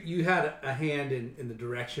 But you had a hand in the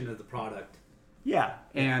direction of the product. Yeah.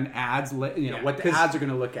 And ads. What the ads are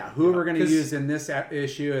going to look at. Who we're going to use in this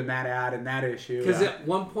issue and that ad and that issue. Because at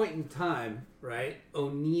one point in time, right,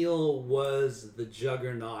 O'Neill was the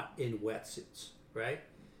juggernaut in wetsuits, right?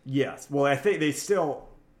 Yes. Well, I think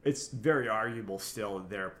it's very arguable still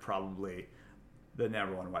they're probably the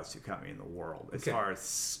number one wetsuit company in the world as far as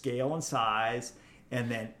scale and size,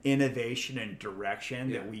 and then innovation and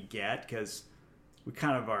direction that we get, because we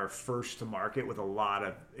kind of are first to market with a lot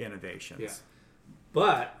of innovations. Yeah.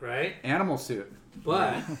 But animal suit.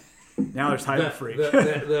 But now there's Hyper Freak.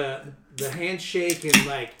 The handshake and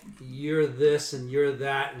like you're this and you're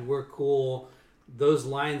that and we're cool. Those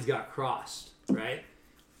lines got crossed, right?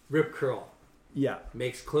 Rip Curl. Yeah.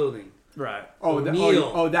 Makes clothing. Right.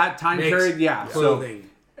 That time period. Yeah. Clothing.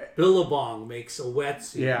 Billabong makes a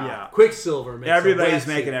wetsuit. Yeah. Quicksilver makes Everybody's a wetsuit.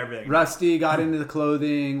 making everything. Rusty got into the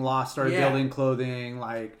clothing. Lost started building clothing.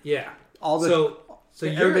 All this. So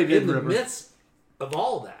you're in the midst of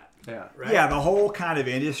all that. Yeah. Right? Yeah. The whole kind of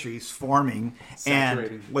industry is forming,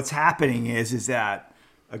 saturating. And what's happening is that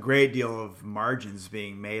a great deal of margins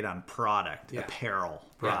being made on product, apparel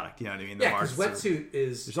product. You know what I mean? Yeah, because wetsuit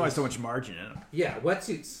there's only so much margin in them. Yeah,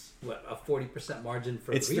 wetsuit's a 40% margin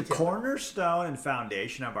for it's retail. the cornerstone and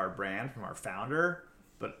foundation of our brand from our founder.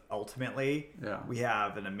 But ultimately, we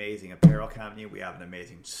have an amazing apparel company. We have an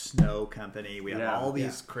amazing snow company. We have all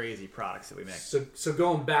these crazy products that we make. So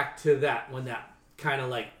going back to that, when that kind of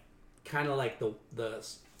like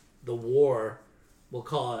the war, we'll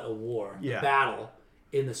call it a war, the battle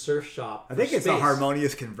in the surf shop. I think it's a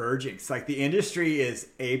harmonious convergence. Like the industry is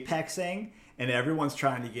apexing, and everyone's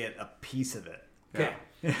trying to get a piece of it. Okay.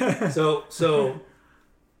 Yeah. So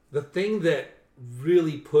the thing that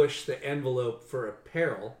really pushed the envelope for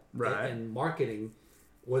apparel and marketing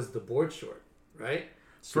was the board short, right?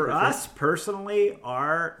 For us personally,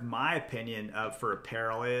 my opinion for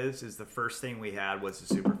apparel is the first thing we had was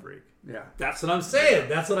the Super Freak. Yeah, that's what I'm saying.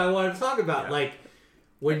 That's what I wanted to talk about. Yeah. Like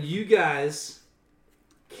when you guys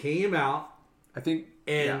came out, I think,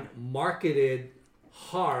 and marketed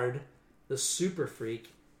hard the Super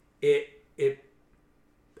Freak, it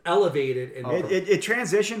elevated and it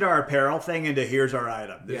transitioned our apparel thing into here's our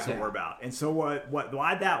item. This is what we're about. And so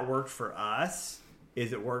why that worked for us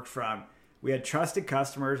is it worked from, we had trusted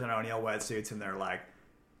customers in O'Neill wetsuits, and they're like,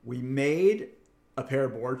 we made a pair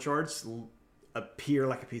of board shorts appear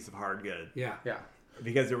like a piece of hard good. Yeah.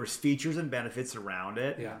 Because there was features and benefits around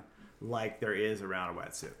it. Yeah. Like there is around a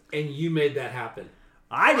wetsuit. And you made that happen.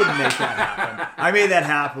 I didn't make that happen. I made that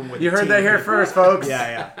happen with you heard that here first, folks.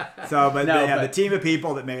 Yeah. So, the team of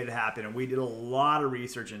people that made it happen, and we did a lot of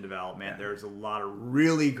research and development. There's a lot of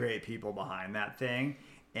really great people behind that thing.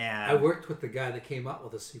 And I worked with the guy that came up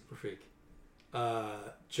with the Super Freak,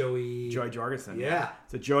 Joey Jorgensen. Yeah.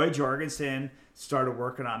 So Joey Jorgensen started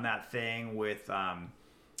working on that thing with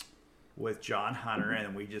with John Hunter, and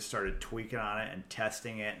then we just started tweaking on it and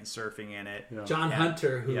testing it and surfing in it. Yeah. John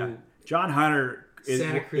Hunter, John Hunter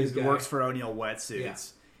guy. works for O'Neill Wetsuits. Yeah.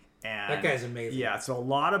 And that guy's amazing. Yeah, so a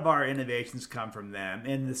lot of our innovations come from them.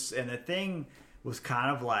 And the thing was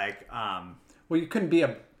kind of like well, you couldn't be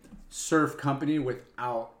a surf company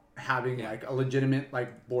without having like a legitimate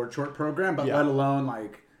like board short program, but let alone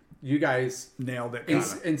like you guys nailed it.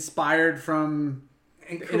 Inspired from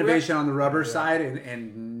innovation on the rubber side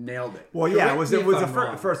and nailed it. Well, yeah, it was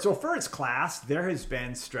for its class. There has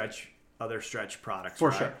been other stretch products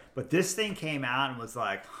for sure, but this thing came out and was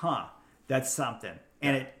like, that's something,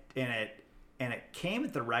 and it came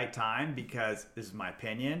at the right time because this is my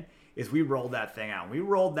opinion. Is we rolled that thing out. When we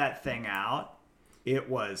rolled that thing out, it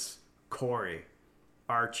was Corey,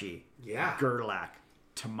 Archie, Gerlach,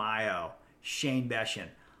 Tamayo, Shane Beshin.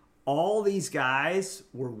 All these guys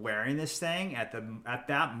were wearing this thing at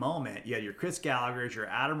that moment. You had your Chris Gallagher's, your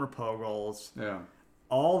Adam Rapogels. Yeah.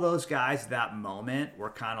 All those guys at that moment were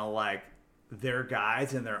kind of like their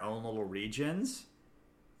guys in their own little regions.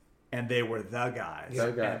 And they were the guys.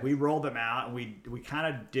 And we rolled them out, and we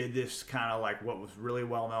kind of did this kind of like what was really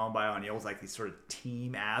well known by O'Neill was like these sort of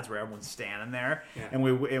team ads where everyone's standing there. Yeah. And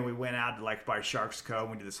we went out to like by Sharks Cove,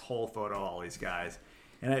 and we did this whole photo of all these guys.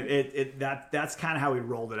 And that's kind of how we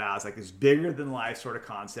rolled it out. It's like this bigger than life sort of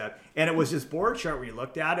concept. And it was this board chart when you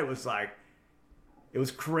looked at it, it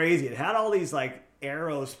was crazy. It had all these like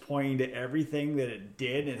arrows pointing to everything that it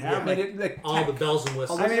did. It had all the bells and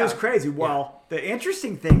whistles. I mean, it was crazy. Well, the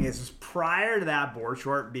interesting thing is prior to that board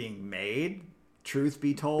short being made, truth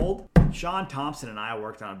be told, Sean Thompson and I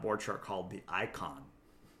worked on a board short called the Icon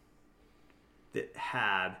that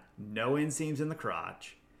had no inseams in the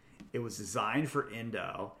crotch. It was designed for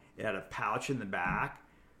Indo. It had a pouch in the back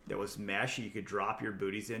that was mesh you could drop your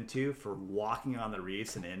booties into for walking on the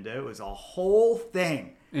reefs in Indo. It was a whole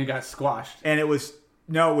thing. And it got squashed. And it was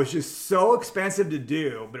just so expensive to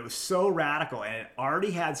do, but it was so radical. And it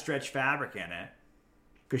already had stretch fabric in it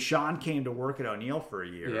because Sean came to work at O'Neill for a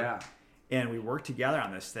year. Yeah. And we worked together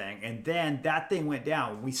on this thing. And then that thing went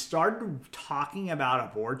down. When we started talking about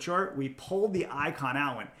a board short, we pulled the Icon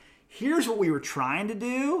out and went, here's what we were trying to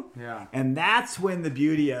do. Yeah. And that's when the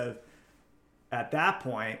beauty of, at that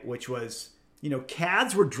point, which was,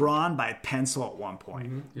 CADs were drawn by pencil at one point.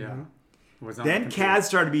 Mm-hmm. Yeah. Then CADs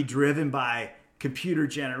started to be driven by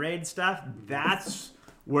computer-generated stuff. That's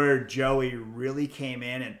where Joey really came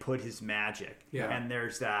in and put his magic. Yeah. And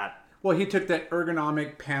there's that. Well, he took that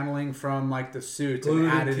ergonomic paneling from like the suits and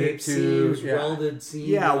added it to welded seams.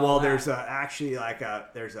 Yeah, well, there's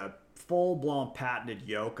a full-blown patented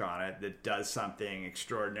yoke on it that does something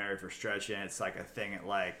extraordinary for stretching. It's like a thing at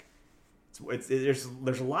like there's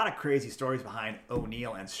a lot of crazy stories behind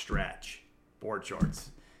O'Neill and stretch board shorts.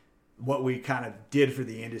 What we kind of did for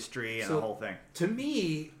the industry and the whole thing. To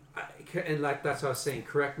me, and like that's what I was saying.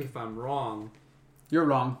 Correct me if I'm wrong. You're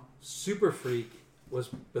wrong. Super Freak was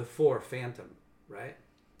before Phantom, right?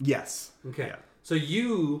 Yes. Okay. Yeah. So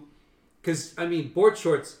because board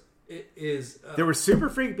shorts is there was Super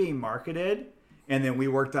Freak being marketed, and then we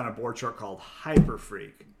worked on a board short called Hyper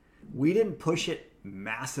Freak. We didn't push it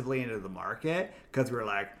massively into the market because we were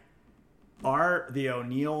like, the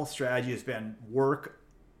O'Neill strategy has been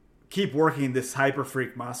keep working this Hyper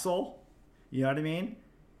Freak muscle. You know what I mean?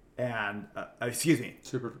 And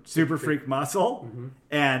Super Freak muscle. Mm-hmm.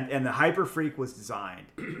 And the Hyper Freak was designed.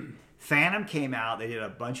 Phantom came out. They did a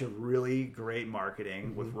bunch of really great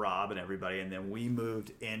marketing with Rob and everybody. And then we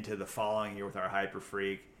moved into the following year with our Hyper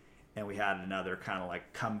Freak. And we had another kind of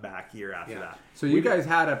like comeback year after that. So you guys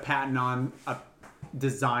had a patent on a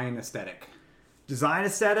design aesthetic. Design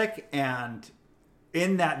aesthetic. And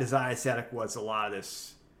in that design aesthetic was a lot of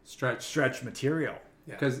this stretch material.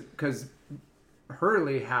 Because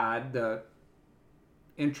Hurley had the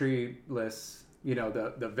entryless,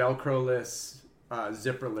 the Velcro-less,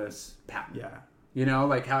 zipperless patent. Yeah.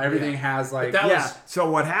 Like how everything has like... So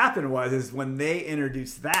what happened was when they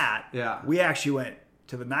introduced that, we actually went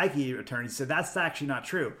to the Nike attorney and said, that's actually not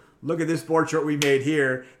true. Look at this board short we made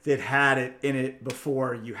here that had it in it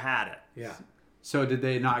before you had it. Yeah. So did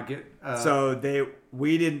they not get...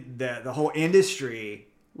 the whole industry...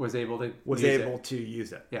 was able to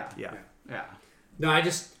use it. Yeah. No, I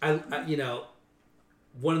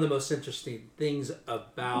one of the most interesting things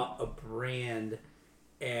about a brand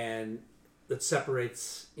and that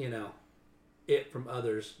separates, it from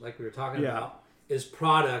others, like we were talking about, is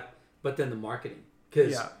product, but then the marketing.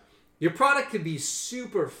 Because your product could be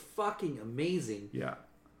super fucking amazing. Yeah.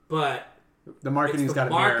 But the marketing's got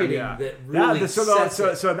to marketing that really so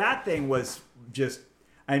that thing was just,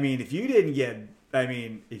 if you didn't get I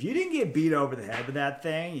mean, if you didn't get beat over the head with that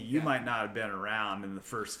thing, you might not have been around in the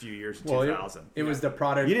first few years of 2000. It was the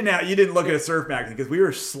product. You didn't look at a surf magazine because we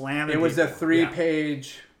were slamming. It was a people.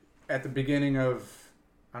 3-page at the beginning of,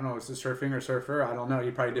 I don't know, was it Surfing or Surfer? I don't know.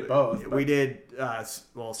 You probably did both. We did,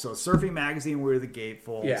 so Surfing Magazine, we were the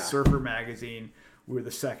gatefold. Yeah. Surfer Magazine, we were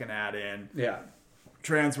the second add-in. Yeah.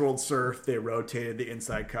 Transworld Surf, they rotated the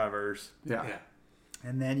inside covers. Yeah.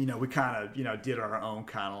 And then, we kind of, did our own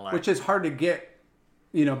kind of like... Which is hard to get,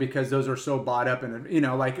 because those are so bought up and,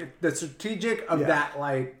 like the strategic of that,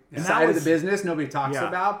 like, and side of the business nobody talks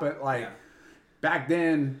about, but like back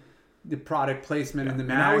then, the product placement in the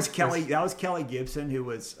mag. That was Kelly Gibson, who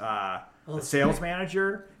was a sales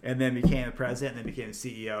manager and then became the president and then became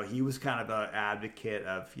the CEO. He was kind of an advocate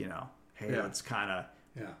of, hey, let's kind of,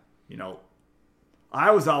 I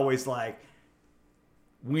was always like,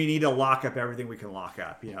 we need to lock up everything we can lock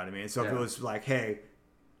up. You know what I mean? So if it was like, hey,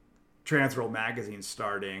 Transworld Magazine's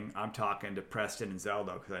starting, I'm talking to Preston and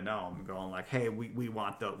Zelda because I know I'm going like, hey, we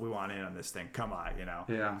want in on this thing. Come on,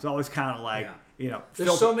 Yeah. It's always kind of like,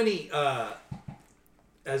 There's so many.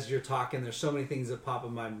 As you're talking, there's so many things that pop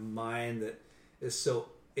in my mind that is so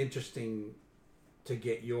interesting to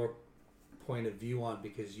get your point of view on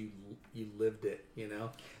because you lived it.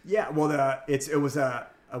 Yeah. Well, it was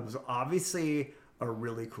obviously a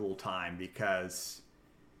really cool time because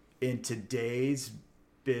in today's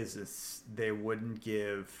business they wouldn't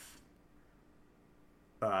give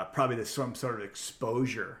probably some sort of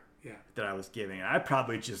exposure that I was giving. I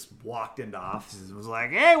probably just walked into offices and was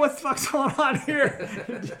like, hey, what the fuck's going on here?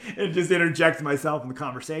 And just interjected myself in the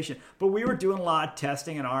conversation. But we were doing a lot of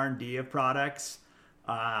testing and R&D of products.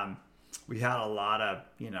 We had a lot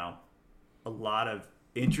of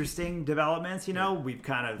interesting developments. We've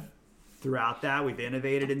kind of throughout that we've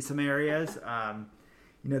innovated in some areas.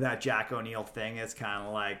 That Jack O'Neill thing is kind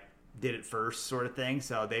of like did it first sort of thing.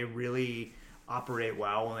 So they really operate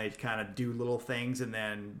well when they kind of do little things and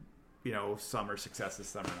then, some are successes,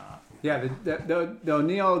 some are not. Yeah, the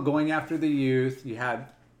O'Neill going after the youth. You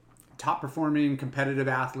had top performing competitive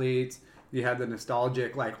athletes. You had the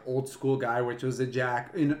nostalgic, like old school guy, which was the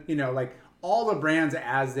Jack. Like all the brands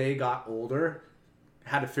as they got older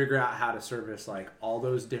had to figure out how to service like all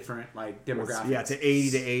those different like demographics. Yeah, it's an 80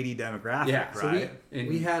 to 80 demographic, right? So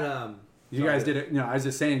we had you guys did it. I was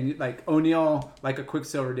just saying, like O'Neill, like a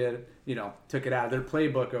Quicksilver did. Took it out of their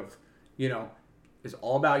playbook of, it's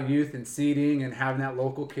all about youth and seeding and having that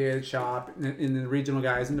local kid shop and the regional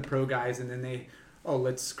guys and the pro guys, and then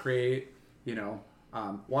let's create,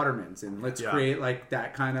 Watermans and let's create like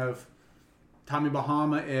that kind of Tommy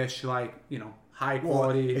Bahama-ish, like, high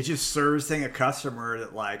quality. Well, it's just servicing a customer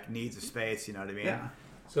that like needs a space. You know what I mean? Yeah.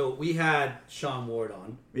 So we had Sean Ward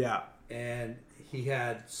on. Yeah. And he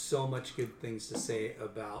had so much good things to say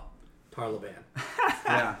about Tarlaban.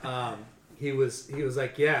 Yeah. He was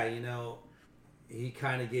like, he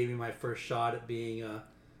kind of gave me my first shot at being a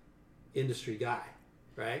industry guy,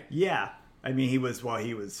 right? Yeah. I mean,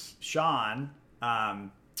 Sean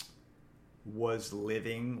was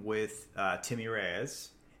living with Timmy Reyes,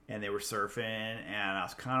 and they were surfing, and I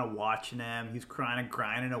was kind of watching him. He was kind of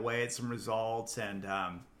grinding away at some results, and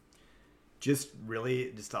just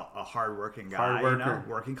a hard-working guy, Hard worker.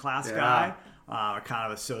 Working class guy. I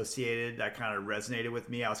kind of associated, that kind of resonated with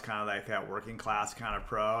me. I was kind of like that working class kind of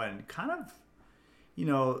pro, and kind of, a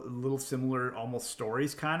little similar almost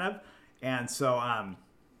stories kind of. And so I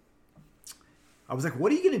was like,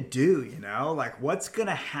 what are you going to do? Like, what's going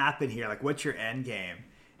to happen here? Like, what's your end game?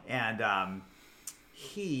 And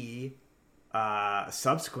he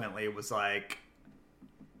subsequently was like,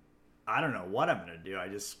 I don't know what I'm going to do. I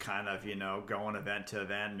just kind of, going event to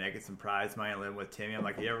event, making some prize money, living with Timmy. I'm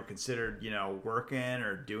like, you ever considered, working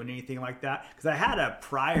or doing anything like that? Because I had a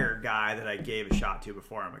prior guy that I gave a shot to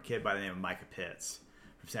before him, a kid by the name of Micah Pitts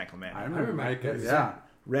from San Clemente. I remember Micah, yeah.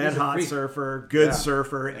 Red hot surfer, good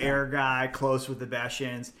surfer, air guy, close with the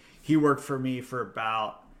Beshans. He worked for me for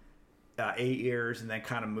about 8 years and then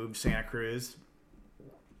kind of moved to Santa Cruz.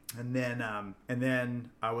 And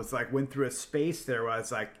then I was like, went through a space there where I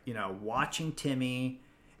was like, watching Timmy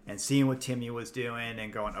and seeing what Timmy was doing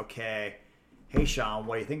and going, okay, hey, Sean,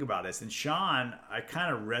 what do you think about this? And Sean, I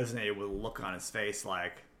kind of resonated with a look on his face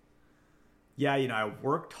like, yeah, I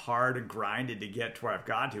worked hard and grinded to get to where I've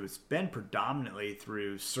gotten to. It's been predominantly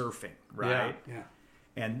through surfing, right? Yeah.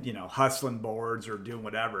 And, hustling boards or doing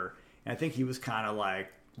whatever. And I think he was kind of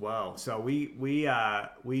like, whoa. So we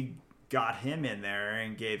got him in there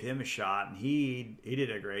and gave him a shot, and he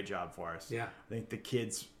did a great job for us. Yeah. I think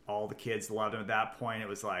all the kids loved him at that point. It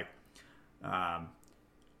was like,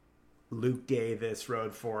 Luke Davis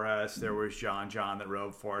rode for us. There was John that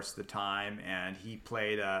rode for us at the time, and he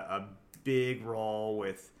played a big role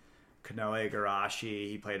with Kanoe Igarashi.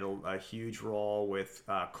 He played a huge role with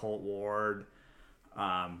Colt Ward.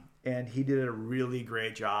 And he did a really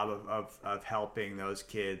great job of helping those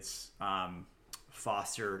kids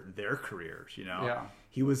foster their careers, you know? Yeah.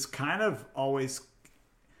 He was kind of always...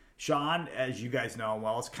 Sean, as you guys know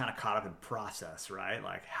well, is kind of caught up in process, right?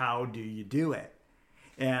 Like, how do you do it?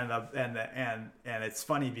 And it's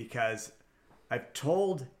funny because I've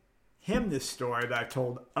told him this story, but I've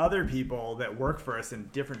told other people that work for us in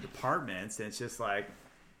different departments, and it's just like,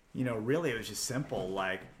 you know, really it was just simple.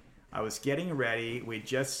 Like, I was getting ready. We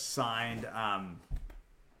just signed.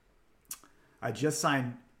 I just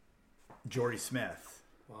signed Jordy Smith.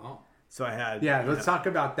 Wow. So I had. Yeah, let's talk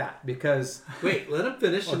about that because. Wait, let him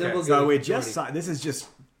finish, and then we'll go. So we just signed. This is just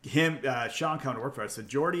him, Sean, coming to work for us. So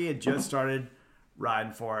Jordy had just started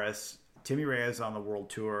riding for us. Timmy Reyes on the world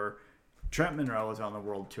tour. Trent Monroe was on the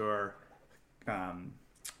world tour.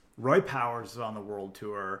 Roy Powers was on the world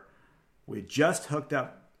tour. We just hooked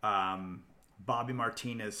up Bobby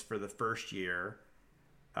Martinez for the first year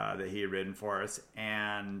that he had ridden for us.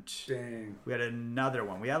 And Dang. we had another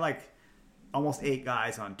one. We had like almost 8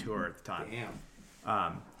 guys on tour at the time.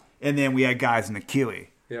 Damn. And then we had guys in the Kiwi.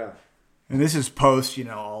 Yeah. And this is post, you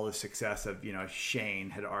know, all the success of, you know,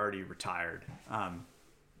 Shane had already retired. And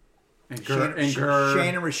Shane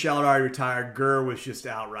and Rochelle had already retired. Gurr was just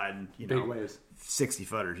out riding, you know, big waves. 60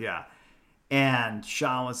 footers, yeah. And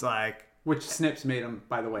Sean was like, which Snips made him,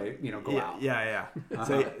 by the way, you know, go out. Yeah.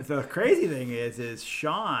 So the crazy thing is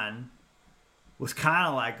Sean was kind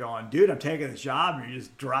of like going, dude, I'm taking this job and you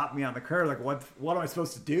just dropped me on the curb. Like, what am I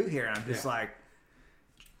supposed to do here? And I'm just like,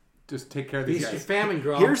 just take care of these Feast your guys. famine,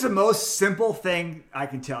 girl. here's the most simple thing I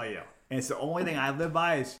can tell you. And it's the only thing I live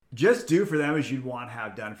by is just do for them as you'd want to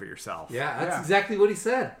have done for yourself. Yeah, that's Yeah. exactly what he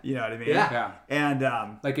said. You know what I mean? Yeah.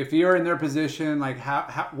 And, like if you're in their position, like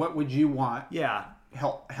how what would you want? yeah.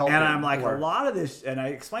 Help. And I'm like, or- a lot of this, and I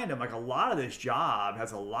explained to him, like, a lot of this job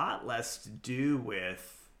has a lot less to do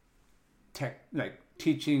with, like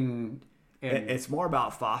teaching. And it's more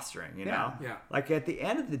about fostering, you know? Yeah. Like, at the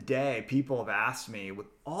end of the day, people have asked me, with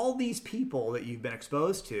all these people that you've been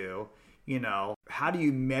exposed to, you know, how do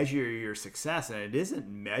you measure your success? And it isn't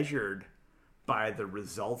measured by the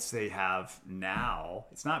results they have now.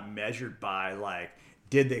 It's not measured by, like,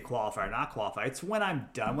 did they qualify or not qualify? It's when I'm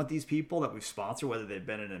done with these people that we sponsor, whether they've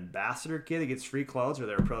been an ambassador kid that gets free clothes or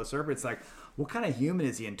they're a pro surfer. It's like, what kind of human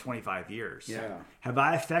is he in 25 years? Yeah. Have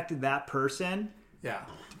I affected that person Yeah.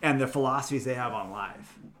 and the philosophies they have on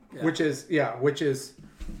life? Yeah. which is,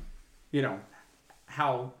 you know,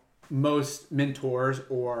 how most mentors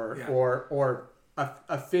or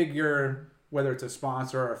a figure, whether it's a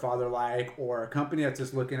sponsor or a father like or a company that's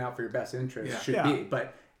just looking out for your best interest should be. But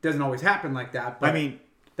it doesn't always happen like that. But I mean,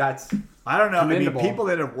 that's I don't know. commendable. I mean, people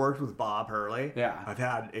that have worked with Bob Hurley, Yeah. I've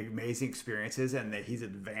had amazing experiences, and that he's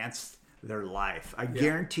advanced their life. I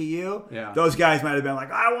guarantee you, those guys might have been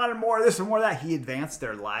like, I wanted more of this and more of that. He advanced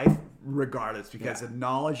their life regardless, because the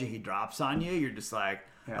knowledge that he drops on you, you're just like,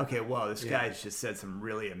 okay, whoa, this guy's just said some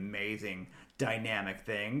really amazing, dynamic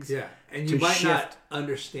things. Yeah, and you might not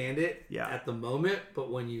understand it at the moment,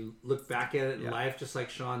 but when you look back at it in life, just like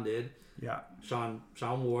Sean did, Sean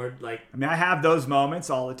Ward, like, I mean, I have those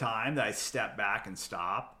moments all the time that I step back and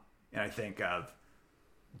stop, and I think of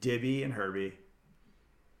Dibby and Herbie.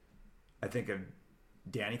 I think of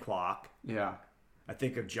Danny Kwok. Yeah. I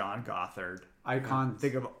think of John Gothard. Icons.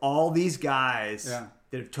 Think of all these guys that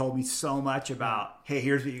have told me so much about, hey,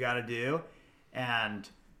 here's what you got to do. And,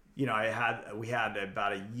 you know, we had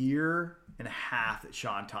about a year and a half that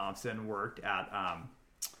Sean Thompson worked at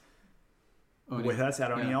with us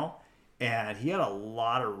at O'Neill. And he had a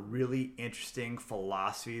lot of really interesting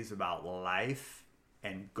philosophies about life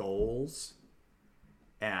and goals.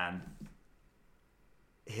 And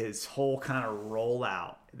his whole kind of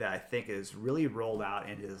rollout that I think is really rolled out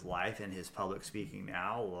into his life and his public speaking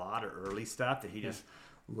now. A lot of early stuff that he just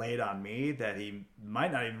laid on me that he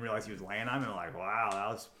might not even realize he was laying on me. I'm like, wow, that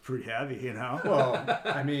was pretty heavy, you know? Well,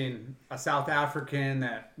 I mean, a South African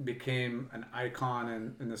that became an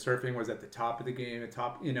icon in the surfing was at the top of the game,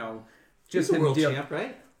 you know, just he's a world champ,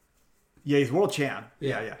 right? Yeah, he's world champ.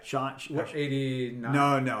 Yeah. Sean. 89?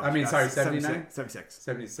 No. I mean, sorry, 79? 76.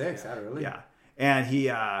 76, that early? Yeah. And he,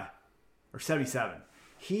 or 77.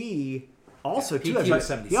 He also, he too, was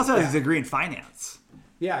he also has a degree in finance.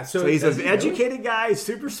 Yeah, So he's an educated guy. He's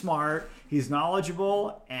super smart. He's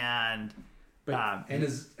knowledgeable, and And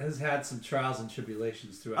has had some trials and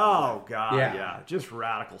tribulations throughout. Oh God, yeah. Just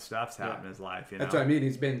radical stuff's happened in his life. That's what I mean.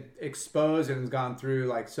 He's been exposed and has gone through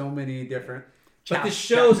like so many different. But the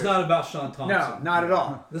show's not about Sean Thompson. No, not at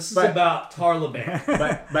all. This is about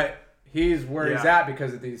Tarlaban. but he's where he's at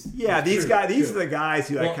because of these. Yeah, these guys. These are the guys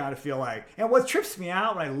who I kind of feel like. And what trips me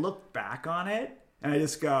out when I look back on it, and I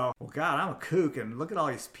just go, "Well, God, I'm a kook, and look at all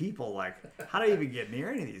these people. Like, how do I even get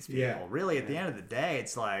near any of these people? Really, at the end of the day,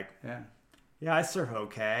 it's like, yeah, I surf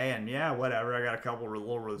okay, and yeah, whatever. I got a couple of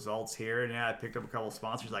little results here, and yeah, I picked up a couple of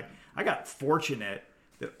sponsors. Like, I got fortunate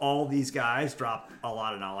that all these guys dropped a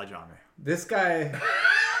lot of knowledge on me. This guy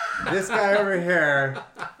over here.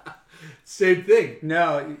 Same thing.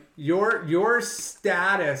 No, your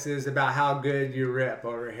status is about how good you rip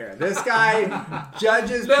over here. This guy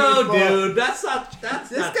judges people. No, dude, that's not true. Let's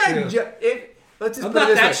just I'm put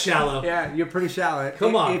not it this that way. shallow. Yeah, you're pretty shallow.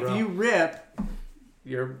 Come on, if bro. you rip,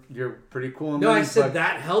 you're pretty cool. No, I said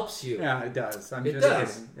that helps you. Yeah, it does. It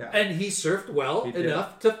does. Yeah. And he surfed well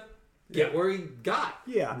enough to get where he got.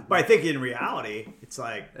 Yeah, but I think in reality, it's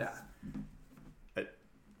like,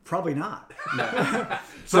 probably not. No.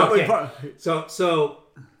 So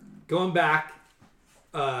going back,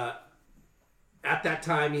 at that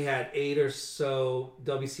time you had 8 or so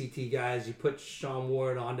WCT guys. You put Sean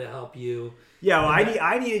Ward on to help you. Yeah, well,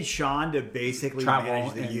 I needed Sean to basically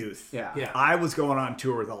manage the youth. Yeah. I was going on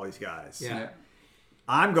tour with all these guys. Yeah.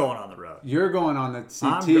 I'm going on the road. You're going on the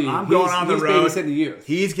CT. I'm going on the road. He's babysitting the youth.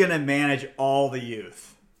 He's going to manage all the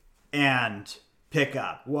youth and pick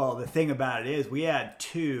up. Well, the thing about it is we had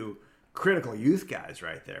 2 critical youth guys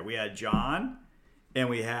right there. We had John and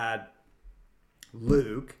we had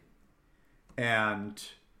Luke, and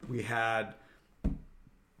we had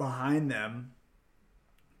behind them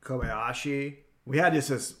Kobayashi. We had just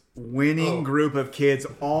this winning group of kids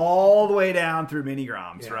all the way down through mini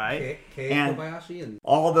groms, right? And Kobayashi and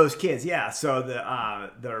all those kids, yeah. So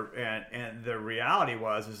the reality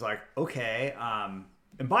was like, okay.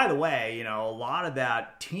 And by the way, a lot of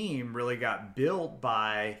that team really got built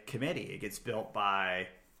by committee. It gets built by,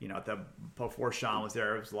 before Sean was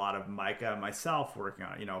there, it was a lot of Micah and myself working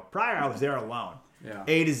on it. Prior I was there alone. Yeah.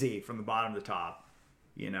 A to Z from the bottom to the top.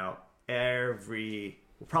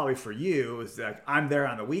 Probably for you, is that I'm there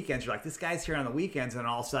on the weekends. You're like, this guy's here on the weekends, and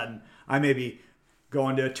all of a sudden I may be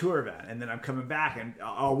going to a tour event, and then I'm coming back and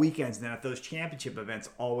all weekends, and then at those championship events,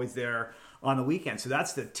 always there on the weekend. So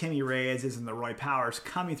that's the Timmy Reyes and the Roy Powers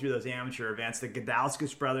coming through those amateur events, the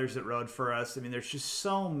Gadauskas brothers that rode for us. I mean, there's just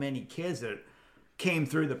so many kids that came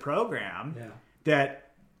through the program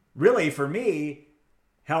that really, for me,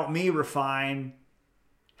 helped me refine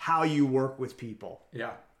how you work with people.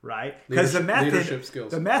 Yeah. Right? Because the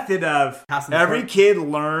method of Passing every kid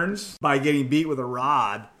learns by getting beat with a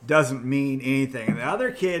rod doesn't mean anything. And the other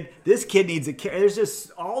kid, this kid needs there's just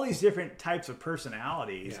all these different types of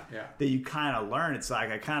personalities that you kind of learn. It's like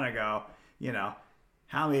I kind of go,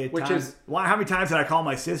 how many times did I call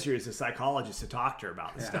my sister as a psychologist to talk to her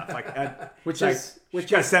about this stuff? Like, which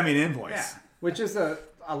got to send me an invoice. Yeah. Which is a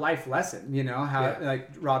life lesson, how like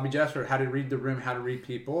Robbie Jesper, how to read the room, how to read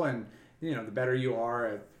people, and the better you are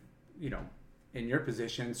at, in your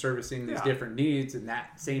position, servicing these different needs, and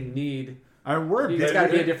that same need. It's got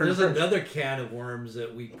to be a different. There's another can of worms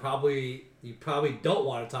that you probably don't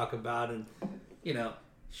want to talk about, and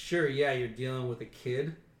sure, you're dealing with a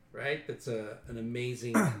kid, right? That's an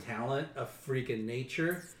amazing talent, a freak of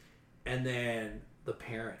nature, and then the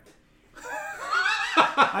parent.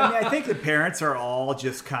 I think the parents are all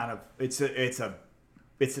just kind of it's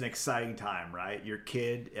an exciting time, right? Your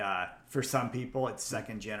kid, for some people, it's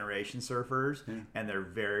second generation surfers, and they're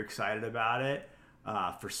very excited about it.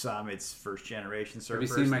 For some, it's first generation surfers. Have you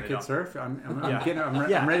seen my kid surf? I'm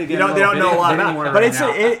ready to they get. Don't know a lot about it, but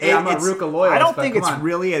I'm a Ruka loyalist. I don't think it's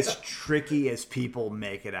really as tricky as people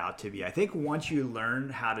make it out to be. I think once you learn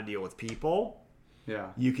how to deal with people,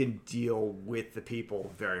 you can deal with the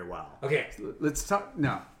people very well. Okay, let's talk.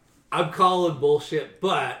 No, I'm calling bullshit,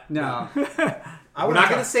 but no. We're not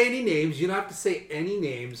going to say any names. You don't have to say any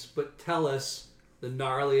names, but tell us the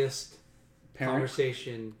gnarliest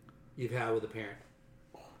conversation you've had with a parent.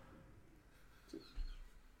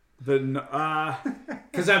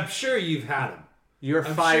 Because I'm sure you've had them.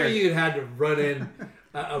 I'm fired. Sure you'd had to run in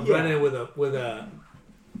with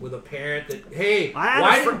a parent that, hey,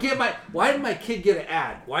 why didn't my kid get an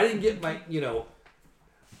ad? Why didn't get my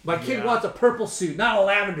kid wants a purple suit, not a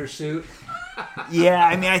lavender suit. Yeah,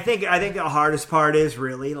 I mean, I think the hardest part is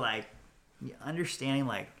really like understanding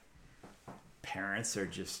like parents are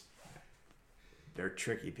just they're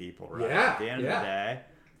tricky people, right? Yeah, at the end of the day,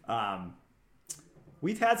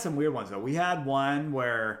 we've had some weird ones though. We had one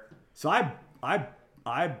where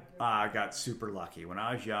got super lucky when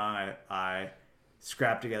I was young. I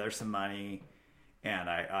scrapped together some money, and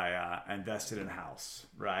I invested in a house.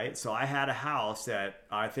 Right, so I had a house that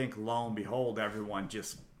I think, lo and behold, everyone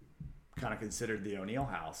just kind of considered the O'Neill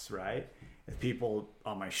house. Right, if people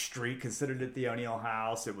on my street considered it the O'Neill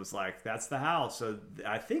house, it was like, that's the house. So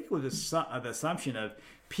I think it was the assumption of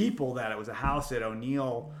people that it was a house that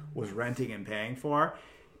O'Neill was renting and paying for.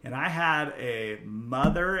 And I had a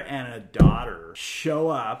mother and a daughter show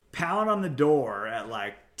up, pound on the door at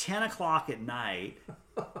like 10 o'clock at night.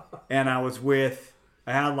 And I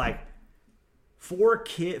had like four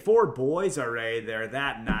boys already there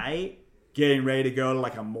that night, getting ready to go to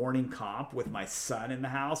like a morning comp with my son in the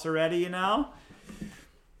house already, you know?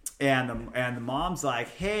 And the mom's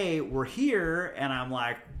like, hey, we're here. And I'm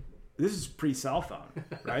like, this is pre-cell phone,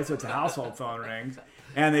 right? So it's a household phone rings.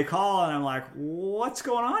 And they call, and I'm like, what's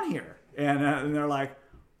going on here? And they're like,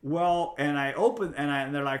 well, and I open,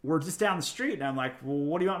 and they're like, we're just down the street. And I'm like, well,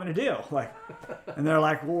 what do you want me to do? Like, and they're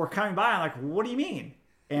like, well, we're coming by. I'm like, what do you mean?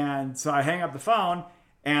 And so I hang up the phone,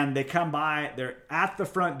 and they come by. They're at the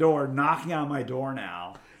front door, knocking on my door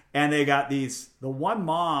now. And they got the one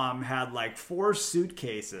mom had like 4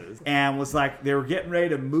 suitcases and was like, they were getting ready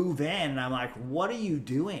to move in. And I'm like, what are you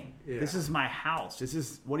doing? Yeah. This is my house.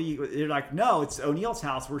 They're like, no, it's O'Neill's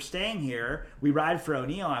house. We're staying here. We ride for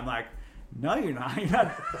O'Neill. I'm like, no, you're not. You're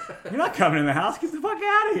not coming in the house. Get the fuck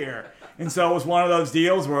out of here. And so it was one of those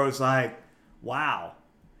deals where it was like, wow,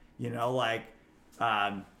 there's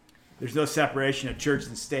no separation of church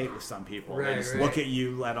and state with some people. Right, they just look at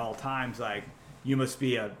you at all times like, you must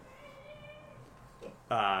be a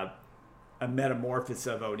metamorphosis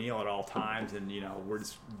of O'Neill at all times, and we're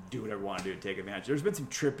just do whatever we want to do to take advantage. There's been some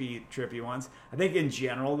trippy ones. I think in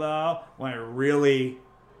general, though, when I really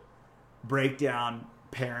break down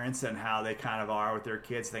parents and how they kind of are with their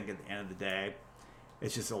kids, I think at the end of the day,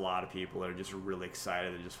 it's just a lot of people that are just really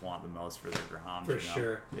excited and just want the most for their ground. For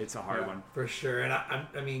sure, it's a hard one. For sure, and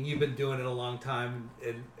I mean, you've been doing it a long time,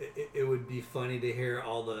 and it would be funny to hear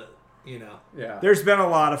all the. Yeah. There's been a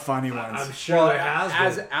lot of funny ones. I'm sure there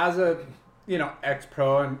has been. As a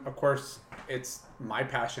ex-pro, and of course it's my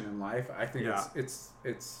passion in life. I think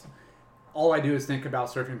it's all I do is think about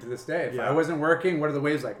surfing to this day. If I wasn't working, what are the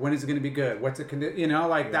waves like? When is it going to be good? What's it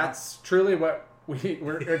that's truly what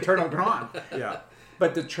we're eternal drawn. Yeah.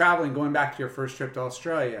 But the traveling, going back to your first trip to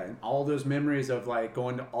Australia, and all those memories of like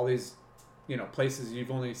going to all these places you've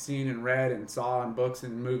only seen and read and saw in books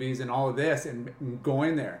and movies and all of this, and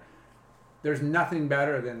going there. There's nothing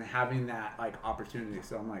better than having that like opportunity.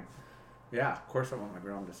 So I'm like, yeah, of course I want my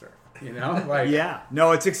girl to surf. Yeah,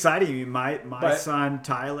 no, it's exciting. My son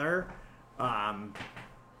Tyler,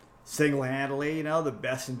 single-handedly, the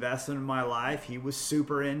best investment in my life. He was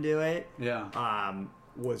super into it. Yeah.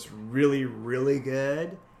 Was really, really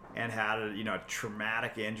good, and had a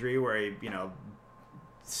traumatic injury where he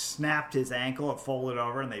snapped his ankle. It folded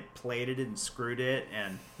over, and they plated it and screwed it.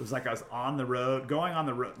 And it was like I was going on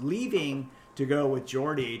the road, leaving to go with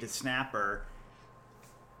Jordy to Snapper.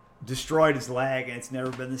 Destroyed his leg, and it's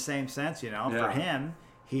never been the same since. For him,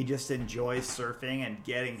 he just enjoys surfing, and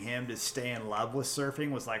getting him to stay in love with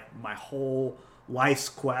surfing was like my whole life's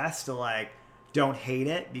quest to like don't hate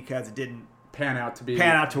it because it didn't pan out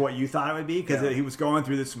to what you thought it would be, because he was going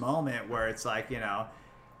through this moment where it's like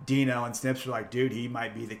Dino and Snips were like, dude, he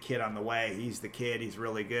might be the kid on the way. He's the kid. He's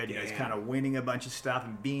really good. He's kind of winning a bunch of stuff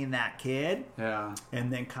and being that kid. Yeah.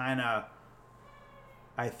 And then kind of,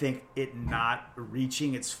 I think it not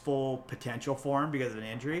reaching its full potential for him because of an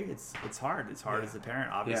injury. It's hard. It's hard as a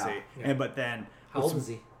parent, obviously. Yeah. But then, how old is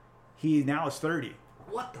he? He now is 30.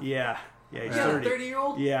 What the? Yeah. Yeah, he's 30.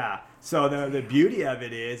 30-year-old? Yeah. So the beauty of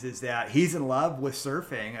it is that he's in love with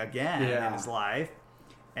surfing again in his life.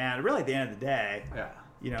 And really, at the end of the day,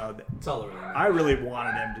 it's all around. I really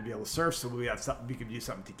wanted him to be able to surf, so we could do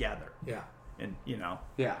something together. Yeah. And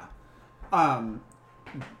Yeah.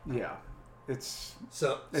 Yeah. It's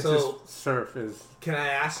just surf is. Can I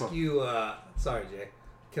ask you? Sorry, Jay.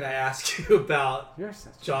 Can I ask you about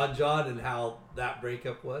John and how that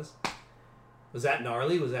breakup was? Was that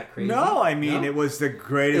gnarly? Was that crazy? No, I mean it was the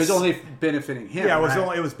greatest. It was only benefiting him. Yeah,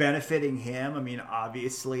 it was benefiting him. I mean,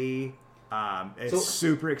 obviously, it's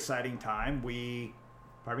super exciting time.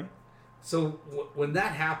 Pardon me? So when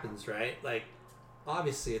that happens, right? Like,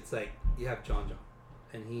 obviously, it's like you have John,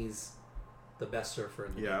 and he's the best surfer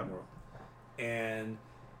in the world. And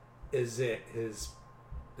does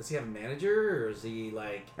he have a manager, or is he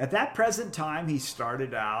like? At that present time, he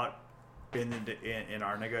started out in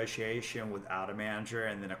our negotiation without a manager,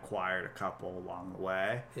 and then acquired a couple along the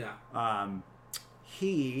way. Yeah.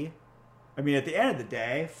 I mean, at the end of the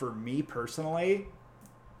day, for me personally,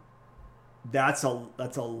 that's a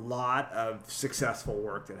lot of successful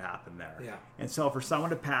work that happened there. Yeah. And so for someone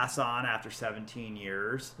to pass on after 17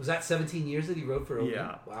 years. Was that 17 years that he wrote for OB?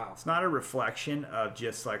 Yeah. Wow. It's not a reflection of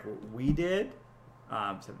just like what we did.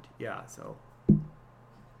 17, yeah. So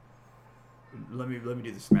let me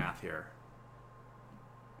do this math here.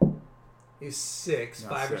 He's 6, No,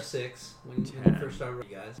 5 or 6. 6 when he first started,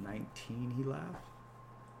 you guys. 19 he left.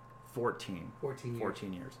 14 years.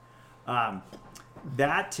 14 years.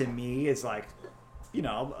 That to me is like, you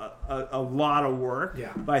know, a lot of work.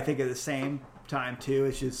 Yeah. But I think at the same time too,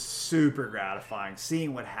 it's just super gratifying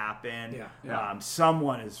seeing what happened. Yeah.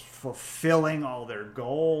 Someone is fulfilling all their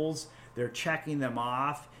goals. They're checking them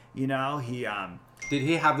off. You know, he Did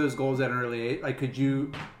he have those goals at an early age? Like, could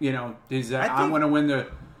you know, I think- want to win the,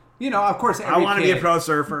 you know, of course, I want to be a pro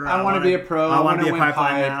surfer. I want to be a pro. I want to be a win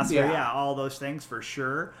pipeline pipe. master. Yeah. Yeah, all those things for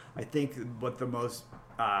sure. I think what the most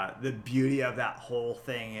the beauty of that whole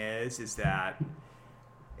thing is that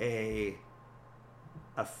a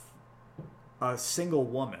single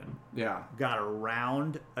woman Yeah. got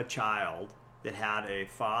around a child that had a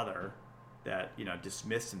father that, you know,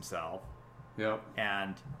 dismissed himself Yep.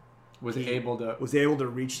 and Was he able to. was able to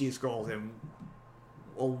reach these goals, and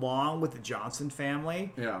along with the Johnson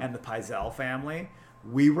family Yeah. and the Pizell family,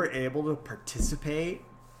 we were able to participate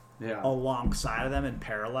Yeah. alongside of them in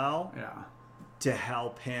parallel Yeah. to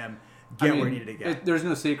help him get where he needed to get. There's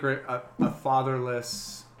no secret. A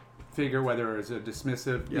fatherless figure, whether it's a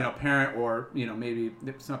dismissive, you Yeah. know, parent or, you know, maybe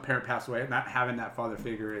some parent passed away, not having that father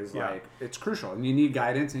figure is Yeah. like, it's crucial, and you need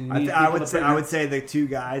guidance, and you need I people to put I would say the two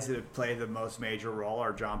guys that have played the most major role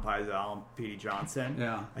are John Pizell and Petey Johnson.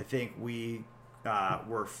 Yeah. I think we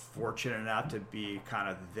were fortunate enough to be kind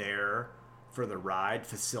of there for the ride,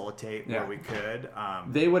 facilitate where Yeah. we could.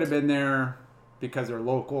 They would have been there because they're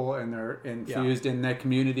local and they're infused in the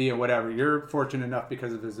community or whatever. You're fortunate enough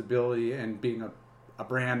because of his ability and being a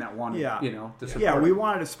brand that wanted, you know, to support Yeah, we him.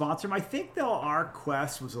 wanted to sponsor him. I think, though, our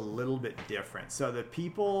quest was a little bit different. So the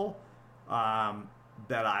people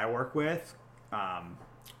that I work with are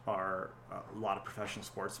a lot of professional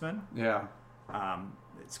sportsmen. Yeah.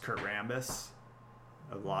 It's Kurt Rambis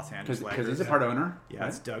of the Los Angeles Lakers. Because he's a part owner. Yeah,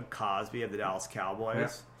 it's Doug Cosby of the Dallas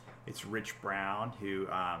Cowboys. Yeah. It's Rich Brown, who's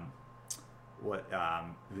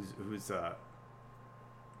a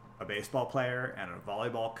baseball player and a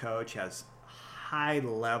volleyball coach, has high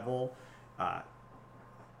level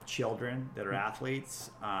children that are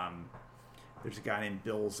athletes. There's a guy named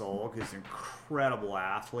Bill Zolg who's an incredible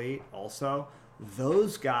athlete also.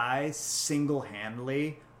 Those guys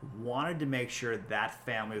single-handedly wanted to make sure that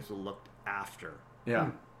family was looked after. Yeah.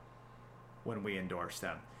 When we endorsed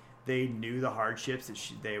them, they knew the hardships that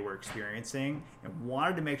they were experiencing and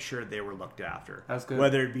wanted to make sure they were looked after. That's good.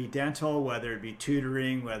 Whether it be dental, whether it be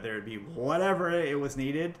tutoring, whether it be whatever it was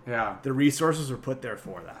needed, Yeah. the resources were put there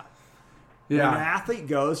for that. Yeah. When an athlete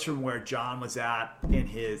goes from where John was at in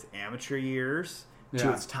his amateur years to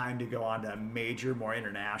Yeah. it's time to go on to a major, more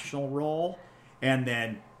international role, and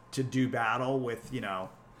then to do battle with, you know,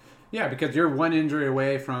 Yeah, because you're one injury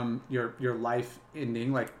away from your life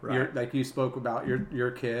ending, like Right. like you spoke about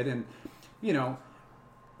your kid, and you know,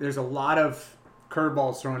 there's a lot of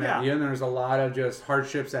curveballs thrown at Yeah. you, and there's a lot of just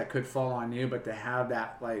hardships that could fall on you. But to have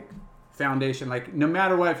that like foundation, like no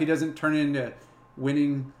matter what, if he doesn't turn into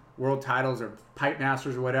winning world titles or pipe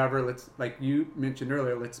masters or whatever, let's, like you mentioned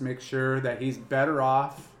earlier, let's make sure that he's better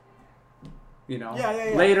off. You know,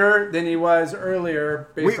 Yeah. later than he was earlier,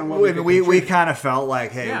 based on what we we kind of felt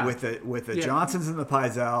like, hey, Yeah. with the Yeah. Johnsons and the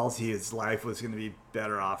Pizells, his life was going to be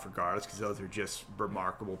better off regardless because those are just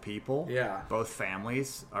remarkable people. Yeah. Both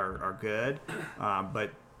families are good,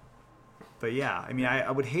 but yeah, I mean, I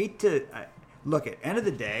would hate to look at end of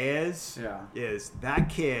the day is that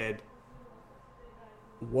kid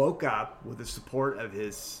woke up with the support of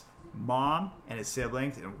his mom and his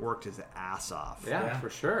siblings and worked his ass off. Yeah, for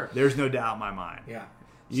sure. There's no doubt in my mind. Yeah.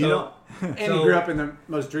 You know, And he grew up in the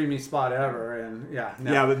most dreamy spot ever, and yeah,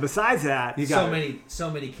 but besides that, so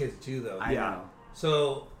many kids too, though. I know.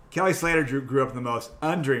 So Kelly Slater grew up in the most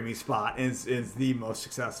undreamy spot and is the most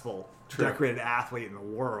successful decorated athlete in the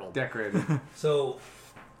world. Decorated. So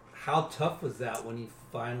how tough was that when he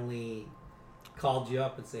finally called you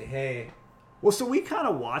up and say, "Hey"? Well, so we kind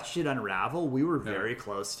of watched it unravel. We were very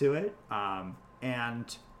close to it,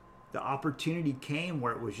 and the opportunity came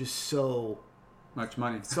where it was just so much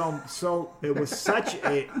money. So it was such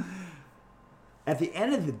a. At the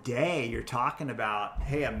end of the day, you're talking about,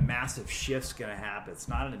 hey, a massive shift's going to happen. It's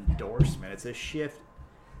not an endorsement. It's a shift.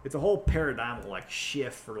 It's a whole paradigm like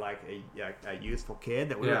shift for like a youthful kid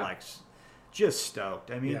that we were like just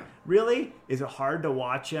stoked. I mean, really, is it hard to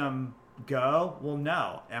watch him go? Well,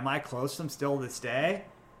 no. Am I close to him still to this day?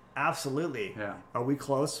 Absolutely. Yeah. Are we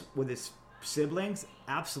close with his siblings?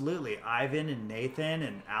 Absolutely. Ivan and Nathan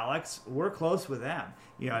and Alex, we're close with them.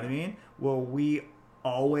 You know what I mean? Will we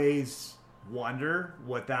always wonder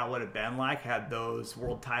what that would have been like had those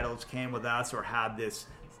world titles came with us, or had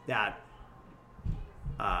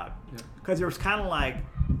because there was kind of like,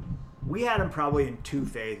 we had him probably in 2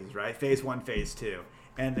 phases, right? Phase 1, phase 2.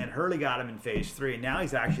 And then Hurley got him in phase 3. Now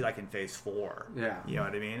he's actually like in phase 4. Yeah. You know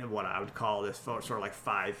what I mean? What I would call this sort of like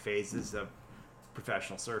 5 phases of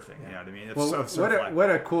professional surfing. You know what I mean? It's well, what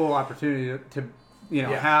a cool opportunity to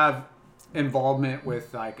have involvement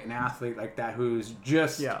with like an athlete like that who's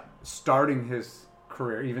just starting his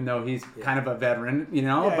career, even though he's kind of a veteran,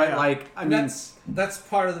 I mean, that's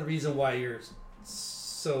part of the reason why you're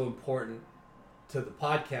so important to the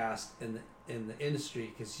podcast and the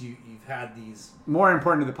industry, because you've had these more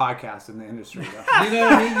important to the podcast in the industry. Though. You know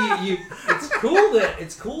what I mean?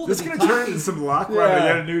 It's cool. This is going to turn into some luck when we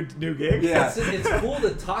get a new gig. Yeah, it's cool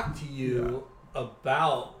to talk to you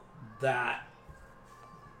about that.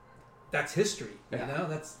 That's history. You know,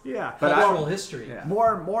 that's cultural history. Yeah.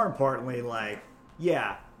 More importantly,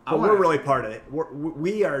 but we're really part of it.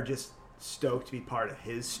 We are just stoked to be part of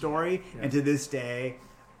his story, and to this day,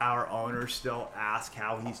 our owners still ask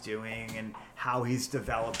how he's doing and how he's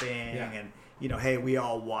developing, and hey, we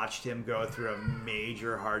all watched him go through a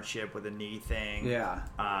major hardship with a knee thing. Yeah,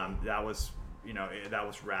 that was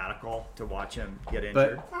radical to watch him get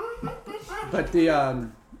injured. But the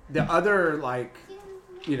other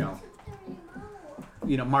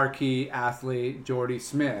marquee athlete, Jordy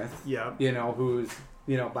Smith, who's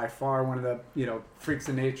by far one of the freaks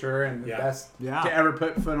of nature and the best to ever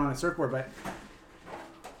put foot on a surfboard, but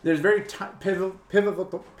there's very pivotal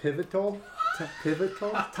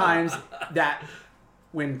times that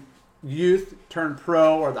when youth turned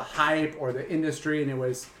pro, or the hype or the industry, and it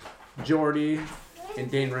was Jordy and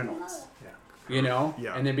Dane Reynolds,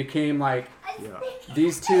 and it became like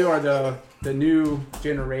these two are the new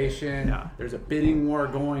generation. Yeah. There's a bidding war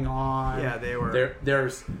going on. Yeah, they were.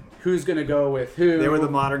 There's who's going to go with who. They were the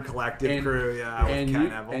Modern Collective crew. Yeah,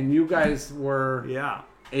 and you guys were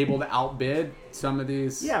able to outbid some of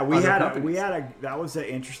these. Yeah, that was an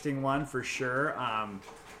interesting one for sure.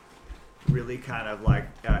 Really kind of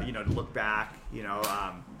like to look back.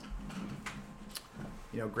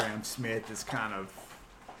 Graham Smith is kind of,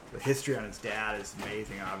 the history on his dad is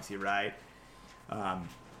amazing. Obviously, right.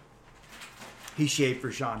 He shaped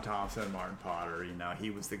for Sean Thompson and Martin Potter. He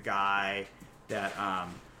was the guy that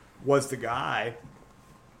was the guy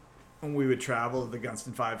when we would travel to the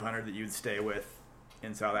Gunston 500 that you'd stay with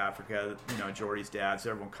in South Africa. Jordy's dad,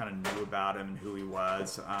 so everyone kind of knew about him and who he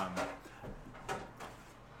was.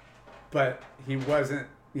 But he wasn't,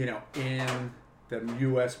 in the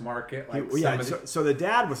U.S. market. So the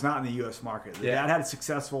dad was not in the U.S. market. The dad had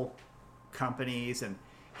successful companies, and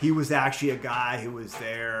he was actually a guy who was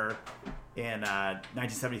there in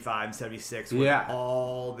 1975 and 76 with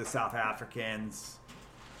all the South Africans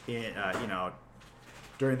in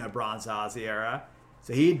during the Bronze Aussie era.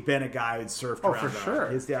 So he'd been a guy who'd surfed around. For sure.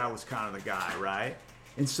 His dad was kind of the guy, right?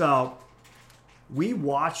 And so we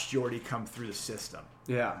watched Jordy come through the system.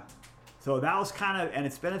 Yeah. So that was kind of, and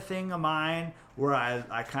it's been a thing of mine where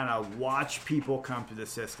I kind of watch people come through the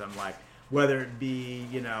system, like whether it be,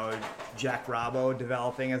 Jack Bravo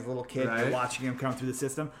developing as a little kid, watching him come through the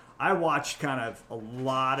system. I watched kind of a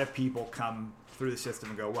lot of people come through the system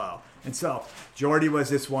and go, whoa. And so Jordy was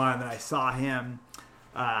this one that I saw him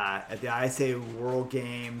at the ISA World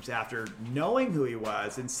Games after knowing who he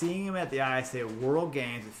was, and seeing him at the ISA World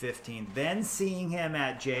Games at 15, then seeing him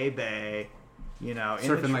at J-Bay,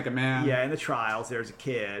 surfing like a man. Yeah, in the trials, there's a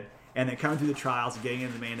kid, and then coming through the trials and getting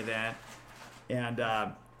into the main event.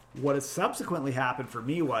 And what has subsequently happened for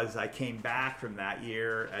me was I came back from that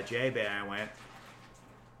year at J-Bay, and I went,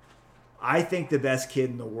 I think the best kid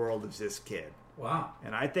in the world is this kid. Wow.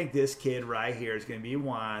 And I think this kid right here is going to be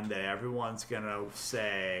one that everyone's going to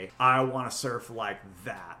say, I want to surf like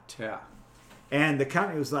that. Yeah. And the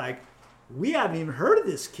company was like, we haven't even heard of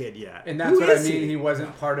this kid yet. And that's what I mean. He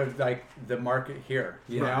wasn't part of the market here,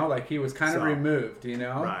 you know? Like he was kind of removed,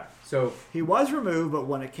 Right. So he was removed, but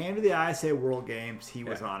when it came to the ISA World Games, he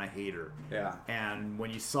was on a heater. Yeah. And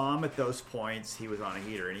when you saw him at those points, he was on a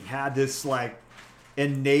heater. And he had this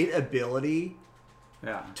innate ability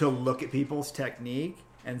to look at people's technique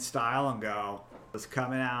and style and go, was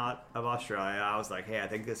coming out of Australia. I was like, hey, I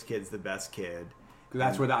think this kid's the best kid.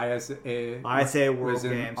 That's where the ISA World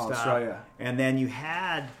Games Australia. And then you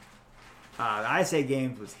had The ISA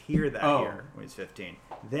Games was here that year when he was 15.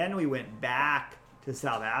 Then we went back to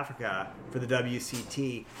South Africa for the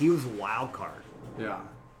WCT. He was a wild card. Yeah.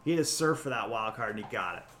 He had to surf for that wild card, and he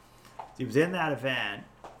got it. So he was in that event,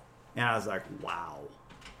 and I was like, wow,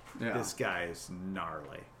 this guy is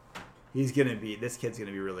gnarly. This kid's going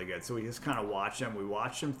to be really good. So we just kind of watched him. We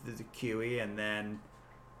watched him through the QE, and then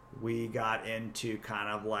we got into kind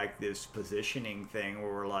of like this positioning thing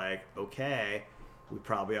where we're like, okay, we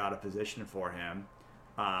probably ought to position for him.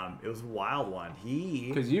 It was a wild one.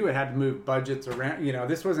 Because you had to move budgets around.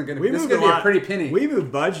 This wasn't going to be. This is going to be a pretty penny. We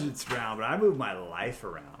moved budgets around, but I moved my life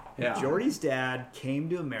around. Yeah. Jordy's dad came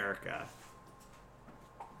to America,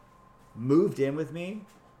 moved in with me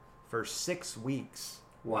for 6 weeks.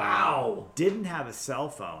 Wow. Didn't have a cell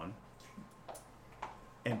phone,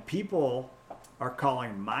 and people are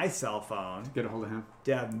calling my cell phone get a hold of him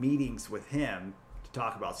to have meetings with him to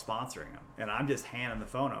talk about sponsoring him, and I'm just handing the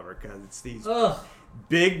phone over because it's these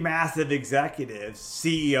big, massive executives,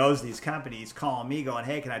 CEOs of these companies calling me, going,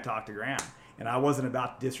 "Hey, can I talk to Graham?" And I wasn't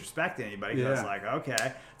about to disrespect anybody. I was like,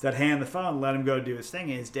 "Okay," so I'd hand the phone, let him go do his thing,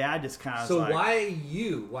 and his dad just kind of. So why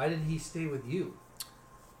you? Why did he stay with you?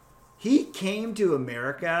 He came to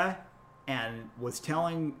America and was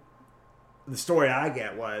telling. The story I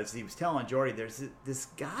get was he was telling Jordy, there's this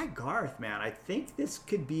guy, Garth, man. I think this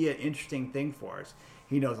could be an interesting thing for us.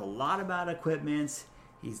 He knows a lot about equipment.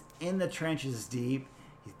 He's in the trenches deep.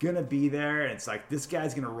 He's going to be there. And it's like, this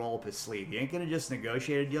guy's going to roll up his sleeve. He ain't going to just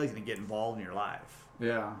negotiate a deal. He's going to get involved in your life.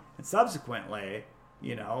 Yeah. And subsequently,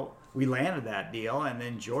 we landed that deal. And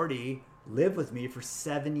then Jordy lived with me for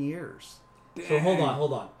 7 years. So hold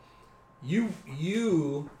on.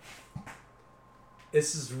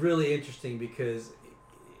 This is really interesting because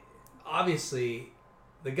obviously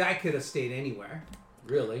the guy could have stayed anywhere,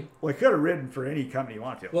 really. Well, he could have ridden for any company he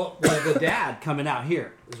wanted to. Well, the dad coming out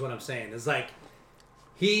here is what I'm saying. It's like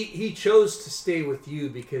he chose to stay with you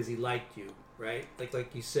because he liked you, right?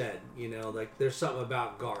 Like you said, like there's something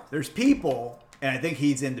about Garth. There's people, and I think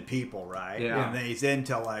he's into people, right? Yeah. And then he's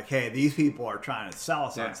into like, hey, these people are trying to sell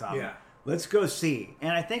us on something. Yeah. Let's go see.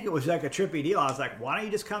 And I think it was like a trippy deal. I was like, why don't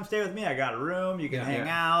you just come stay with me? I got a room. You can hang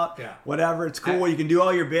out. Yeah. Whatever. It's cool. You can do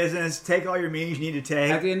all your business. Take all your meetings you need to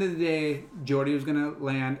take. At the end of the day, Jordy was going to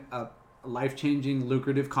land a life-changing,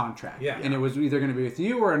 lucrative contract. Yeah. And it was either going to be with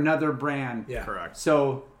you or another brand. Yeah. Correct.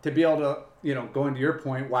 So to be able to, go into your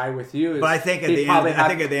point, why with you is... But I think at the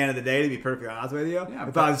end of the day, to be perfectly honest with you,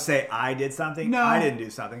 if I was to say I did something, I didn't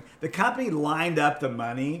do something. The company lined up the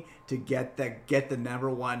money to get the number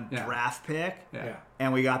one draft pick,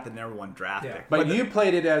 and we got the number one draft pick. But you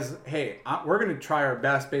played it as, hey, we're going to try our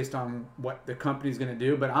best based on what the company's going to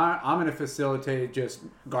do, but I'm going to facilitate just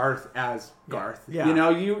Garth as Garth. Yeah.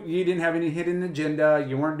 You didn't have any hidden agenda.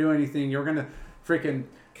 You weren't doing anything. You were going to freaking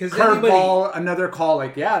curveball another call.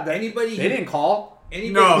 Like, they didn't call. No.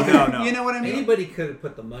 You know what I mean? Anybody could have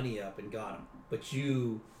put the money up and got him, but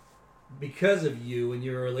you... Because of you and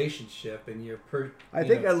your relationship and your I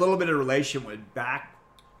think a little bit of relation went back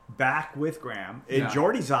with Graham. In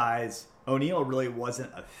Jordy's eyes, O'Neill really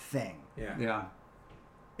wasn't a thing. Yeah.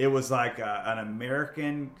 It was like an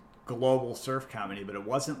American global surf company, but it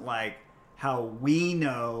wasn't like how we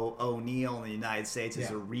know O'Neill in the United States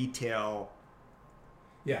as a retail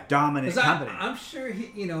dominant company. I'm sure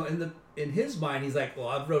he, in his mind, he's like, well,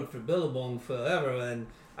 I've rode for Billabong forever, and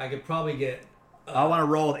I could probably get. I want to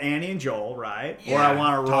roll with Annie and Joel, right? Yeah. Or I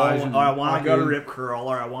want to roll, or I want to go to Rip Curl,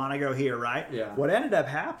 or I want to go here, right? Yeah. What ended up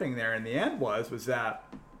happening there in the end was that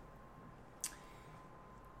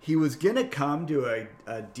he was going to come to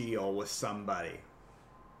a deal with somebody.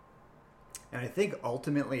 And I think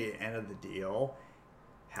ultimately the end of the deal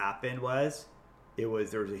happened there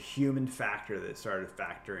was a human factor that started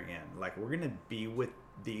factoring in. Like, we're going to be with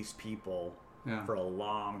these people for a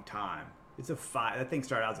long time. It's that thing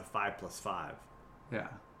started out as a 5 + 5. Yeah.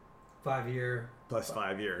 5 year. Plus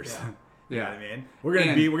 5 years. Yeah. You know what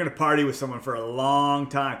I mean? We're gonna party with someone for a long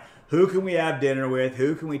time. Who can we have dinner with?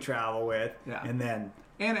 Who can we travel with? Yeah. And then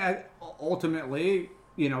ultimately,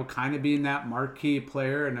 kind of being that marquee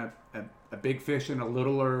player and a big fish in a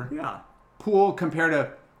littler pool compared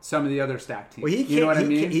to some of the other stack teams. Well, he know what I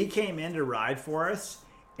mean? He came in to ride for us,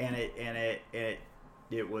 and he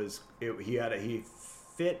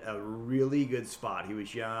fit a really good spot. He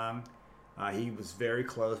was young. He was very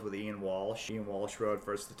close with Ian Walsh. Ian Walsh rode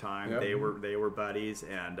for us at the time. Yep. They were buddies,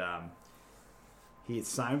 and he had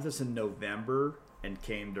signed with us in November and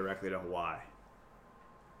came directly to Hawaii.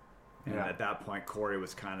 And at that point, Corey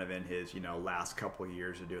was kind of in his last couple of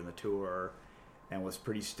years of doing the tour, and was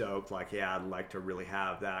pretty stoked. Like, I'd like to really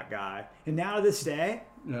have that guy. And now to this day,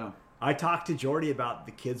 I talked to Jordy about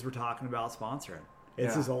the kids we're talking about sponsoring.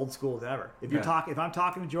 It's as old school as ever. If I'm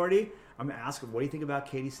talking to Jordy, I'm gonna ask him, what do you think about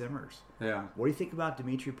Katie Simmers? Yeah. What do you think about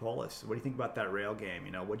Dimitri Polis? What do you think about that rail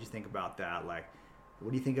game? What do you think about that? Like,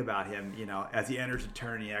 what do you think about him? As he enters a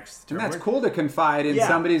turn, he exits the turn. And that's cool to confide in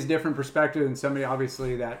somebody's different perspective and somebody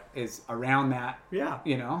obviously that is around that. Yeah.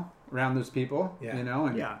 Around those people. Yeah. And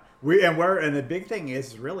and the big thing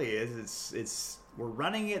is we're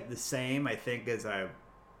running it the same, I think, as I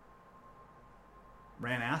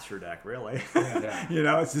ran Astrodeck, really.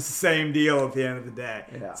 Yeah. It's just the same deal at the end of the day.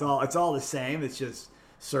 Yeah. It's all the same. It's just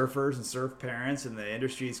surfers and surf parents, and the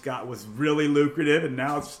industry's was really lucrative, and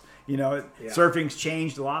now it's surfing's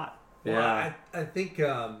changed a lot. Well, I think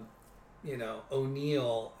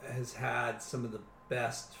O'Neill has had some of the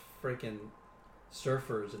best freaking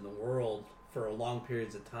surfers in the world for long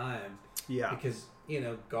periods of time. Yeah. Because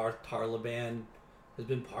Garth Tarlaban has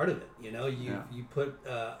been part of it. You put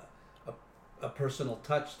a personal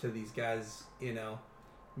touch to these guys,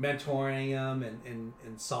 mentoring them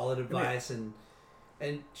and solid advice and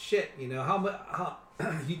shit. How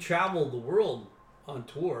you traveled the world on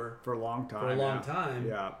tour for a long time.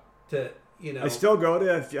 Yeah. To I still go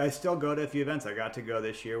to a few events. I got to go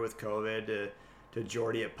this year with COVID to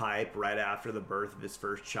Jordy at Pipe right after the birth of his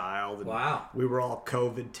first child. And wow. We were all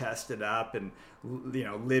COVID tested up and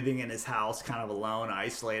living in his house kind of alone,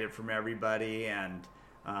 isolated from everybody, and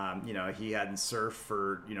he hadn't surfed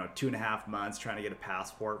for 2.5 months trying to get a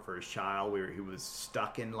passport for his child. He was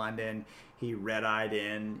stuck in London. He red-eyed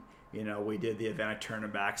in. We did the event. I turned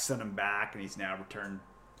him back, sent him back, and he's now returned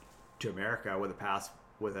to America with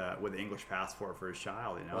an English passport for his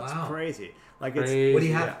child. Wow. It's crazy. Like crazy. What do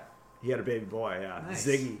you have? He had a baby boy. Yeah, nice.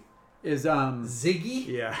 Ziggy. Is Ziggy?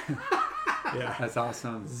 Yeah. Yeah. That's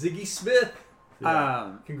awesome. Ziggy Smith.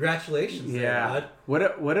 Yeah. Congratulations. Yeah.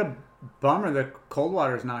 There, what a bummer the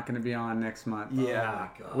Coldwater is not going to be on next month. Yeah. Oh my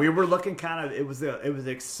gosh. We were looking kind of. It was an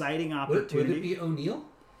exciting opportunity. Would it be O'Neill?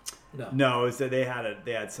 No, it was that they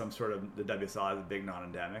had some sort of, the WSL has a big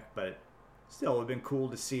non-endemic, but still, it would have been cool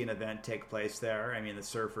to see an event take place there. I mean, the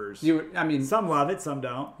surfers. Some love it, some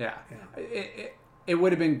don't. Yeah. It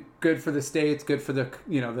would have been good for the States, good for the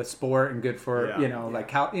the sport, and good for like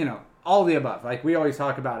how all of the above. Like we always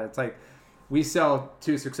talk about it. It's like we sell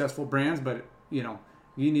to successful brands, but you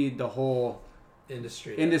need the whole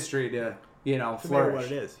industry to flourish. What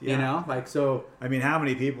it is, so. I mean, how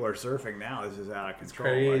many people are surfing now? This is out of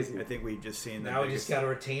control. Crazy. I think we've just seen. Now we just got to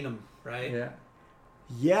retain them, right? Yeah.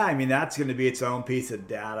 Yeah, I mean, that's going to be its own piece of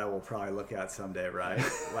data we'll probably look at someday, right?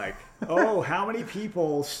 Like, how many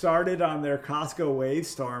people started on their Costco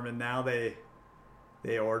Wavestorm and now they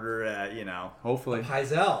order at, hopefully a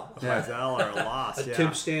Heisel or a Lost. a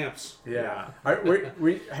Tim Stamps. Yeah.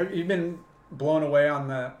 Have you been blown away on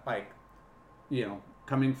the,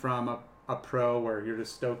 coming from a pro where you're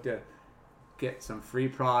just stoked to get some free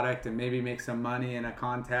product and maybe make some money in a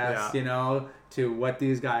contest, to what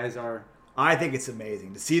these guys are. I think it's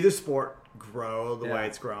amazing to see the sport grow the way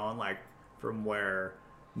it's grown, like from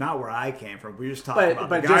not where I came from. We were just talking about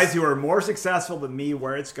the guys who are more successful than me,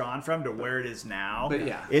 where it's gone from to where it is now. But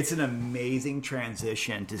it's an amazing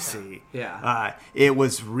transition to see. Yeah. It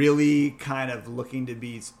was really kind of looking to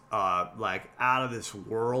be like out of this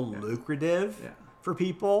world lucrative for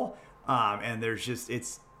people. And there's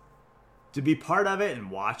it's to be part of it and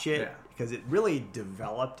watch it. Yeah. Because it really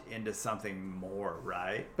developed into something more,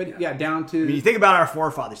 right? But down to... I mean, you think about our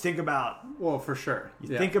forefathers. Think about... Well, for sure.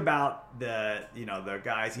 You think about the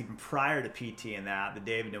guys even prior to PT and that, the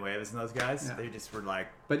David Nuevas and those guys. Yeah. They just were like,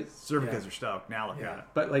 surfing because they're stoked. Now look at it.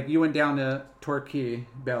 But like you went down to Torquay,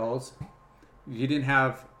 Bells. You didn't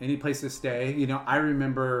have any place to stay. I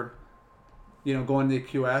remember... going to the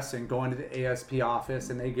QS and going to the ASP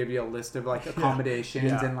office, and they give you a list of like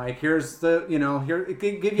accommodations and like here's the here it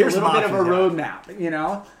can give you a little bit of a roadmap.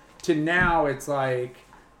 To now it's like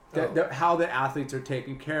how the athletes are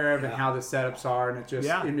taken care of and how the setups are, and it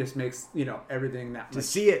just makes everything that to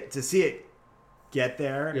see it get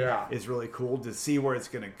there is really cool. To see where it's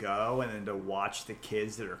gonna go, and then to watch the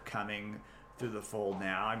kids that are coming through the fold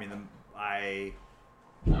now. I mean,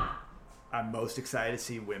 I'm most excited to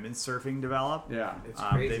see women's surfing develop. Yeah, it's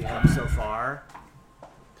crazy. They've come so far.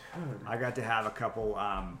 I got to have a couple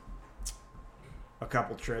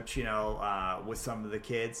trips, with some of the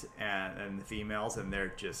kids and the females, and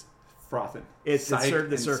they're just frothing. The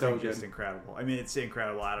surfing is just incredible. I mean, it's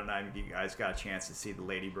incredible. I don't know if you guys got a chance to see the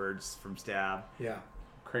Ladybirds from Stab. Yeah,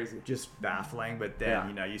 crazy, just baffling. But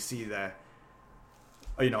then you see the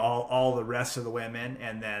all the rest of the women,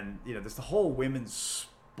 and then there's the whole women's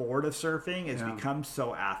sport of surfing has become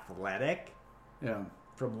so athletic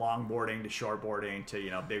from longboarding to shortboarding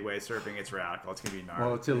to big wave surfing. It's radical. It's gonna be gnarly.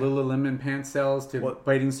 Well, to Lululemon pants sales, to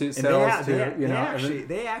bathing suit sales,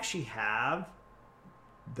 they actually have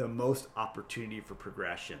the most opportunity for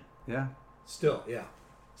progression. Yeah. Still, yeah.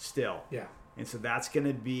 And so that's going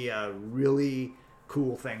to be a really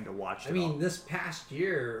cool thing to watch. I mean, this past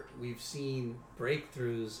year we've seen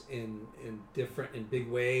breakthroughs in big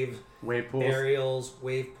wave pools, aerials,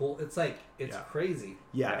 wave pool. It's crazy.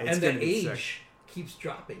 Yeah, and the age keeps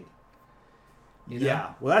dropping.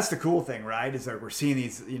 Yeah, well, that's the cool thing, right? Is that we're seeing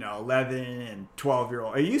these 11 and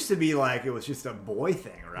 12-year-old. It used to be like it was just a boy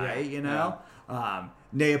thing, right?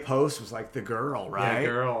 Nea Post was like the girl, right? Yeah,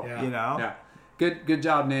 girl. Yeah. Yeah. Good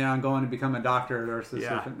job, Nea, on going to become a doctor. She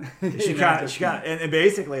got, and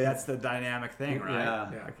basically that's the dynamic thing, right?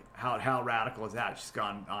 Yeah. Like how radical is that? She's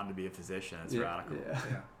gone on to be a physician. It's radical. Yeah.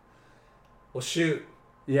 Well, shoot.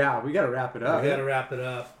 Yeah, we got to wrap it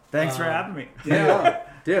up. Thanks for having me. Yeah,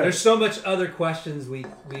 dude. There's so much other questions we're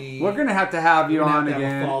gonna have you on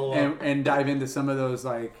again and dive into some of those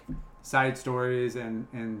like side stories and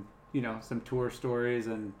some tour stories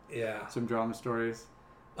and some drama stories.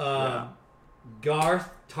 Garth,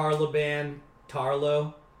 Tarlaban,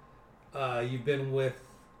 Tarlow. You've been with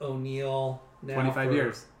O'Neill now 25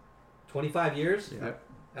 years. 25 years? Yep.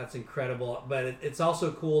 That's incredible. But it's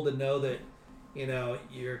also cool to know that,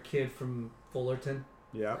 you're a kid from Fullerton.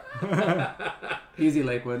 Yeah. Easy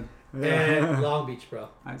Lakewood. And Long Beach, bro.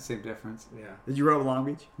 Same difference. Yeah. Did you row Long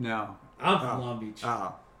Beach? No. I'm from Long Beach.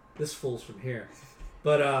 Oh. This fool's from here.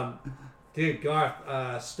 But, dude,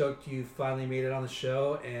 Garth, stoked you finally made it on the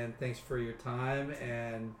show, and thanks for your time.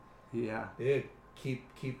 And dude, keep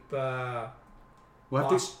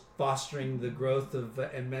fostering the growth of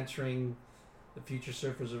and mentoring the future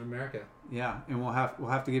surfers of America. Yeah, and we'll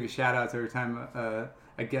have to give you shout outs every time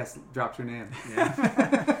a guest drops your name.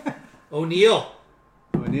 Yeah. O'Neill,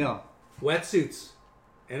 wetsuits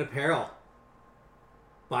and apparel.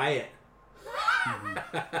 Buy it.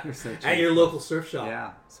 You're so cheap. At your local surf shop.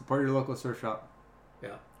 Yeah, support your local surf shop.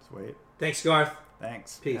 Yeah. Sweet. Thanks, Garth.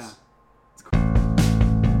 Thanks. Peace. Yeah.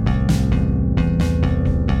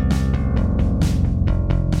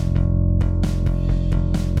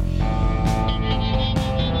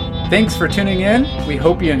 Thanks for tuning in. We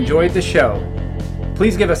hope you enjoyed the show.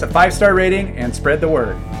 Please give us a 5-star rating and spread the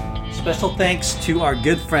word. Special thanks to our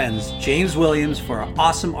good friends James Williams for our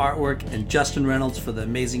awesome artwork and Justin Reynolds for the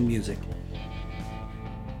amazing music.